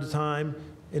from time to time,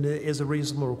 and it is a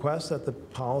reasonable request that the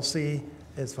policy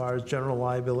as far as general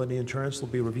liability insurance will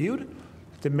be reviewed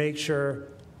to make sure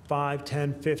 5,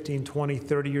 10, 15, 20,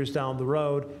 30 years down the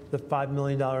road, the $5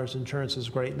 million insurance is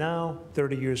great now,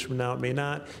 30 years from now it may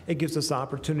not. It gives us the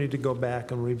opportunity to go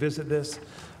back and revisit this.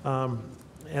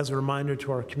 As a reminder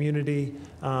to our community,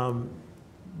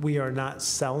 we are not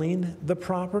selling the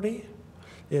property.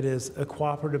 It is a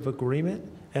cooperative agreement.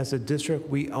 As a district,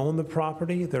 we own the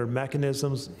property. There are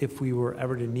mechanisms if we were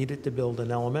ever to need it to build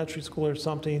an elementary school or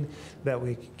something that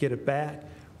we could get it back.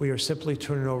 We are simply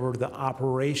turning over the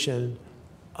operation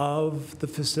of the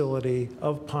facility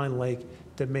of Pine Lake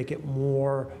to make it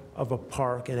more of a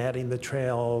park and adding the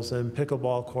trails and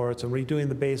pickleball courts and redoing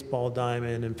the baseball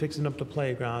diamond and fixing up the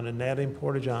playground and adding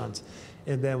porta-johns.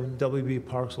 And then WB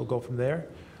Parks will go from there.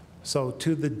 So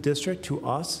to the district, to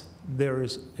us, there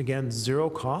is, again, zero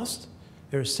cost.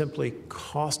 There's simply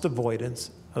cost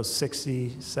avoidance of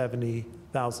 $60,000,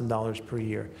 $70,000 per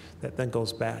year that then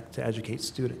goes back to educate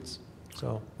students.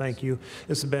 So thank you.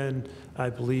 This has been, I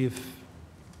believe,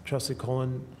 Trustee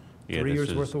Cullen, 3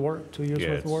 years worth of work, 2 years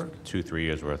worth of work? 3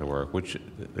 years worth of work, which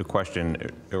the question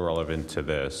irrelevant to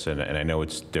this, and I know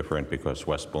it's different because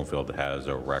West Bloomfield has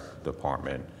a rec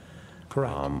department.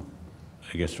 Correct.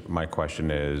 I guess my question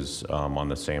is, on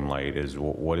the same light, is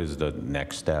what is the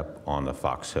next step on the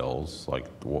Fox Hills? Like,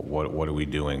 what are we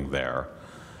doing there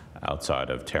outside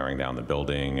of tearing down the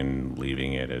building and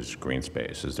leaving it as green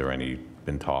space? Is there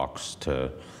been talks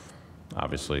to,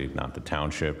 obviously not the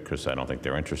township, because I don't think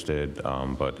they're interested,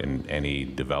 but in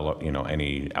any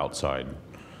any outside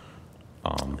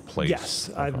place?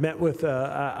 Yes, I've met with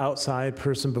an outside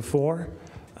person before.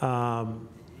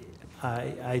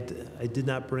 I did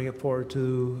not bring it forward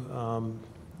to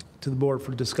the board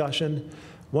for discussion.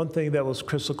 One thing that was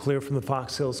crystal clear from the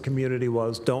Fox Hills community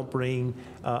was don't bring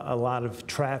a lot of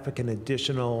traffic and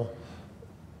additional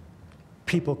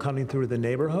people coming through the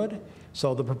neighborhood.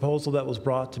 So the proposal that was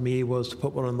brought to me was to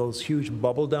put one of those huge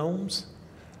bubble domes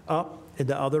up. And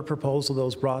the other proposal that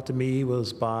was brought to me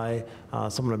was by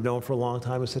someone I've known for a long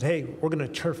time who said, hey, we're going to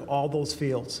turf all those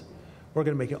fields. We're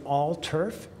going to make it all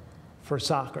turf for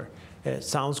soccer. And it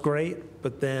sounds great,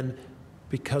 but then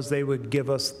because they would give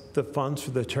us the funds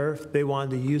for the turf, they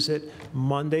wanted to use it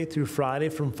Monday through Friday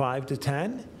from 5 to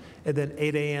 10, and then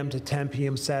 8 a.m. to 10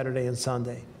 p.m. Saturday and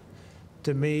Sunday.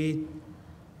 To me,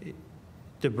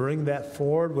 to bring that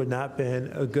forward would not have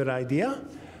been a good idea.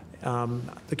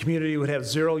 The community would have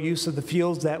zero use of the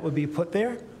fields that would be put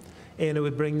there, and it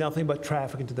would bring nothing but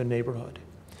traffic into the neighborhood.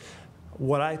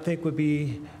 What I think would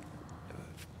be,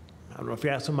 I don't know if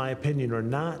you're asking my opinion or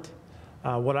not,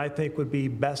 what I think would be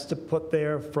best to put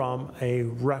there from a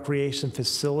recreation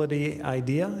facility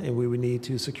idea, and we would need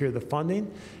to secure the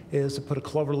funding, is to put a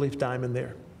cloverleaf diamond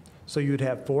there. So you'd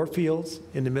have 4 fields.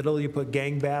 In the middle, you put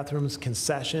gang bathrooms,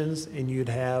 concessions, and you'd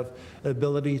have the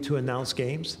ability to announce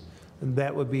games. And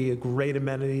that would be a great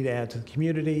amenity to add to the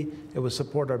community. It would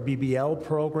support our BBL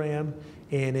program,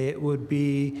 and it would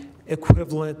be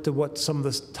equivalent to what some of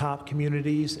the top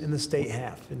communities in the state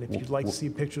have. And if you'd like to see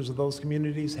pictures of those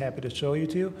communities, happy to show you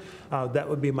to. That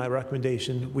would be my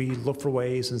recommendation. We look for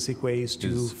ways and seek ways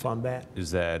to fund that.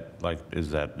 Is that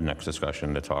the next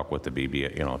discussion to talk with the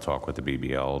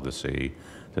BBL to see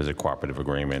there's a cooperative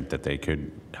agreement that they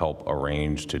could help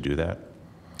arrange to do that?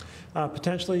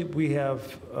 Potentially, we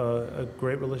have a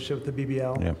great relationship with the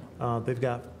BBL. Yeah. They've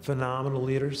got phenomenal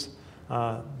leaders.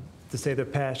 To say they're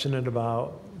passionate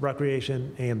about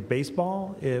recreation and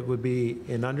baseball, it would be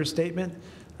an understatement.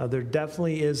 There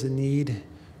definitely is a need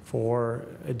for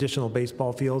additional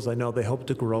baseball fields. I know they hope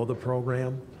to grow the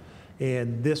program.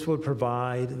 And this would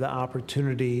provide the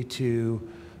opportunity to,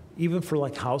 even for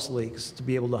like house leagues, to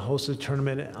be able to host a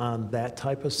tournament on that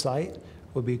type of site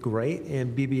would be great.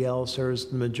 And BBL serves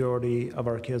the majority of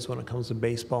our kids when it comes to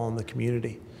baseball in the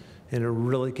community. And it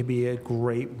really could be a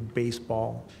great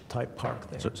baseball type park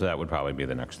there. So that would probably be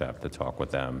the next step, to talk with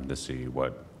them to see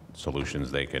what solutions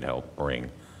they could help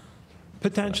bring.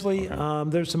 Potentially.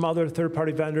 There's some other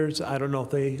third-party vendors. I don't know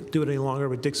if they do it any longer,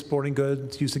 but Dick's Sporting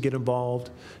Goods used to get involved.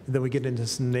 And then we get into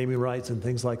some naming rights and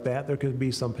things like that. There could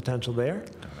be some potential there.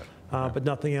 But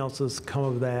nothing else has come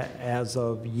of that as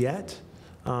of yet.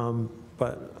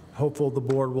 But hopeful the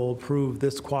board will approve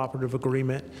this cooperative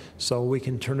agreement so we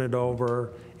can turn it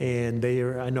over. And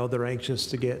I know they're anxious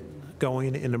to get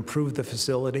going and improve the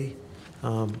facility.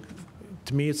 To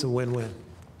me, it's a win-win.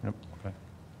 Yep. Okay.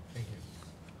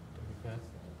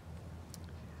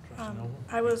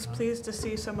 I was pleased to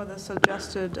see some of the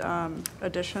suggested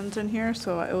additions in here,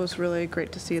 so it was really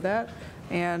great to see that.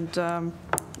 And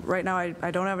right now,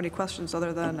 I don't have any questions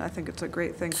other than I think it's a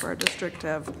great thing for our district to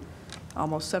have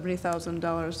almost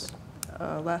 $70,000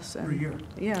 less. Per year.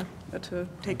 Yeah, to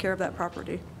take care of that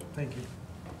property. Thank you.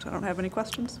 So I don't have any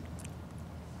questions.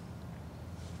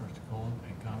 Trustee Colin,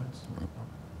 any comments?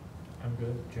 I'm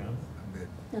good. John? I'm good.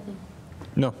 Nothing.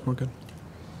 No, we're good.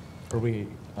 Are we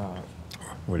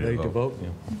ready to vote? Yeah.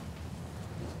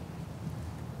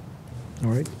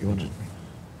 All right. You want to?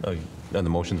 Oh, no, the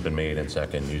motion's been made and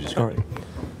second. You just. All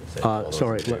right.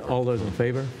 Sorry. All those in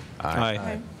favor?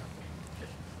 Aye.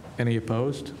 Any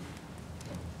opposed?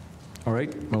 All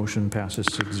right. Motion passes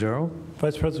 6-0.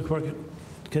 Vice President Cork,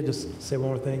 can I just say one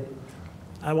more thing?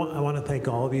 I want to thank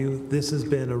all of you. This has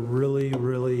been a really,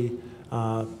 really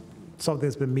something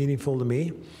that's been meaningful to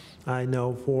me. I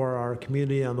know for our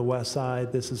community on the west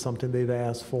side, this is something they've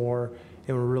asked for,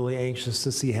 and we're really anxious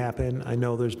to see happen. I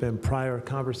know there's been prior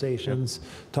conversations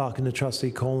talking to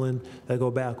Trustee Colin that go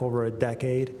back over a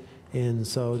decade, and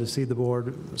so to see the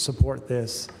board support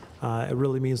this, it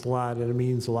really means a lot, and it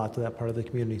means a lot to that part of the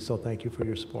community, so thank you for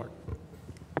your support.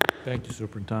 Thank you,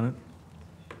 Superintendent.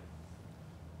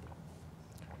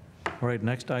 All right,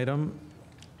 next item,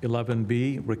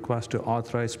 11B, request to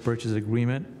authorize purchase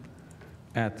agreement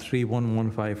at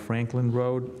 3115 Franklin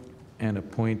Road and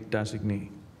appoint designee.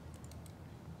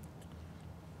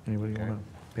 Anybody want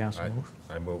to pass a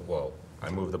motion? I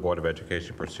move the Board of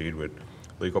Education proceed with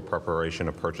legal preparation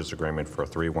of purchase agreement for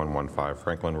 3115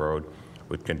 Franklin Road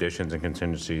with conditions and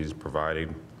contingencies,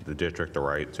 providing the district the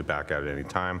right to back out at any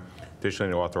time.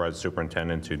 Additionally, to authorize the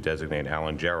superintendent to designate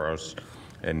Alan Jaros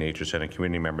and Nature Center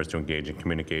community members to engage in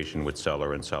communication with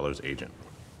seller and seller's agent.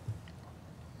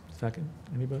 Second,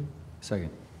 anybody?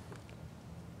 Second.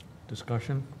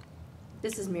 Discussion?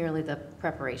 This is merely the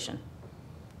preparation,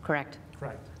 correct?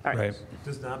 Correct. All right. It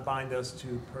does not bind us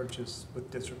to purchase with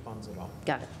district funds at all.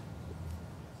 Got it.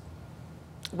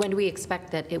 When do we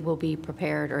expect that it will be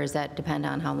prepared, or does that depend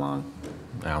on how long?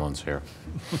 Alan's here.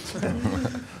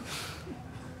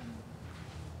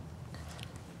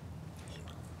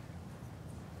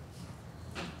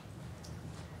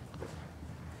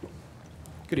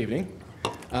 Good evening.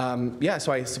 Yeah,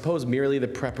 so I suppose merely the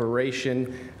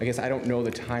preparation. I guess I don't know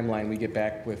the timeline. We get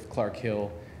back with Clark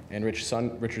Hill and Richard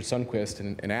Sundquist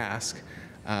and ask.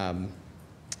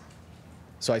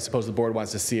 So I suppose the board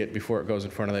wants to see it before it goes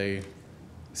in front of the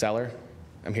seller.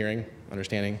 I'm hearing,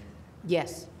 understanding.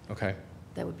 Yes. Okay.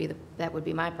 That would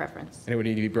be my preference. And it would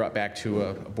need to be brought back to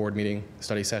a board meeting,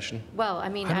 study session. Well, I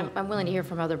mean, I'm willing to hear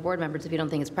from other board members if you don't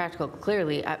think it's practical.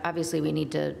 Clearly, obviously, we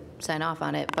need to sign off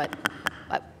on it, but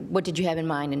what did you have in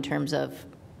mind in terms of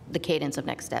the cadence of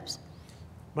next steps?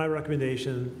 My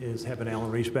recommendation is having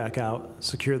Alan reach back out,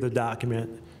 secure the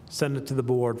document, send it to the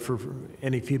board for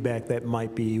any feedback that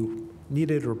might be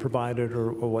needed or provided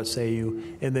or what say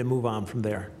you, and then move on from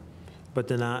there. But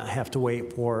to not have to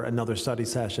wait for another study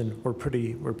session, we're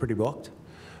pretty booked,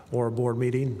 or a board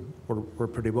meeting, we're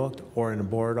pretty booked, or in a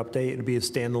board update, it'd be a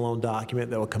standalone document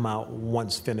that will come out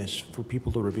once finished for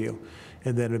people to review.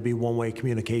 And then it'd be one-way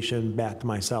communication back to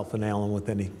myself and Alan with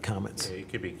any comments. Yeah, it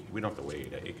could be, we don't have to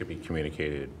wait. It could be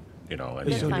communicated, you know, and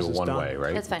As you soon can as do it it's one done. way,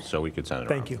 right? That's fine. So we could send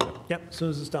it around. Thank you. Yep, as soon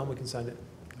as it's done, we can send it.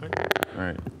 All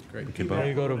right. Great. We can Ready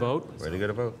to vote. go to vote? Ready to go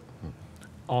to vote?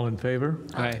 All in favor?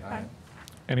 Aye.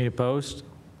 Any opposed?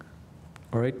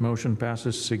 All right, motion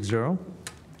passes 6-0.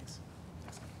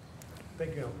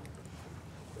 Thank you.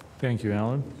 Thank you,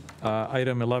 Alan.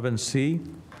 Item 11C,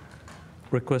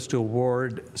 request to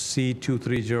award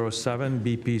C2307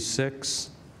 BP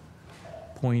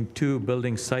 6.2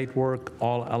 building site work,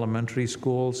 all elementary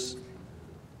schools.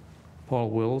 Paul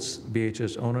Wills,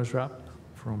 BHS owners rep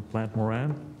from Plant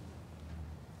Moran.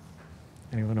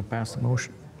 Anyone to pass the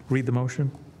motion? Read the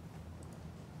motion.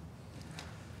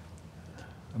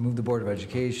 I move the Board of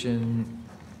Education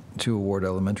to award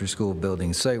elementary school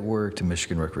building site work to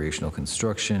Michigan Recreational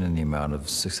Construction in the amount of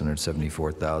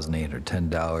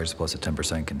 $674,810 plus a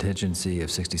 10% contingency of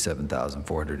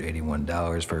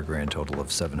 $67,481 for a grand total of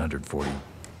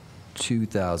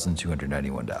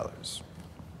 $742,291.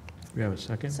 We have a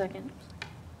second? Second.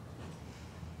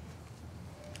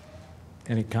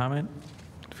 Any comment,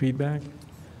 feedback?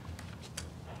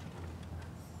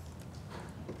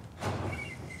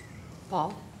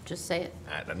 Paul, just say it.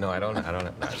 No, I don't.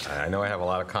 I know I have a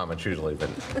lot of comments usually, but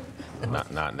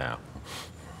not now.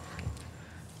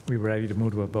 We ready to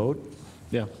move to a vote?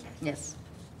 Yeah. Yes.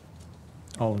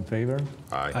 All in favor?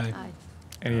 Aye. Aye.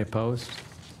 Any opposed?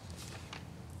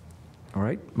 All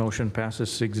right, motion passes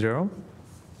 6-0.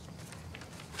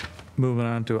 Moving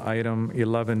on to item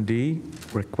 11D,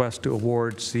 request to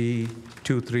award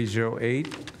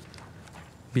C2308,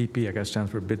 BP, I guess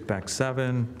stands for Bid Pack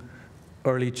 7,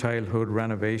 early childhood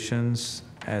renovations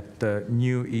at the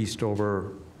new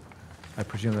Eastover, I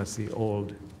presume that's the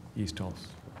old East Hills.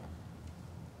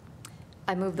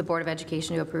 I move the Board of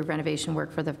Education to approve renovation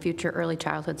work for the future early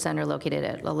childhood center located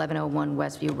at 1101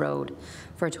 Westview Road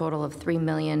for a total of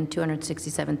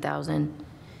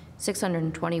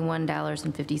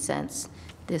 $3,267,621.50.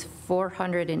 This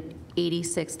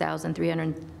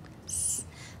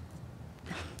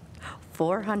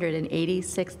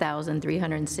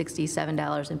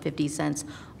 $486,367.50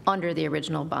 under the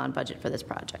original bond budget for this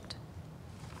project.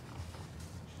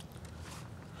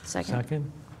 Second.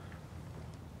 Second?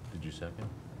 Did you second?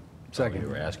 Second. You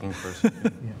were asking for a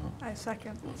second? I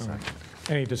second.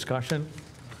 Any discussion?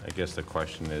 I guess the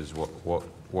question is,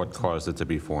 what caused it to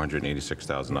be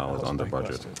 $486,000 under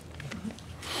budget?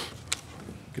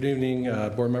 Good evening,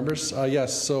 board members.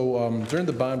 Yes, so during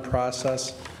the bond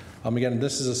process, again,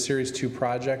 this is a Series 2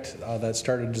 project that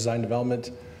started design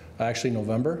development actually in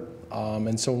November.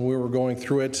 And so when we were going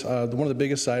through it, one of the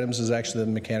biggest items is actually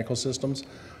the mechanical systems.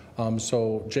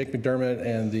 So Jake McDermott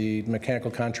and the mechanical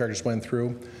contractors went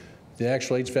through. The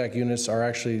actual HVAC units are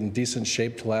actually in decent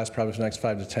shape to last probably for the next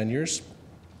 5 to 10 years.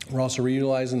 We're also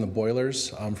reutilizing the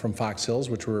boilers from Fox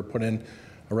Hills, which were put in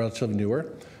relatively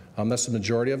newer. That's the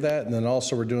majority of that. And then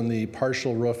also we're doing the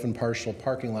partial roof and partial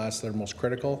parking lots that are most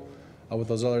critical, with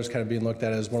those others kind of being looked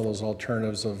at as one of those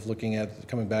alternatives of looking at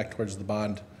coming back towards the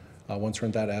bond once we're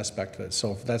in that aspect of it.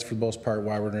 So that's for the most part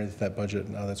why we're underneath that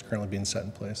budget that's currently being set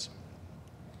in place.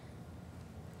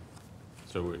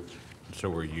 So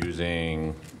we're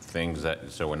using things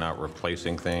that, so we're not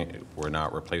replacing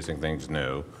things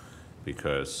new,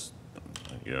 because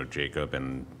Jacob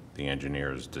and the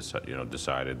engineers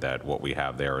decided that what we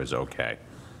have there is okay.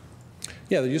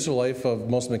 Yeah, the useful life of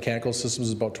most mechanical systems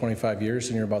is about 25 years,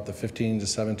 and you're about the 15 to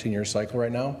 17 year cycle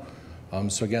right now.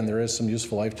 So again, there is some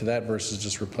useful life to that versus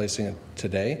just replacing it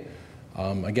today.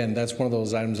 Again, that's one of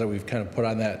those items that we've kind of put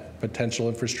on that potential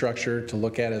infrastructure to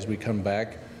look at as we come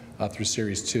back through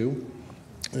Series 2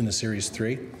 into Series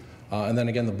 3. And then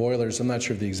again, the boilers, I'm not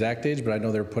sure of the exact age, but I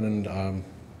know they're put in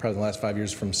probably the last 5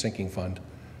 years from sinking fund.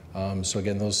 So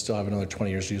again, those still have another 20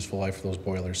 years useful life for those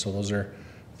boilers. So those are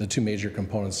the two major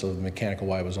components of the mechanical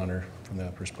why it was under from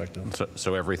that perspective.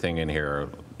 So everything in here,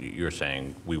 you're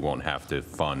saying we won't have to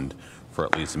fund for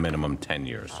at least a minimum 10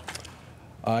 years?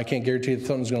 I can't guarantee that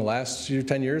something's going to last you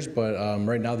 10 years, but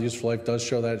right now the useful life does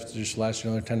show that it just lasts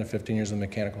you another 10 to 15 years on the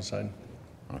mechanical side.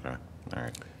 Okay, all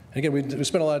right. And again, we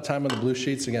spent a lot of time on the blue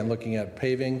sheets, again, looking at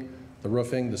paving, the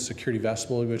roofing, the security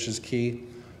vestibule, which is key,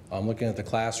 looking at the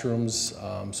classrooms,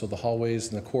 so the hallways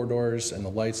and the corridors and the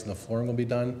lights and the flooring will be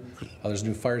done. There's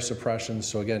new fire suppression,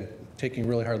 so again, taking a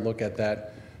really hard look at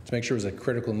that to make sure it was a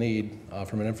critical need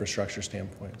from an infrastructure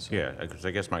standpoint. So. Yeah, because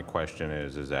I guess my question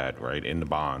is that, right, in the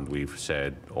bond, we've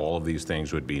said all of these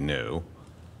things would be new,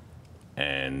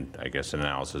 and I guess an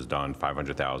analysis done,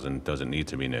 500,000 doesn't need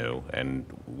to be new, and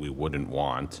we wouldn't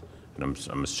want, and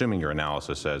I'm assuming your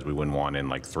analysis says we wouldn't want in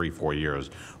like 3-4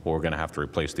 years, well, we're going to have to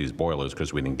replace these boilers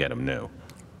because we didn't get them new.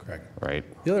 Correct. Right?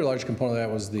 The other large component of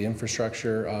that was the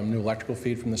infrastructure, new electrical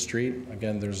feed from the street.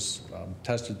 Again, there's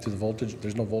tested through the voltage.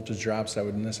 There's no voltage drops that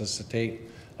would necessitate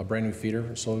a brand new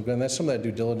feeder. So again, that's some of that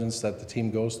due diligence that the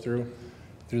team goes through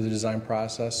the design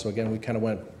process. So again, we kind of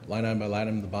went line item by line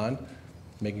item in the bond,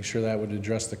 making sure that would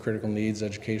address the critical needs,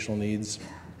 educational needs,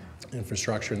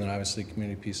 infrastructure, and then obviously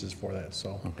community pieces for that.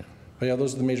 So But yeah,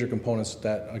 those are the major components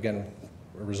that, again,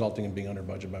 are resulting in being under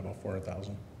budget by about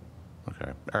 400,000.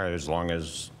 Okay, all right, as long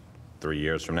as 3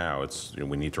 years from now,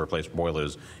 we need to replace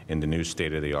boilers in the new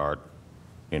state-of-the-art,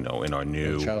 in our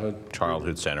new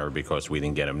childhood center because we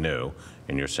didn't get them new,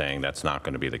 and you're saying that's not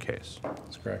going to be the case?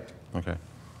 That's correct. Okay.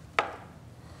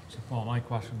 So Paul, my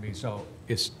question would be, so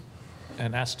it's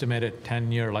an estimated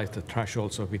 10-year life the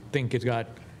threshold, so if we think it's got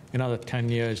another 10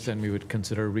 years, then we would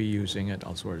consider reusing it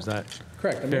elsewhere. Is that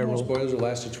correct? I mean, fair most rule? boilers will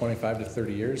last you 25 to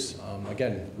 30 years.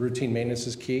 Again, routine maintenance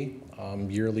is key.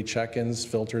 Yearly check-ins,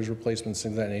 filters, replacements,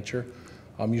 things of that nature.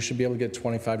 You should be able to get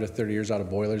 25 to 30 years out of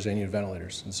boilers and unit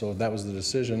ventilators. And so that was the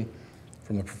decision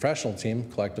from the professional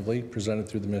team collectively, presented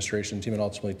through the administration team and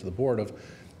ultimately to the board of,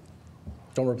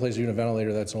 don't replace a unit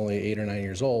ventilator that's only 8 or 9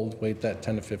 years old, wait that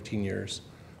 10 to 15 years.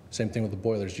 Same thing with the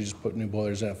boilers. You just put new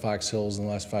boilers in at Fox Hills in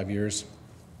the last 5 years.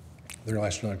 They're going to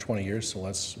last another 20 years, so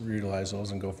let's reutilize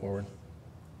those and go forward.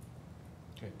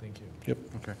 Okay, thank you. Yep.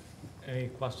 Okay. Any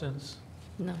questions?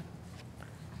 No.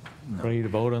 Ready to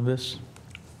vote on this?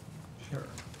 Sure.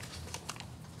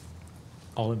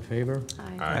 All in favor?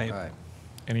 Aye. Aye.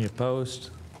 Any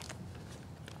opposed?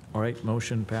 All right,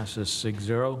 motion passes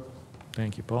 6-0.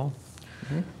 Thank you, Paul.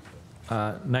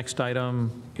 Next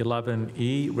item,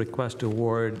 11E, request to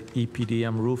award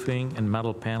EPDM roofing and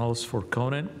metal panels for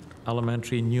Conant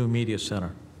Elementary New Media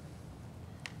Center.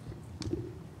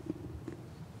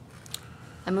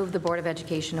 I move the Board of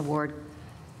Education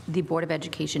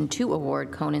to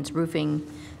award Conant's roofing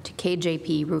to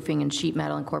KJP Roofing and Sheet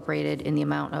Metal Incorporated in the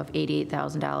amount of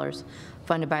 $88,000,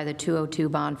 funded by the 202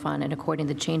 Bond Fund, and according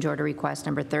to change order request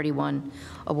number 31,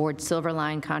 award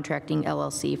Silverline Contracting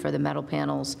LLC for the metal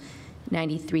panels,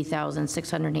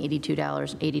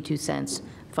 $93,682.82,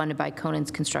 funded by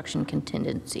Conant's Construction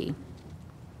Contingency.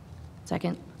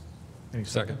 Second. Any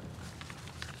second?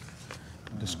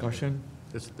 Discussion?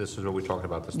 This is what we talked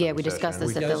about this. Yeah, we discussed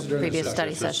this at the previous study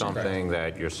This is session. something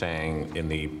that you're saying in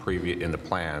the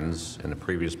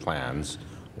previous plans,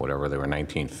 whatever they were,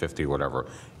 1950, whatever,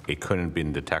 it couldn't have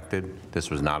been detected. This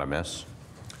was not a miss.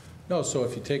 No, so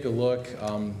if you take a look,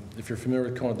 if you're familiar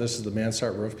with Conant, this is the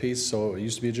mansard roof piece. So it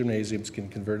used to be a gymnasium, it's getting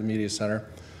converted to media center.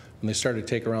 When they started to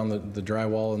take around the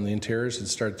drywall and the interiors and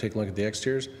started to take a look at the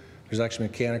exteriors, there's actually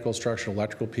mechanical, structural,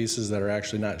 electrical pieces that are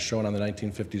actually not shown on the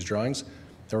 1950s drawings.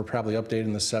 They were probably updated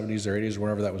in the 70s or 80s,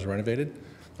 whenever that was renovated.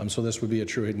 So this would be a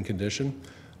true hidden condition.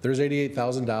 There's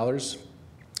 $88,000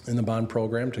 in the bond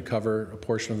program to cover a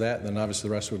portion of that, and then obviously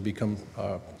the rest would become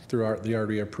through the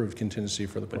already approved contingency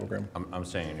for the program. I'm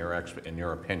saying, in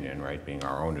your opinion, right, being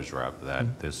our owner's rep,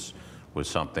 that this was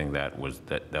something that was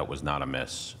not a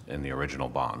miss in the original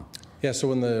bond. Yeah. So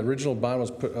when the original bond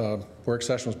was work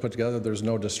session was put together, there's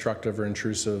no destructive or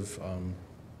intrusive,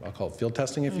 I'll call it field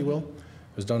testing, if you will.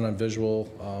 It was done on visual,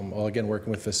 well, again,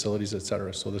 working with facilities, et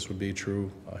cetera. So this would be a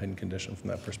true hidden condition from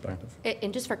that perspective.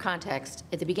 And just for context,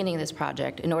 at the beginning of this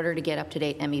project, in order to get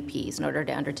up-to-date MEPs, in order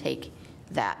to undertake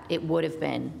that, it would have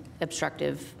been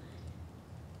obstructive.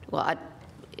 Well,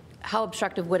 how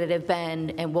obstructive would it have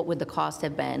been, and what would the cost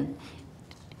have been?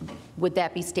 Would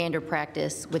that be standard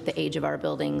practice with the age of our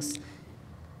buildings?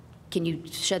 Can you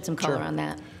shed some color on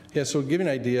that? Yeah, so to give you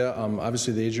an idea,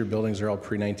 obviously the age of your buildings are all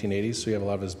pre-1980s, so you have a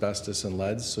lot of asbestos and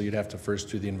leads, so you'd have to first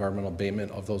do the environmental abatement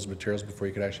of those materials before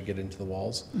you could actually get into the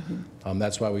walls.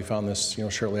 That's why we found this,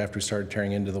 shortly after we started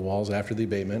tearing into the walls after the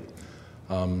abatement.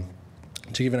 To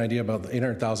give you an idea, about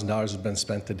 $800,000 has been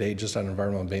spent to date just on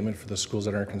environmental abatement for the schools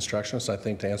that are in construction. So I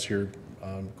think to answer your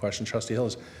question, Trustee Hill,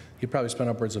 is you probably spent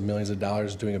upwards of millions of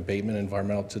dollars doing abatement and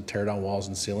environmental to tear down walls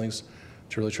and ceilings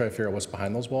to really try to figure out what's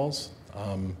behind those walls.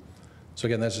 So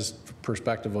again, that's just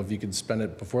perspective of you could spend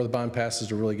it before the bond passes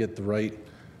to really get the right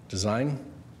design.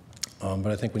 But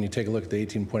I think when you take a look at the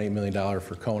 $18.8 million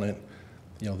for Conant,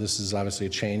 this is obviously a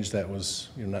change that was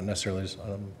not necessarily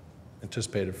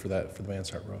anticipated for the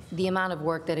mansard roof. The amount of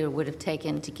work that it would have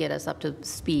taken to get us up to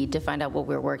speed to find out what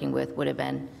we were working with would have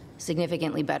been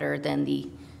significantly better than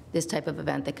this type of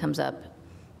event that comes up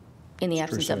in the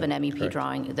absence of an MEP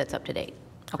drawing that's up to date.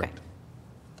 Okay.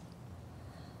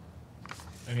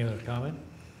 Any other comment?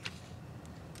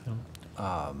 No?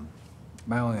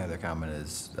 My only other comment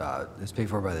is it's paid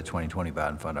for by the 2020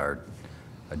 bond fund. Our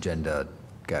agenda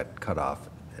got cut off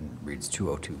and reads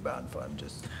 202 bond fund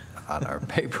just on our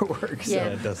paperwork. Yeah,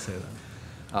 it does say that.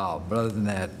 But other than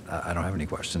that, I don't have any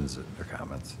questions or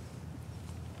comments.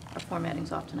 Our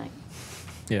formatting's off tonight.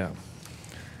 Yeah.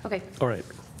 Okay. All right.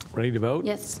 Ready to vote?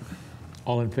 Yes.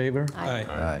 All in favor? Aye.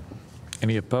 Aye.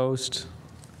 Any opposed?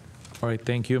 All right,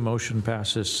 thank you. Motion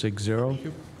passes 6-0. Thank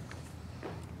you.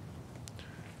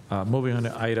 Moving on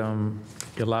to item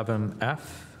 11F,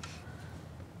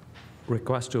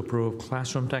 request to approve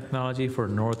classroom technology for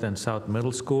North and South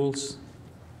Middle Schools.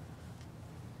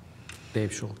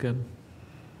 Dave Shulkin.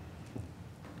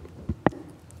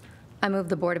 I move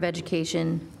the Board of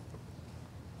Education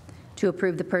to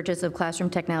approve the purchase of classroom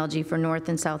technology for North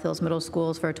and South Hills Middle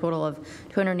Schools for a total of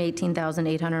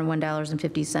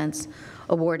 $218,801.50.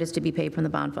 Award is to be paid from the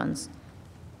bond funds.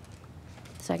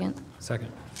 Second?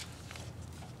 Second.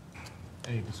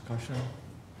 Any discussion?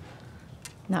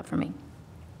 Not for me.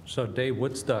 So Dave,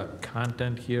 what's the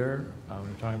content here? We're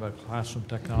talking about classroom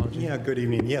technology. Yeah, good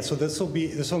evening. Yeah, so this will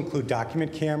include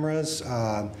document cameras,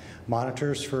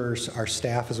 monitors for our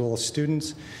staff as well as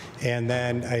students, and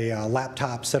then a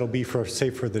laptops that'll be for, say,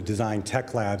 for the design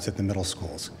tech labs at the middle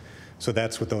schools. So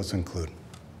that's what those include.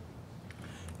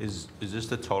 Is this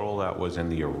the total that was in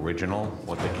the original,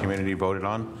 what the community voted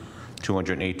on?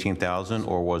 218,000,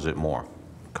 or was it more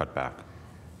cut back?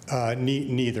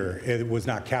 Neither. It was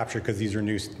not captured because these are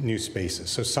new spaces.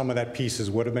 So some of that pieces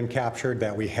would have been captured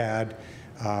that we had.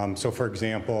 So for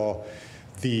example,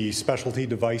 the specialty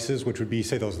devices, which would be,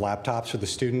 say, those laptops for the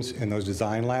students in those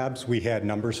design labs, we had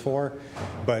numbers for.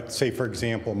 But say, for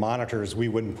example, monitors, we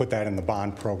wouldn't put that in the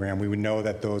bond program. We would know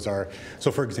that those are,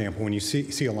 so for example, when you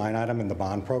see a line item in the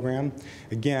bond program,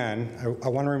 again, I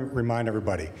want to remind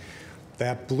everybody,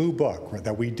 that blue book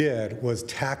that we did was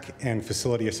tech and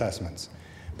facility assessments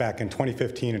back in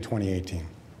 2015 and 2018.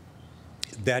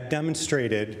 That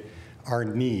demonstrated our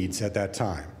needs at that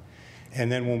time.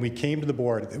 And then when we came to the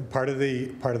board, part of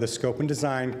the scope and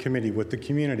design committee with the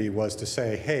community was to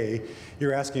say, hey,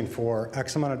 you're asking for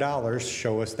X amount of dollars,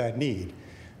 show us that need.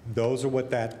 Those are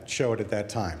what that showed at that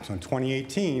time. So in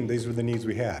 2018, these were the needs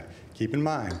we had. Keep in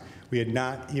mind, we had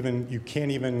not even, you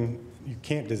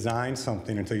can't design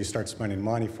something until you start spending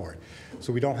money for it.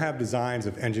 So we don't have designs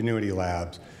of Ingenuity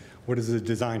labs. What does the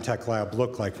design tech lab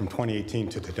look like from 2018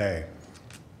 to today?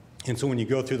 And so when you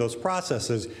go through those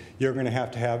processes, you're going to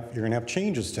have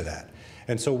changes to that.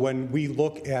 And so when you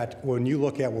look at what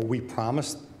we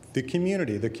promised the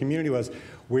community was,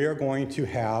 we are going to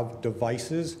have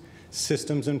devices,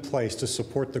 systems in place to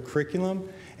support the curriculum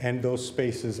and those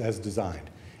spaces as designed.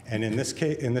 And in this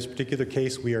case, in this particular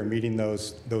case, we are meeting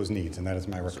those needs, and that is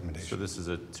my recommendation. So this is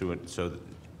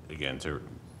again, to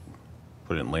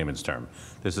put it in layman's term,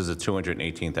 this is a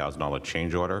 $218,000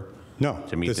 change order? No.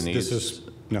 To meet the needs?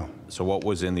 No. So what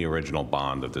was in the original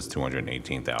bond of this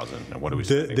 $218,000, and what are we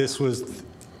spending? This was,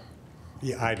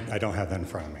 yeah, I don't have that in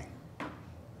front of me.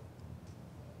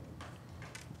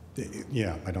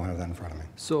 Yeah, I don't have that in front of me.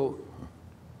 So,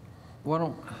 why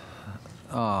don't,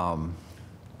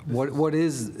 what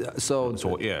is, so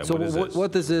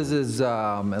what this is,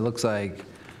 it looks like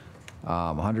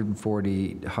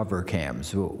 140 hover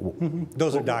cams.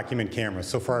 Those are document cameras,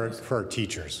 so for our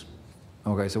teachers.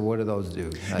 Okay, so what do those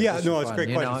do? Yeah, no, it's a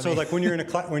great question. So like when you're in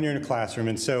a classroom,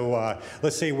 and so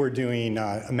let's say we're doing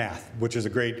math, which is a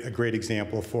great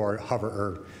example for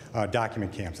hover or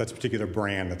document cams. That's a particular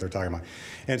brand that they're talking about.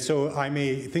 And so I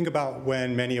may think about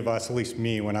when many of us, at least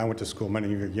me, when I went to school,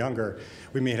 many of you are younger,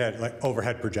 we may have had like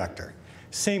overhead projector.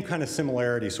 Same kind of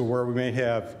similarity. So where we may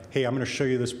have, hey, I'm going to show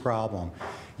you this problem.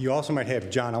 You also might have,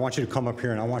 John, I want you to come up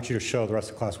here and I want you to show the rest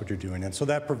of the class what you're doing. And so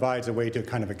that provides a way to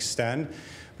kind of extend.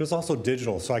 But it's also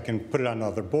digital, so I can put it on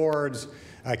other boards.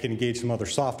 I can engage some other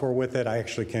software with it. I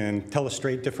actually can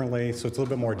telestrate differently, so it's a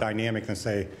little bit more dynamic than,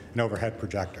 say, an overhead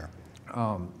projector.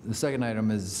 The second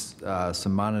item is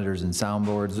some monitors and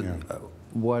soundboards. Yeah.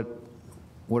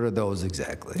 What are those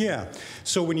exactly? Yeah,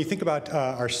 so when you think about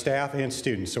our staff and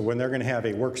students, so when they're going to have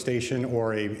a workstation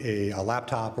or a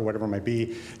laptop or whatever it might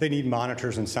be, they need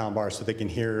monitors and sound bars so they can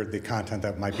hear the content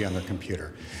that might be on their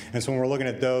computer. And so when we're looking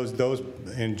at those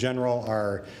in general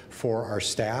are for our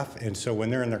staff, and so when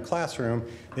they're in their classroom,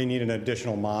 they need an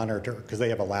additional monitor because they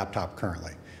have a laptop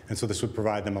currently. And so this would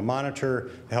provide them a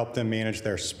monitor to help them manage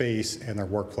their space and their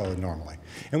workflow normally.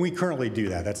 And we currently do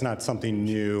that. That's not something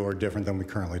new or different than we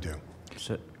currently do.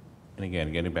 So, and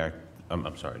again, getting back,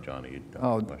 I'm sorry, Johnny.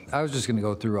 I was just going to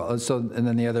go through. And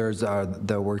then the others are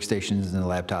the workstations and the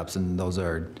laptops, and those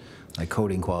are like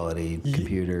coding quality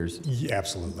computers. Yeah,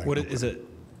 absolutely. What is it?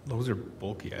 Those are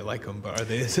bulky. I like them, but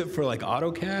is it for like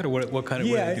AutoCAD or what kind of?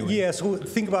 Yeah, what are they doing? yeah. So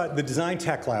think about the design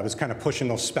tech lab is kind of pushing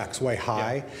those specs way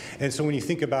high, and so when you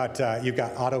think about you've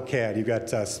got AutoCAD, you've got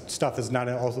stuff that's not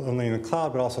only in the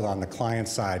cloud but also on the client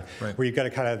side, where you've got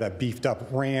to kind of have that beefed up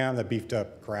RAM, that beefed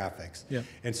up graphics. Yeah.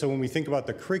 And so when we think about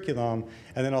the curriculum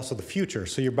and then also the future,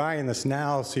 so you're buying this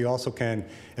now, so you also can,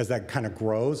 as that kind of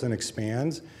grows and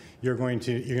expands, you're going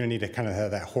to need to kind of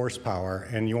have that horsepower,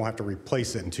 and you won't have to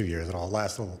replace it in 2 years. It'll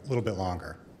last a little bit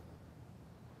longer.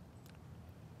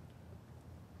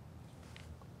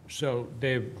 So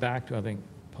Dave, back to, I think,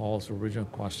 Paul's original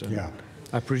question. Yeah.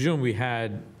 I presume we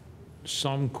had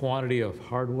some quantity of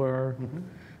hardware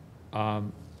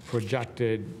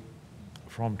projected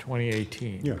from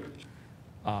 2018.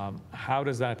 Yeah. How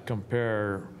does that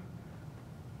compare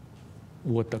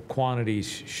with the quantities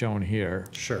shown here?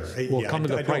 Sure. We'll Yeah, come to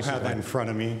the I don't prices. have that in front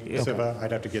of me, Okay. Siva.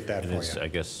 I'd have to get that And for it's, you. I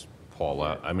guess,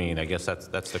 Paula, I mean, I guess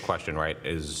that's the question, right?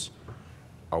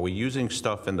 Are we using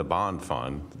stuff in the bond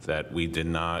fund that we did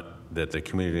not, that the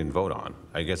community didn't vote on?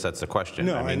 I guess that's the question.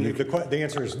 No, I mean, and the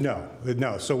answer is no.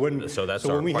 No. So when that's so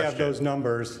our when we have question. those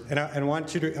numbers, and I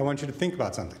want you to think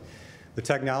about something. The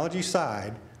technology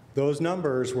side, those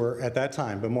numbers were at that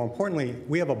time, but more importantly,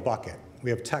 we have a bucket. We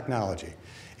have technology.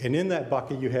 And in that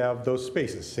bucket, you have those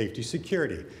spaces: safety,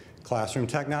 security, classroom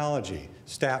technology,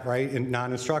 stat, right, and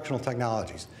non-instructional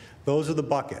technologies. Those are the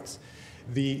buckets.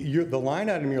 The line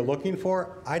item you're looking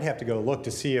for, I'd have to go look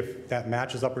to see if that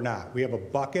matches up or not. We have a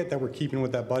bucket that we're keeping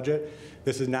with that budget.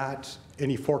 This is not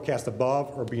any forecast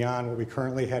above or beyond what we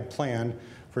currently had planned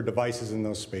for devices in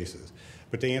those spaces.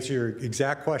 But to answer your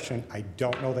exact question, I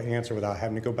don't know the answer without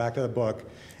having to go back to the book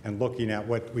and looking at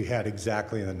what we had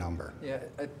exactly in the number. Yeah,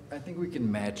 I think we can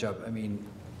match up. I mean,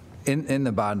 in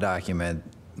the bond document,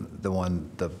 the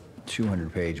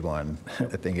 200-page one,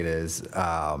 I think it is,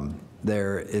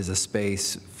 there is a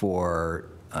space for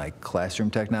like classroom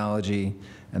technology,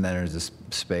 and then there's a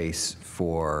space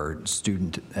for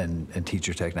student and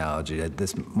teacher technology.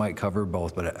 This might cover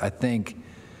both, but I think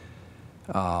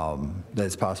that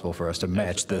it's possible for us to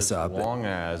match this up. As long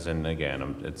as, and again,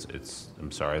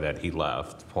 I'm sorry that he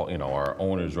left, Paul, our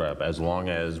owner's rep, as long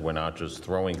as we're not just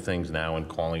throwing things now and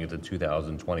calling it the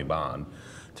 2020 bond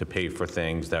to pay for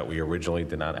things that we originally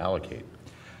did not allocate,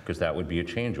 because that would be a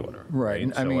change order.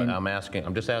 Right. So I mean, I'm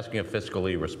just asking a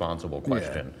fiscally responsible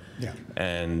question. Yeah.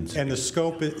 And the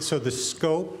scope, the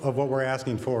scope of what we're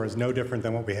asking for is no different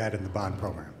than what we had in the bond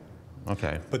program.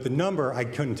 Okay. But the number, I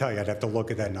couldn't tell you. I'd have to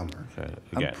look at that number. Okay.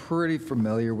 I'm pretty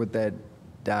familiar with that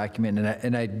document,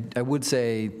 and I would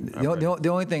say, the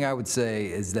only thing I would say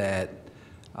is that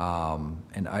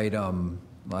an item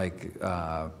like,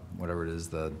 whatever it is,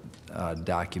 the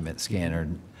document scanner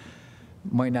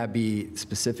might not be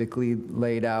specifically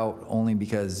laid out, only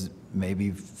because maybe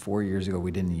 4 years ago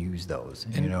we didn't use those.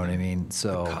 You know what I mean?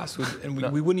 So the cost would,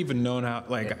 and we wouldn't even know how.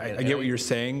 Like, I get what you're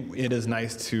saying. It is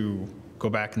nice to go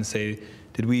back and say,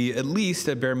 did we at least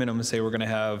at bare minimum say we're going to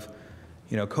have,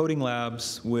 coding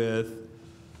labs with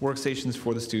workstations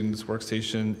for the students,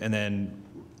 and then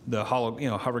the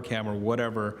hover cam or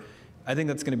whatever. I think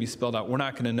that's going to be spelled out. We're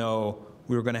not going to know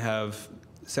we were going to have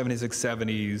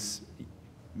 7670s.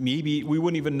 Maybe we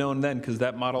wouldn't even known then, because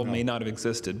that model may not have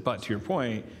existed. But to your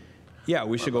point, yeah,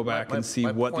 we should go back and see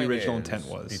what the original intent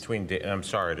was. I'm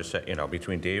sorry to say,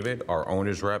 between David, our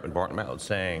owner's rep, and Barton Mallett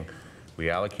saying, we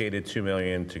allocated $2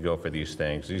 million to go for these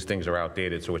things. These things are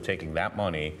outdated, so we're taking that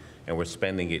money and we're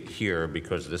spending it here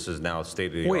because this is now state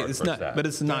of the art. Wait, it's not, but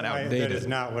it's not outdated. That is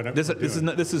not what this is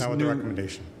not, this is not new. the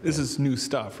recommendation. This is new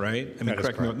stuff, right? I mean, That is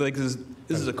correct me. correct. Like this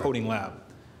is a coding lab.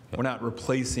 We're not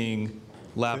replacing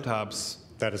laptops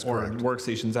or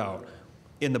workstations out.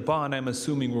 In the bond, I'm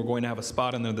assuming we're going to have a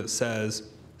spot in there that says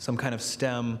some kind of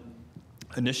STEM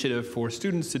initiative for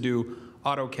students to do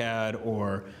AutoCAD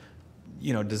or,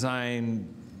 design,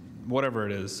 whatever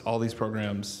it is, all these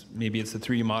programs. Maybe it's the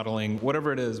 3D modeling,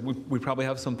 whatever it is. We probably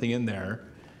have something in there.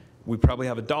 We probably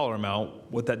have a dollar amount.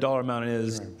 What that dollar amount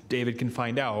is, David can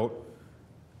find out,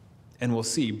 and we'll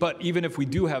see. But even if we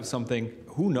do have something,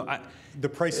 who knows? The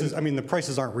prices, the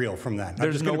prices aren't real from that.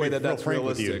 There's no way that that's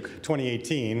realistic.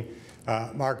 2018,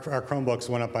 our Chromebooks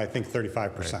went up by, I think,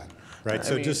 35%. Right.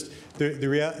 So just the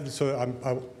reality.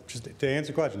 So just to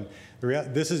answer the question,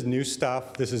 this is new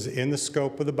stuff. This is in the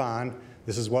scope of the bond.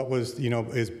 This is what was,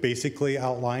 is basically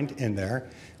outlined in there.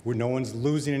 Where no one's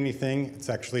losing anything. It's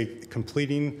actually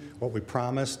completing what we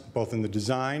promised, both in the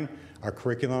design, our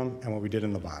curriculum, and what we did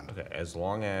in the bond. Okay. As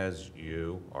long as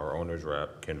you, our owner's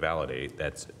rep, can validate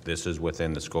that this is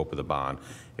within the scope of the bond,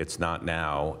 it's not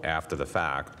now, after the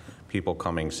fact, people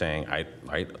coming saying,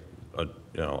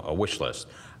 a wish list.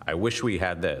 I wish we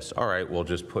had this. All right, we'll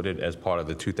just put it as part of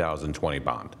the 2020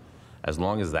 bond. As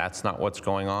long as that's not what's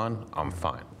going on, I'm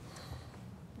fine.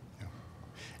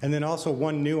 And then also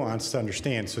one nuance to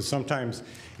understand. So sometimes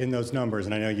in those numbers,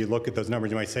 and I know you look at those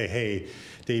numbers, you might say, hey,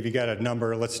 Dave, you got a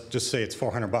number, let's just say it's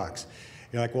 $400.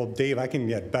 You're like, well, Dave, I can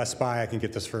get Best Buy, I can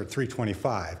get this for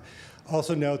 $325.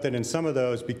 Also note that in some of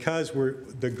those, because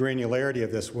the granularity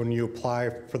of this, when you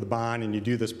apply for the bond and you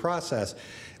do this process,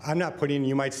 I'm not putting,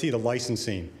 you might see the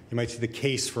licensing, you might see the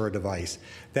case for a device.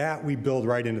 That we build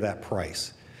right into that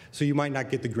price. So you might not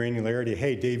get the granularity,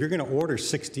 hey, Dave, you're going to order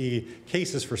 60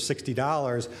 cases for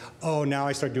 $60. Oh, now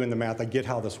I start doing the math. I get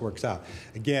how this works out.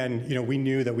 Again, we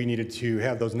knew that we needed to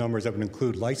have those numbers that would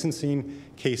include licensing,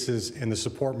 cases, and the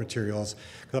support materials.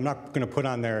 Because I'm not going to put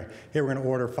on there, hey, we're going to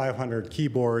order 500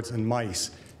 keyboards and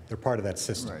mice. They're part of that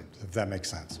system, Right. if that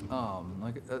makes sense.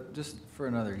 Just for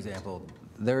another example,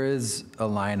 there is a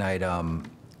line item,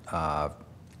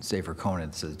 say for Conan,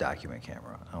 it says document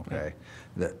camera, okay?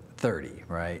 The 30,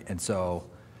 right? And so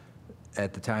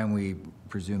at the time, we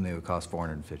presumed they would cost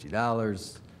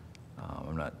 $450.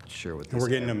 I'm not sure what this And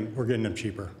we're getting them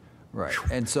cheaper. Right,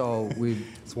 and so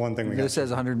it's one thing we got. This says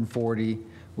 140,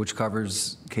 which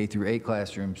covers K through 8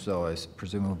 classrooms, so it's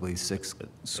presumably 6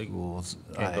 schools.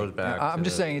 It goes back. I'm to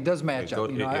just saying, it does match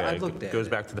up. I've looked at it. It goes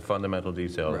back to the fundamental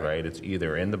details, Right. right? It's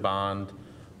either in the bond,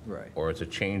 Right. or it's a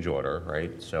change order,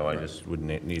 right? So I just would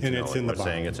need to And know it's if in the we're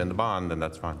saying bond. it's in the bond, then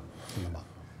that's fine.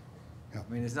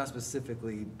 I mean, it's not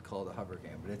specifically called a hover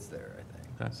cam, but it's there, I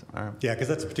think. That's all right. Yeah, because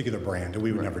that's a particular brand, and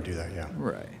we would never do that, yeah.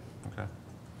 Right. Okay.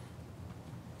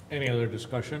 Any other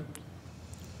discussion?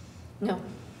 No.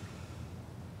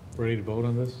 Ready to vote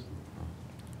on this?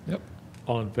 Yep.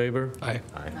 All in favor? Aye.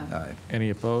 Aye. Any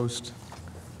opposed?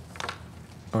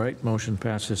 All right, motion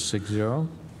passes 6-0.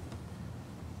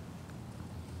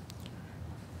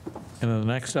 And then the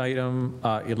next item,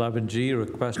 11G,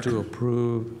 request to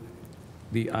approve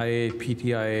the IA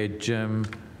PTIA gym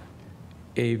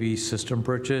AV system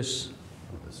purchase.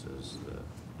 This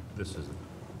is,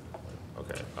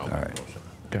 okay. I'll make All a right. motion.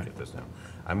 Okay. Get this now.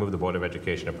 I move the Board of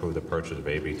Education approve the purchase of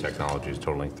AV technologies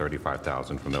totaling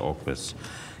 $35,000 from the Oakmas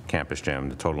campus gym.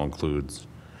 The total includes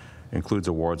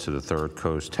awards to the Third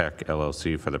Coast Tech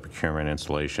LLC for the procurement,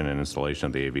 installation, and installation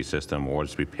of the AV system.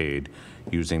 Awards to be paid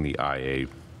using the IA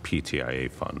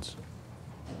PTIA funds.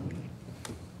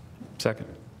 Second.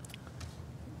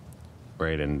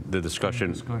 Right, and the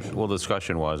discussion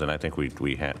was, and I think we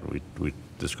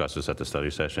discussed this at the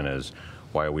study session, is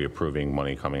why are we approving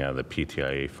money coming out of the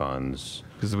PTIA funds?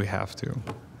 Because we have to.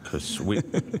 Because we,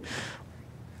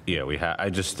 yeah,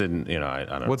 I just didn't, I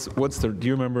don't know. What's the, do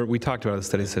you remember, we talked about it at the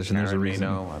study session, there's a Karen may reason.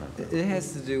 know, I don't know. It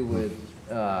has to do with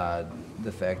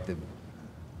the fact that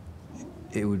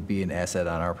it would be an asset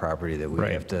on our property that we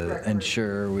Right. have to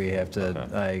ensure, we have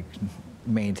to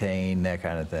maintain, that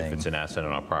kind of If thing. it's an asset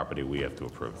on our property, we have to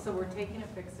approve. So we're taking a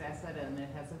fixed asset and it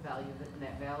has a value, and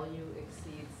that value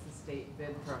exceeds the state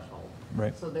bid threshold.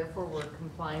 Right. So therefore, we're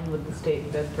complying with the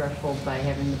state bid threshold by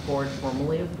having the board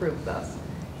formally approve this.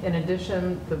 In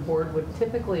addition, the board would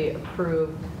typically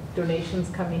approve donations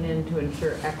coming in to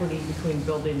ensure equity between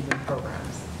buildings and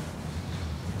programs.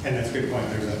 And that's a good point.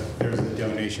 There's a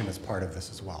donation as part of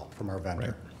this as well from our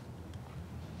vendor.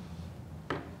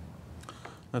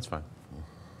 That's fine.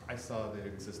 I saw the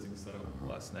existing setup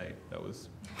last night. That was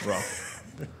rough.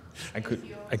 I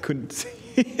couldn't see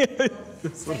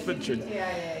this little picture.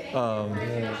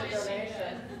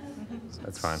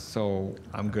 That's fine. So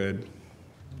I'm good.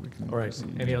 All right,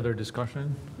 any other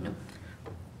discussion? No.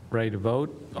 Ready to vote?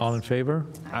 All in favor?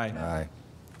 Aye. Aye.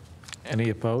 Any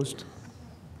opposed?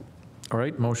 All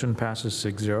right, motion passes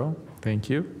 6-0. Thank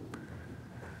you.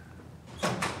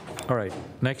 All right,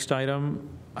 next item,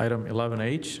 item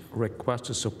 11H, request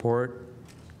to support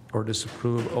or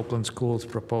disapprove Oakland Schools'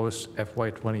 proposed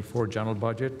FY24 general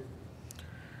budget.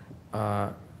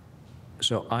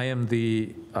 So I am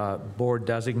the board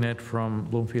designate from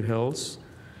Bloomfield Hills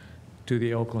to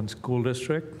the Oakland School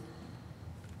District.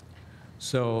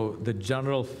 So the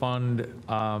general fund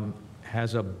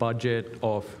has a budget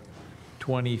of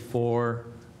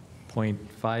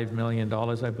 $24.5 million,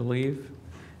 I believe,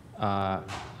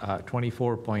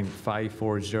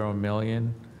 24.540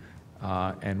 million,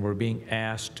 and we're being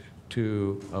asked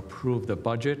to approve the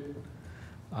budget.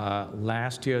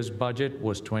 Last year's budget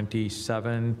was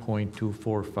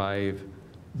 27.245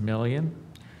 million.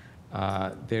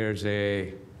 There's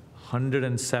a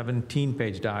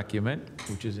 117-page document,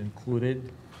 which is included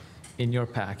in your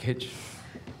package.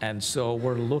 And so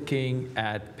we're looking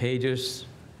at pages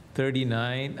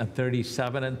 39 and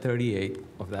 37 and 38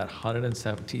 of that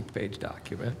 117-page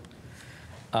document.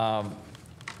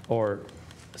 Or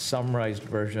summarized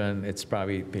version, it's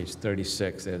probably page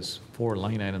 36. There's 4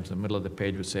 line items in the middle of the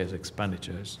page which says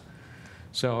expenditures.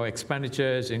 So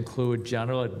expenditures include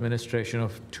general administration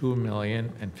of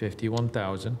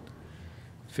 $2,051,000,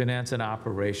 finance and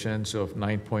operations of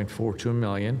 $9.42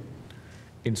 million,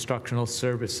 instructional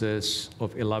services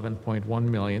of $11.1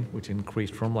 million, which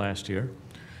increased from last year,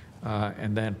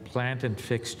 and then plant and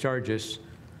fixed charges,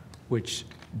 which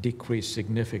decreased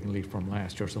significantly from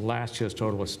last year. So last year's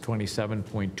total was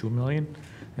 27.2 million,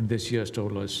 and this year's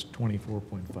total is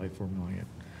 24.54 million.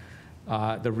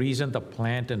 The reason the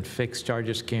plant and fixed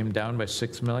charges came down by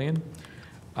 $6 million,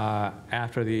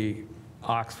 after the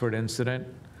Oxford incident,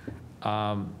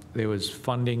 there was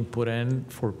funding put in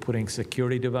for putting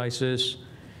security devices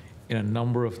in a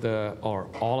number of or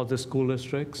all of the school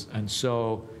districts, and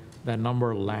so that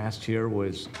number last year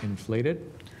was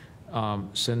inflated.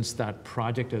 Since that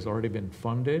project has already been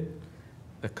funded,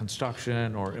 the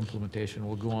construction or implementation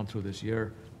will go on through this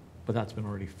year, but that's been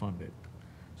already funded.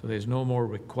 So there's no more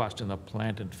request in the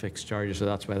plant and fixed charges, so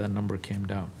that's why that number came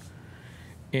down.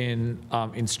 In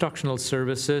instructional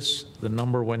services, the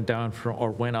number went up from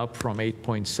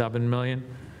 8.7 million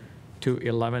to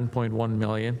 11.1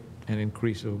 million, an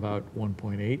increase of about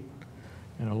 1.8.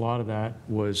 And a lot of that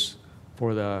was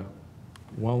for the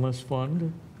wellness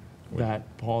fund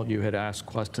that, Paul, you had asked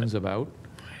questions about.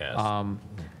 Yes.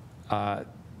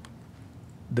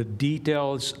 The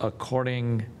details,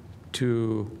 according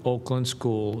to Oakland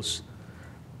Schools,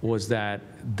 was that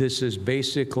this is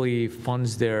basically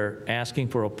funds they're asking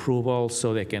for approval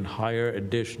so they can hire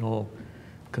additional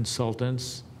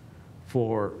consultants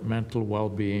for mental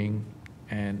well-being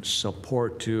and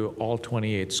support to all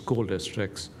 28 school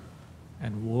districts.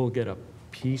 And we'll get a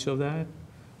piece of that.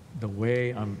 The way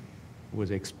it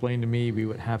was explained to me, we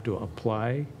would have to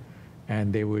apply,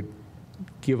 and they would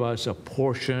give us a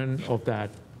portion of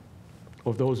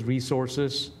those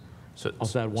resources,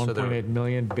 of that 1.8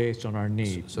 million based on our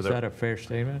needs. Is that a fair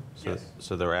statement?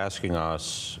 So they're asking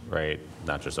us, right,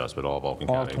 not just us, but all of Oakland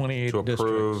All County, 28 to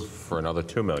approve districts. for another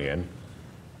 2 million,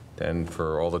 then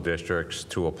for all the districts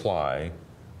to apply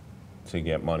to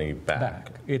get money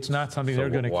back. It's not something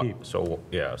they're going to keep. So,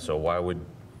 yeah, so why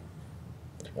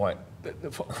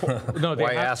No,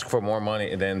 why ask for more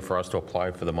money and then for us to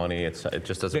apply for the money? It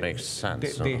just doesn't make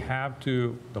sense. They have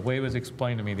to, the way it was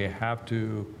explained to me, they have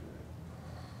to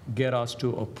get us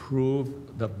to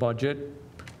approve the budget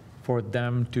for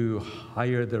them to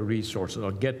hire the resources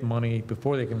or get money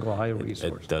before they can go hire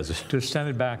resources. To send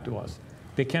it back to us.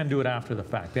 They can't do it after the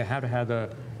fact. They have to have the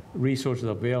resources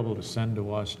available to send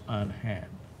to us on hand.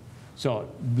 So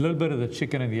a little bit of the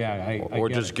chicken and the egg. Or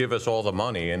just give us all the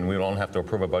money and we don't have to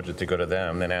approve a budget to go to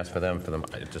them, then ask for them for them.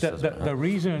 It just doesn't. The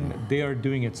reason they are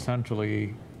doing it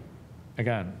centrally,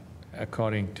 again,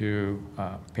 according to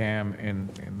Pam in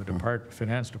the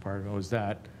finance department, was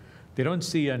that they don't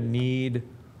see a need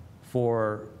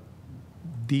for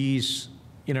these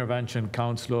intervention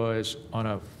counselors on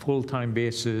a full-time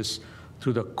basis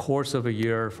through the course of a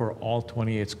year for all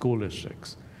 28 school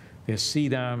districts. They see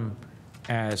them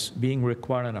as being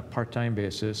required on a part-time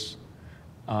basis,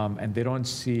 and they don't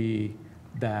see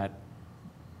that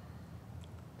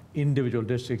individual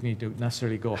districts need to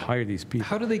necessarily go hire these people.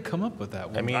 How do they come up with that?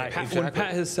 I mean, when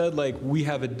Pat has said, like, we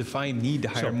have a defined need to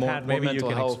hire more mental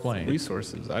health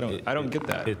resources, I don't get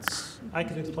that. I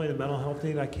can explain the mental health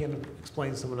need. I can't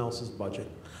explain someone else's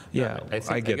budget. Yeah,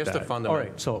 I get that. All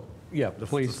right, so, yeah,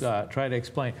 please try to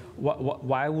explain.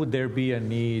 Why would there be a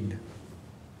need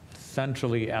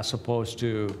centrally as opposed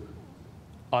to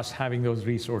us having those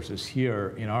resources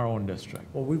here in our own district?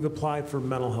 Well, we've applied for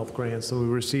mental health grants, so we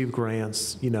received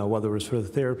grants, whether it was for the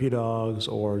therapy dogs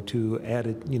or to add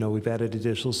it, we've added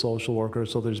additional social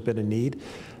workers, so there's been a need.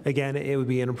 Again, it would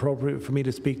be inappropriate for me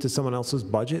to speak to someone else's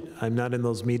budget. I'm not in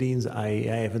those meetings. I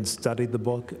haven't studied the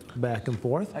book back and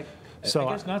forth. I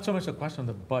guess not so much a question of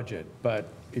the budget, but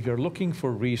if you're looking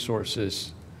for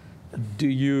resources, do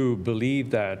you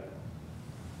believe that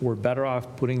we're better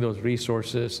off putting those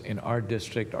resources in our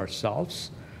district ourselves,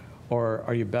 or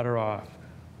are you better off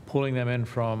pulling them in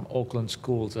from Oakland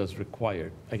schools as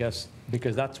required? I guess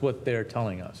because that's what they're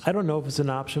telling us. I don't know if it's an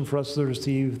option for us to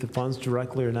receive the funds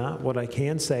directly or not. What I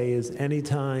can say is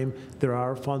anytime there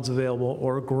are funds available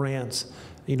or grants,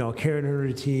 Karen and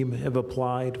her team have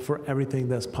applied for everything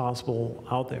that's possible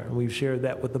out there. And we've shared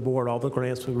that with the board, all the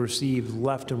grants we've received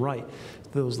left and right.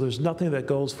 There's nothing that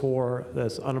goes for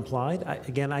that's unapplied.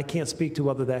 Again, I can't speak to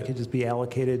whether that can just be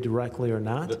allocated directly or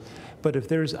not. But if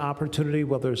there's opportunity,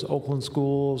 whether it's Oakland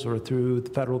schools or through the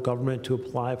federal government to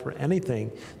apply for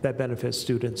anything that benefits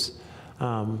students,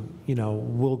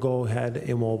 we'll go ahead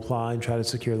and we'll apply and try to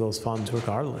secure those funds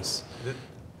regardless.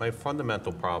 My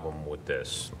fundamental problem with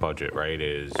this budget, right,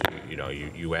 is,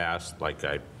 you asked, like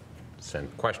I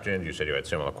sent questions, you said you had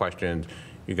similar questions,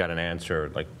 you got an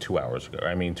answer like 2 hours ago.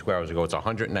 I mean, 2 hours ago, it's a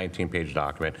 119-page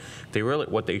document.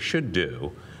 What they should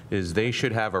do is they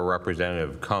should have a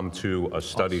representative come to a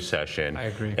study session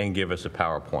and give us a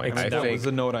PowerPoint. That was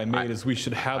the note I made, is we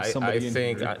should have somebody in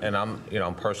here. And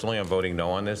I'm personally, I'm voting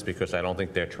no on this because I don't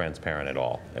think they're transparent at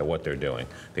all at what they're doing.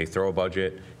 They throw a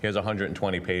budget, here's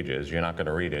 120 pages, you're not going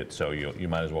to read it, so you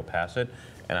might as well pass it.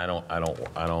 And I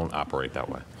don't operate that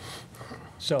way.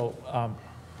 So,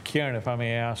 Karen, if I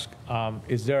may ask,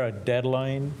 is there a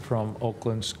deadline from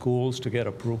Oakland schools to get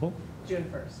approval? June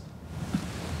 1st.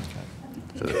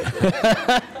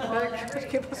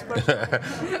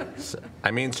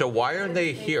 I mean, so why aren't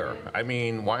they here? I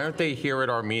mean, why aren't they here at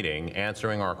our meeting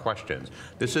answering our questions?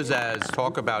 This is as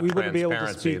talk about We wouldn't be able to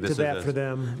transparency. speak to that for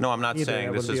them. No, I'm not either. saying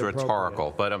That this wouldn't is be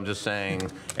rhetorical, but I'm just saying,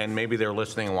 and maybe they're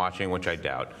listening and watching, which I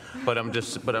doubt. But I'm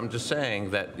just saying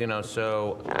that,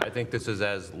 so I think this is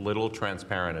as little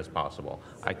transparent as possible.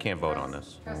 I can't vote on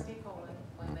this. Trustee Coleman,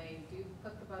 when they do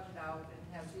put the budget out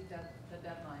and have the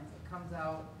deadlines, it comes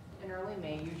out in early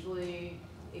May. Usually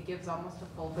it gives almost a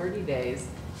full 30 days.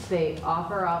 They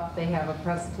offer up, they have a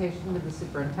presentation to the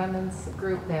superintendent's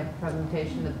group, they have a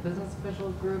presentation to the business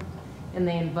officials group, and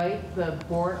they invite the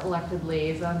board elected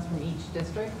liaisons from each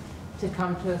district to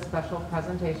come to a special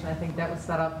presentation. I think that was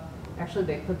set up, actually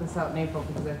they put this out in April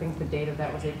because I think the date of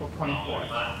that was April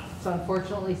 24th. So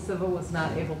unfortunately, Civil was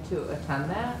not able to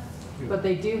attend that, but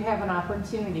they do have an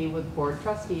opportunity with board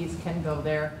trustees, can go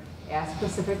there, ask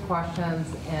specific questions,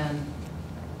 and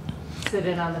sit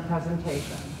in on the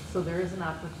presentation. So there is an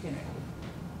opportunity.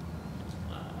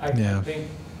 I think,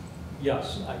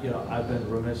 yes, I've been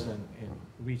remiss in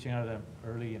reaching out to them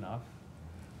early enough.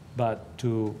 But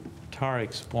to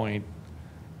Tarek's point,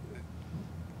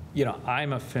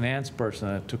 I'm a finance person.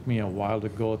 It took me a while to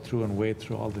go through and wade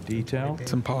through all the detail.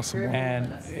 It's impossible.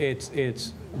 And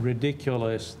it's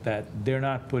ridiculous that they're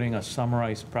not putting a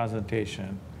summarized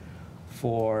presentation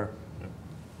for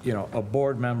a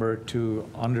board member to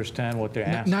understand what they're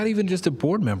asking. Not even just a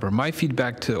board member. My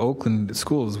feedback to Oakland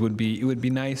schools would be, it would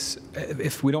be nice,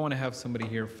 if we don't want to have somebody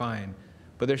here, fine.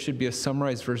 But there should be a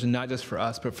summarized version, not just for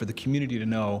us, but for the community to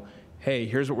know, hey,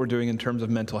 here's what we're doing in terms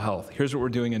of mental health. Here's what we're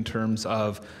doing in terms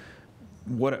of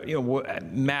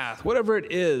math, whatever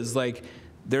it is. Like,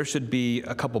 there should be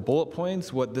a couple bullet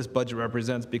points, what this budget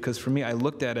represents, because for me, I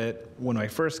looked at it when I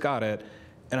first got it,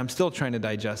 and I'm still trying to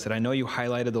digest it. I know you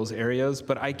highlighted those areas,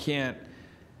 but I can't,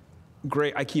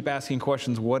 I keep asking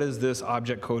questions. What does this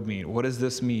object code mean? What does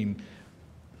this mean?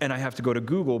 And I have to go to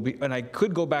Google, and I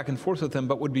could go back and forth with them,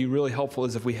 but what would be really helpful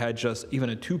is if we had just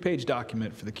even a 2-page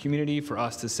document for the community, for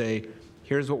us to say,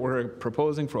 here's what we're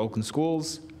proposing for Oakland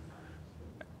schools.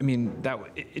 I mean,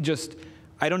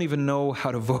 I don't even know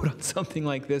how to vote on something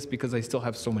like this because I still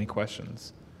have so many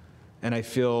questions. And I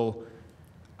feel,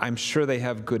 I'm sure they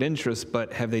have good interest,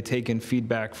 but have they taken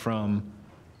feedback from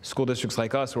school districts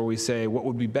like us where we say what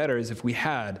would be better is if we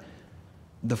had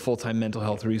the full-time mental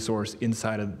health resource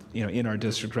inside of, in our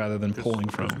district rather than pulling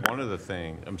from. One of the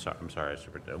things, I'm sorry,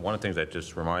 one of the things that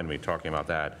just reminded me talking about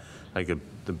that, like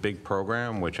the big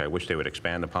program, which I wish they would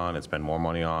expand upon and spend more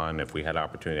money on, if we had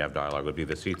opportunity to have dialogue, would be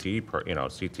the CTE,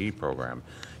 CTE program,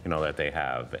 that they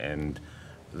have. And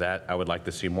that I would like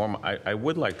to see more. I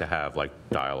would like to have like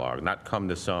dialogue, not come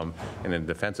to some, in a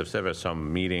defensive civic,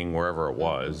 some meeting wherever it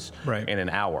was, in an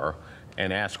hour,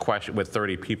 and ask questions with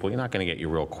 30 people. You're not going to get your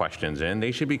real questions in.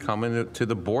 They should be coming to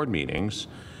the board meetings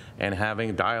and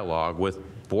having dialogue with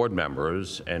board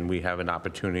members, and we have an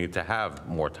opportunity to have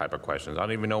more type of questions. I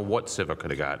don't even know what Civic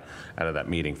could have got out of that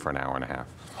meeting for an hour and a half.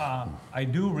 I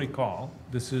do recall,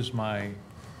 this is my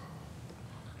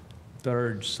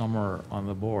 3rd summer on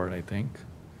the board, I think,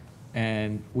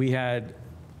 and we had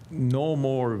no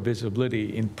more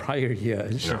visibility in prior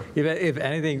years. Yeah. If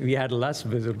anything, we had less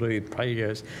visibility in prior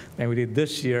years than we did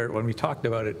this year when we talked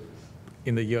about it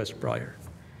in the years prior,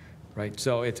 right?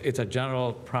 So it's a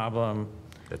general problem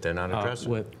that they're not addressing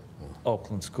with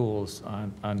Oakland schools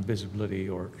on visibility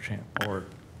or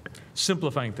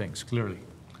simplifying things, clearly.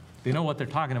 They know what they're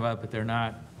talking about, but they're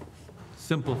not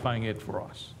simplifying it for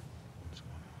us.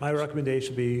 My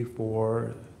recommendation would be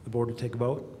for the board to take a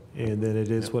vote, and then it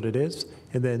is what it is,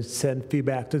 and then send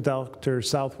feedback to Dr.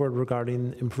 Southward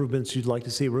regarding improvements you'd like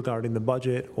to see regarding the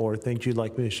budget or things you'd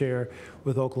like me to share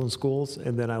with Oakland schools,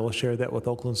 and then I will share that with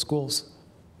Oakland schools.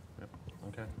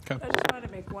 Okay. I just wanted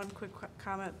to make one quick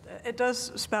comment. It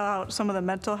does spell out some of the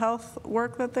mental health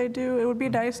work that they do. It would be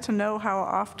nice to know how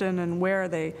often and where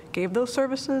they gave those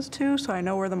services to, so I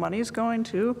know where the money's going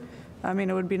to. I mean,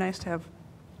 it would be nice to have,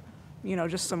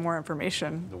 just some more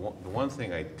information. The one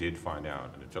thing I did find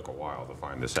out, and it took a while to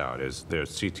find this out, is their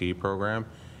CTE program,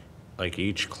 like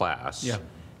each class,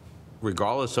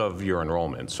 regardless of your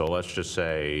enrollment, so let's just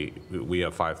say we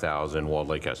have 5,000, Walled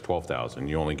Lake has 12,000,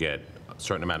 you only get a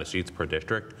certain amount of seats per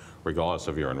district, regardless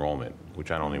of your enrollment,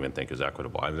 which I don't even think is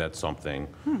equitable. I mean, that's something,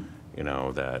 you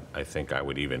know, that I think I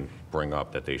would even bring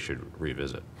up that they should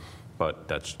revisit. But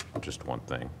that's just one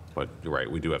thing. But you're right,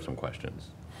 we do have some questions.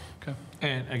 Okay.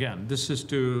 And again, this is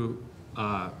to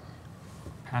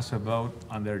pass a vote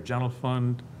on their general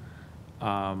fund.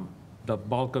 The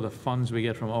bulk of the funds we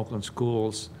get from Oakland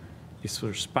schools is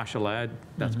for special ed.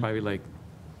 That's probably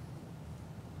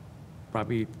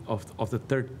of the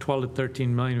 12 to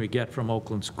 13 million we get from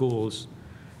Oakland schools,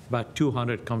 about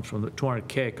 200K comes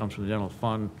from the general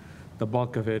fund. The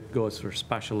bulk of it goes for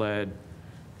special ed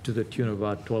to the tune of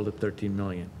about 12 to 13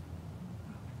 million.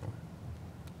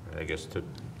 I guess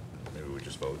maybe we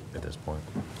just vote at this point.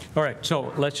 All right,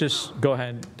 so let's just go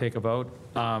ahead and take a vote.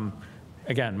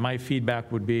 Again, my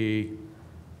feedback would be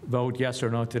vote yes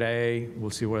or no today. We'll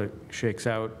see where it shakes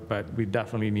out, but we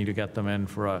definitely need to get them in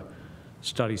for a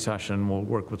study session. We'll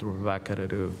work with Rebecca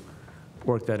to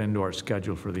work that into our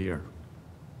schedule for the year.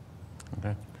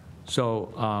 Okay.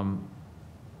 So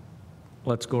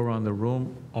let's go around the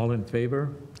room. All in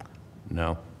favor?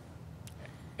 No.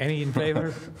 Any in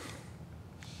favor?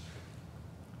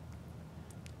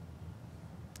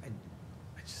 I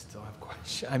just still have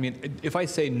questions. I mean, if I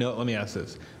say no, let me ask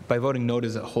this. By voting no,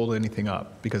 does it hold anything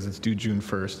up? Because it's due June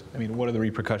 1st. I mean, what are the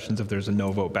repercussions if there's a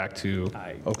no vote back to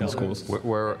open schools?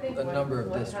 We're a number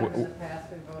of districts. One time in the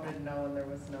past, we voted no and there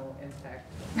was no impact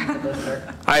to the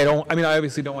district. I mean, I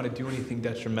obviously don't want to do anything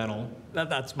detrimental.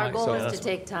 That's Our goal is to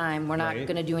take time. We're not Right.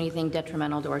 going to do anything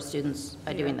detrimental to our students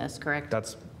by doing this, correct?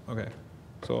 That's, okay.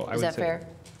 So I would Is that say. fair?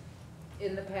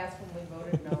 In the past, when we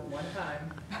voted no one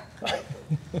time,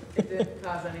 it didn't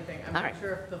cause anything. I'm All not right.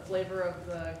 sure if the flavor of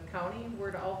the county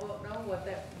were to all vote no, what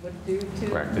that would do to.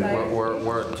 Correct.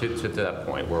 We're to that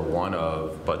point, we're one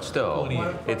of, but still,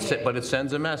 but it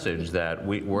sends a message that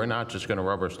we're not just going to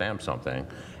rubber stamp something.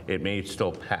 It may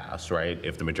still pass, right,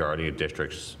 if the majority of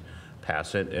districts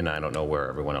pass it, and I don't know where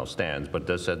everyone else stands, but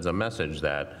this sends a message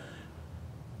that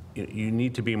you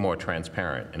need to be more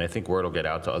transparent. And I think word will get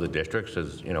out to other districts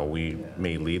as, you know, we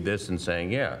may lead this in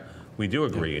saying, yeah, we do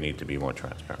agree you need to be more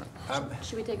transparent.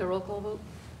 Should we take a roll call vote?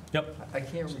 Yep. I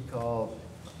can't recall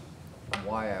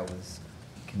why I was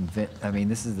convinced. I mean,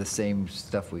 this is the same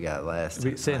stuff we got last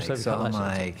time. Same stuff we got last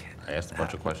time. I asked a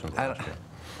bunch of questions last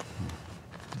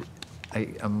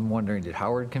year. I'm wondering, did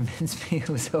Howard convince me it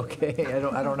was okay? I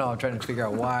don't know. I'm trying to figure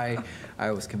out why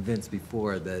I was convinced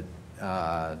before that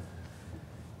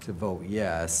to vote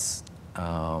yes.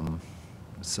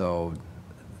 So.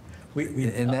 I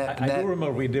do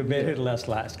remember we debated last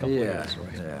couple of years,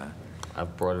 right? Yeah.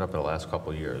 I've brought it up in the last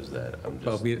couple of years that I'm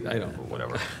just, I don't.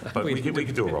 whatever. But we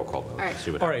could do a roll call vote. All right. See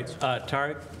what All happens. right,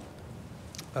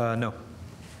 Tariq? No.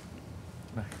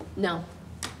 No.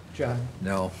 John?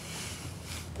 No.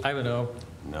 I know.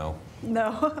 No.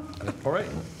 No. All right,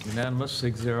 unanimous,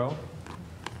 6-0.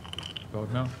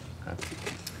 Vote no. All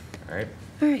right.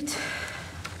 All right.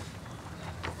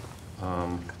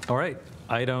 All right,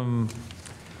 item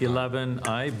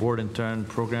 11I, Board Intern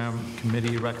Program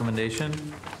Committee Recommendation.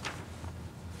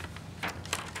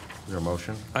 Is there a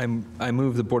motion? I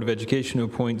move the Board of Education to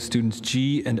appoint students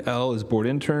G and L as board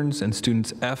interns and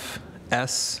students F,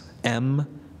 S,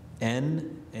 M,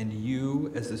 N, and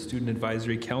U as the Student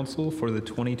Advisory Council for the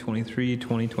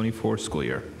 2023-2024 school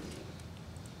year.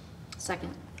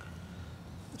 Second.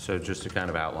 So just to kind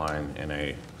of outline, and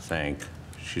I thank,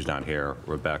 she's not here,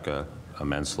 Rebecca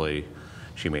immensely.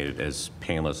 She made it as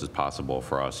painless as possible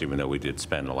for us, even though we did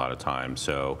spend a lot of time.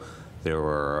 So there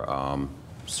were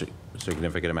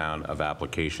significant amount of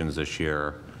applications this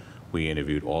year. We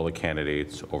interviewed all the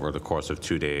candidates over the course of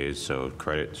 2 days, so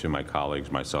credit to my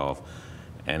colleagues, myself,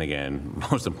 and again,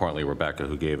 most importantly, Rebecca,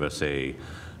 who gave us a,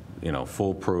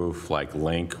 foolproof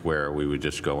link where we would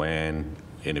just go in,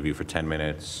 interview for 10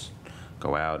 minutes,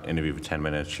 go out, interview for 10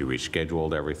 minutes. She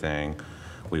rescheduled everything.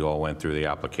 We all went through the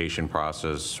application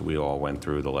process. We all went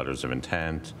through the letters of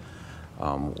intent.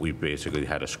 We basically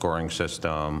had a scoring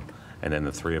system, and then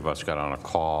the three of us got on a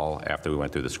call after we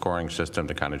went through the scoring system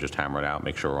to kind of just hammer it out,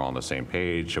 make sure we're all on the same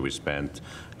page. So we spent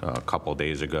a couple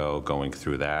days ago going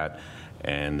through that.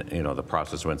 And, the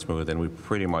process went smooth, and we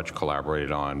pretty much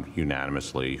collaborated on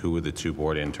unanimously who were the two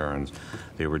board interns.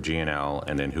 They were G and L,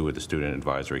 and then who were the Student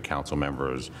Advisory Council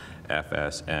members, F,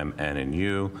 S, M, N, and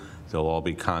U. They'll all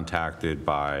be contacted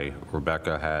by,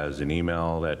 Rebecca has an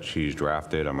email that she's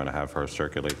drafted. I'm going to have her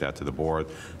circulate that to the board.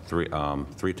 Three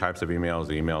types of emails: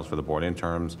 the emails for the board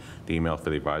interns, the emails for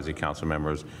the advisory council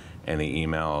members, and the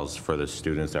emails for the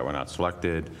students that were not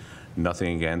selected.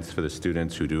 Nothing against for the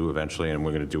students who do eventually, and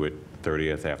we're going to do it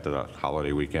 30th after the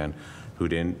holiday weekend, who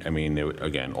didn't. I mean,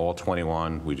 again, all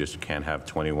 21, we just can't have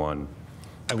 21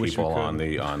 people on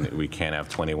we can't have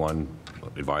 21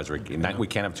 advisory, we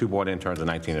can't have 2 board interns and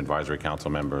 19 advisory council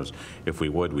members. If we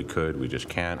would, we could, we just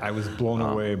can't. I was blown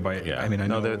away by, I mean, I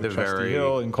know they're Trustee very,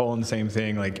 Hill and Colin, the same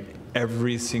thing, like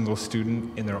every single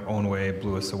student in their own way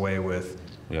blew us away with,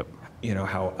 you know,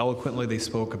 how eloquently they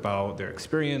spoke about their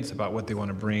experience, about what they want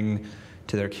to bring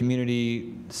to their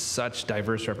community, such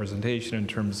diverse representation in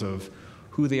terms of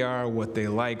who they are, what they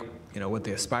like, you know, what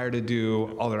they aspire to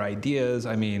do, all their ideas.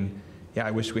 I mean, yeah,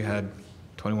 I wish we had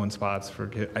 21 spots for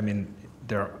kids. I mean,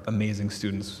 they're amazing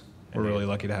students. We're really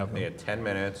lucky to have them. They had 10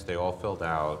 minutes. They all filled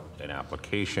out an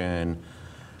application,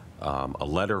 a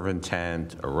letter of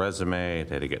intent, a resume.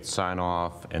 They had to get sign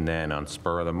off, and then on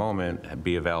spur of the moment,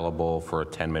 be available for a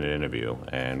 10-minute interview.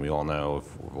 And we all know,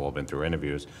 if we've all been through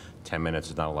interviews, 10 minutes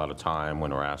is not a lot of time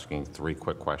when we're asking 3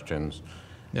 quick questions.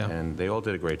 Yeah. And they all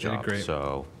did a great job.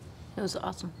 So it was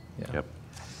awesome. Yeah. Yep.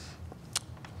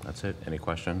 That's it. Any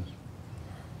questions?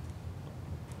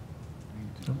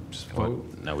 Just vote.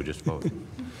 No, we just vote.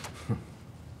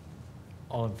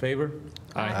 All in favor?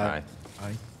 Aye.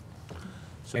 Aye.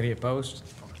 Any opposed?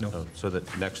 No. So the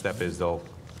next step is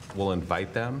we'll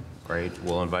invite them, right?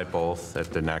 We'll invite both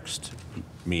at the next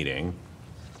meeting,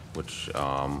 which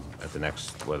at the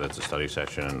next, whether it's a study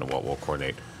session and what we'll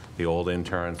coordinate, the old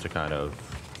interns to kind of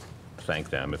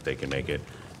thank them if they can make it,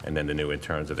 and then the new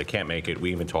interns, if they can't make it,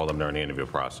 we even told them during the interview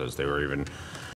process. They were even